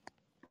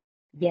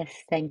 Yes,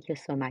 thank you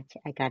so much.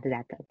 I got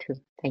that too.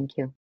 Thank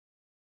you.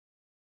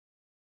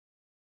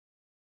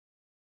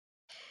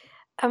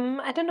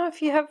 I don't know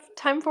if you have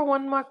time for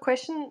one more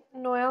question.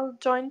 Noel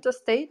joined the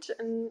stage,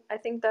 and I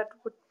think that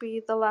would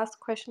be the last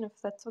question, if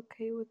that's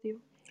okay with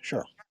you.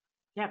 Sure.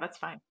 Yeah, that's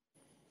fine.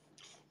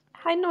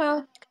 Hi,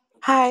 Noel.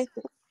 Hi.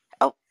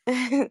 Oh,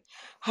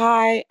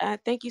 hi.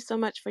 Thank you so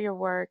much for your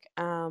work.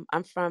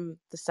 I'm from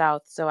the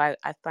South, so I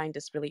find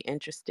this really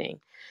interesting.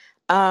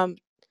 Um,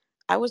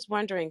 I was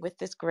wondering with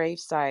this grave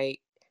site,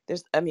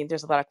 there's a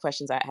lot of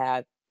questions I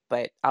had,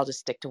 but I'll just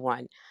stick to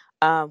one.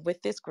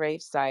 With this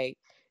grave site,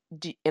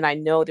 and I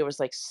know there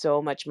was like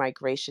so much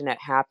migration that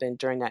happened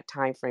during that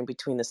time frame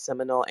between the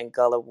Seminole and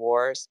Gullah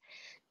Wars.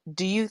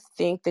 Do you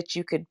think that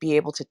you could be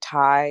able to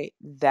tie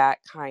that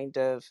kind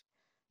of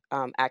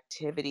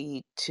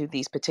activity to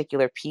these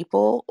particular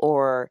people,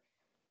 or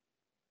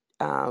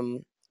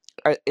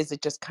is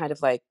it just kind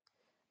of like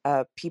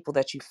people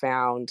that you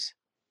found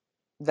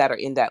that are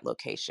in that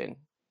location?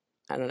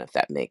 I don't know if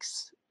that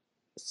makes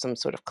some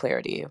sort of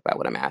clarity about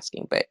what I'm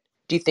asking, but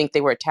do you think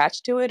they were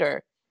attached to it,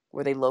 or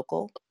were they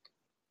local?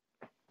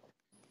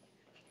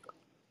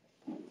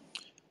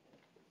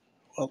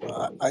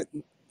 I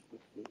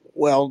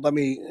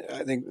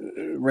think,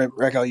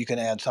 Raquel, you can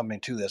add something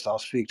to this. I'll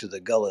speak to the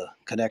Gullah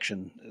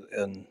connection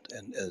and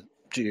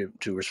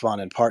to respond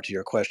in part to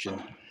your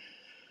question.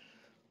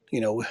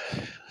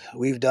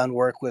 We've done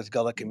work with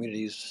Gullah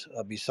communities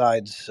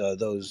besides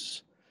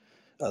those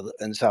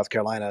in South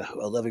Carolina,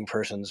 living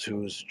persons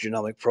whose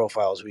genomic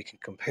profiles we can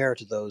compare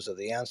to those of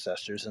the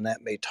ancestors, and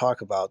that may talk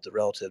about the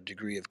relative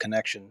degree of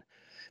connection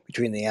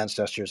between the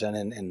ancestors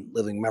and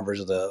living members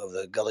of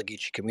the Gullah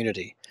Geechee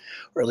community,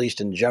 or at least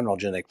in general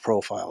genetic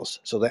profiles.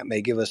 So that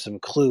may give us some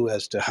clue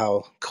as to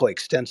how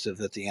coextensive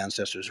that the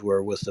ancestors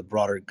were with the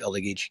broader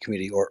Gullah Geechee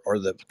community or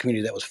the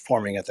community that was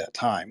forming at that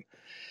time.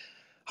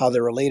 How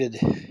they're related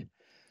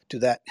to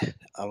that,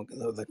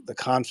 the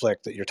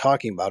conflict that you're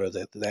talking about, or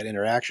that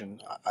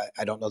interaction,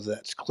 I don't know that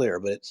that's clear,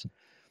 but it's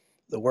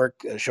the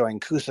work showing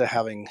Kusa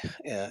having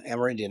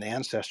Amerindian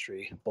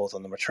ancestry, both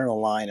on the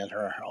maternal line and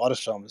her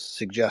autosomes,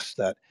 suggests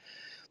that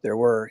there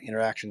were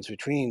interactions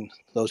between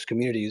those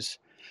communities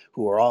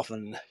who were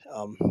often,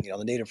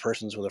 the native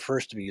persons were the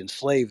first to be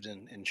enslaved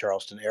in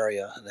Charleston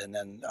area, and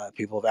then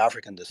people of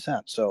African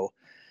descent. So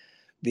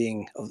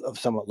being of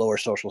somewhat lower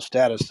social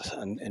status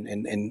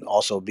and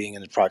also being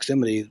in the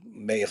proximity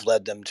may have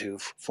led them to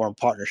form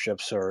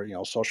partnerships or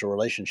social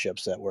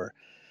relationships that were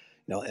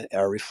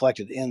are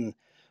reflected in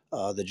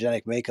the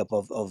genetic makeup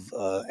of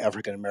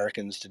African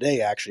Americans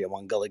today, actually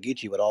among Gullah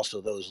Geechee, but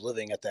also those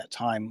living at that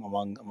time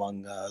among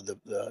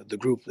the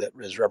group that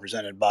is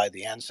represented by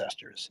the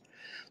ancestors.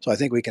 So I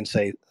think we can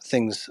say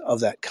things of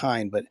that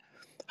kind, but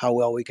how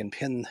well we can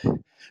pin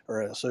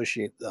or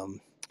associate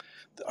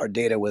our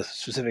data with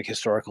specific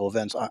historical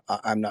events,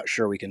 I'm not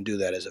sure we can do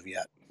that as of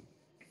yet.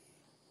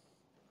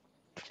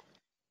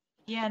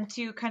 Yeah, and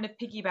to kind of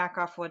piggyback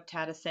off what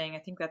Tad is saying, I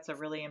think that's a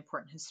really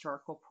important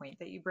historical point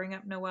that you bring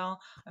up, Noel.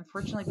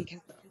 Unfortunately,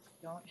 because we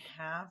just don't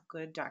have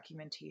good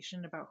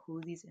documentation about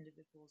who these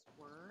individuals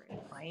were in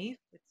life,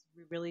 it's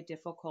really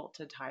difficult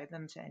to tie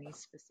them to any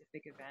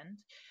specific event.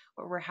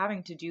 What we're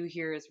having to do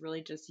here is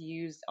really just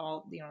use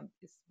all,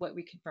 what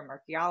we can from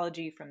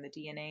archaeology, from the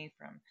DNA,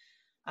 from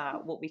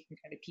what we can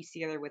kind of piece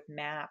together with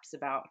maps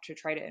about to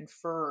try to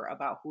infer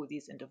about who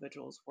these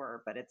individuals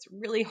were. But it's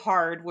really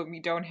hard when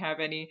we don't have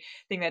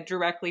anything that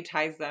directly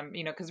ties them,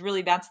 because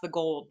really that's the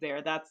gold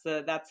there. That's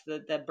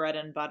the bread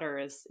and butter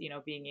is,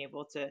 being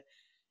able to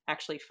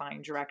actually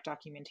find direct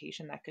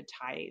documentation that could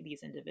tie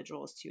these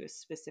individuals to a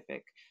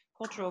specific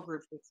cultural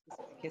group with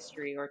specific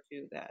history or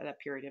to that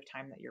period of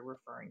time that you're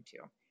referring to.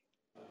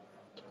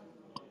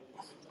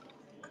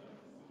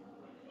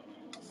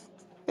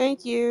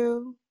 Thank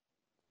you.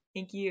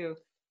 Thank you.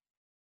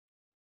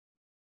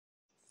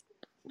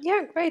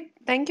 Yeah, great.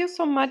 Thank you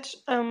so much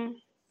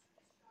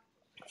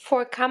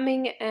for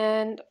coming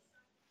and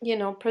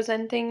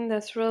presenting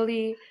this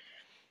really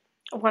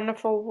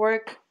wonderful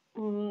work.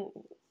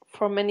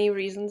 For many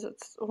reasons,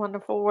 it's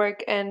wonderful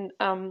work, and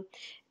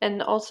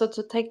also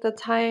to take the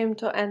time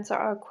to answer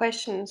our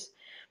questions.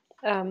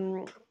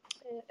 Um,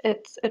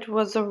 it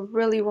was a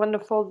really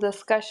wonderful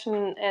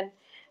discussion, and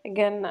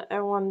again,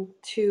 I want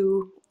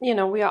to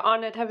we are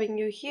honored having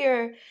you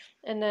here,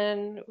 and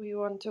then we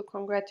want to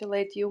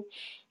congratulate you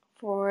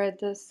for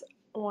this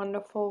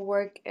wonderful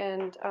work,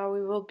 and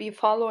we will be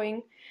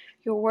following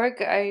your work.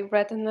 I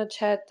read in the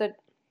chat that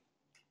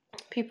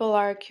people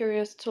are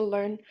curious to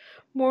learn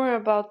more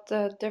about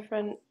the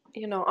different,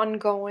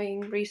 ongoing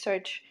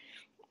research.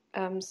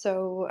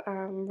 So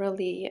I'm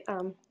really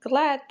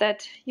glad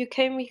that you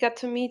came. We got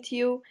to meet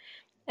you,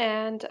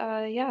 and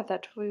yeah,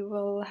 that we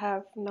will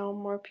have now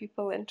more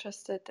people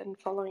interested in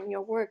following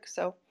your work.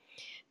 So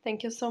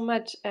thank you so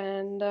much,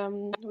 and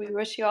we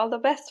wish you all the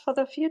best for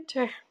the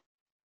future.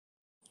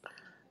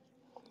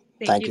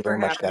 Thank Thank you you for very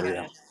much, having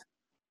Katerina. us.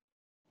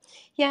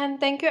 Yeah, and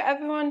thank you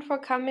everyone for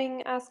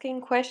coming,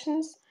 asking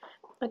questions.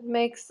 It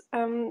makes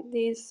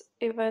these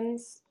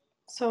events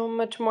so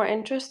much more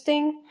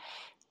interesting.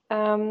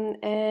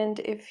 And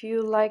if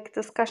you like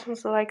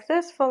discussions like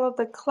this, follow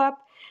the club.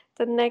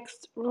 The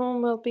next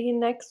room will be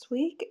next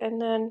week,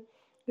 and then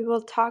we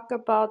will talk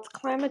about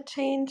climate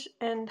change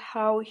and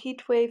how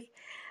heat wave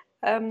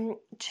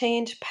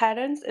change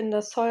patterns in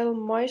the soil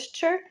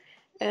moisture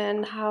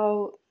and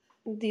how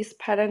these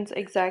patterns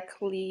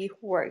exactly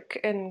work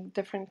in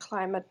different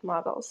climate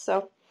models.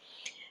 So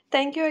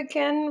thank you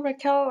again,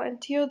 Raquel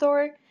and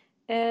Theodore,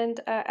 and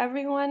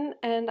everyone,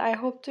 and I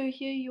hope to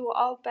hear you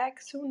all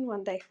back soon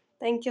one day.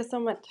 Thank you so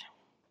much.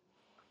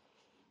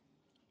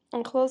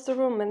 And close the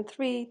room in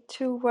 3,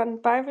 2, 1.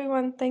 Bye,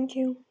 everyone. Thank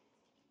you.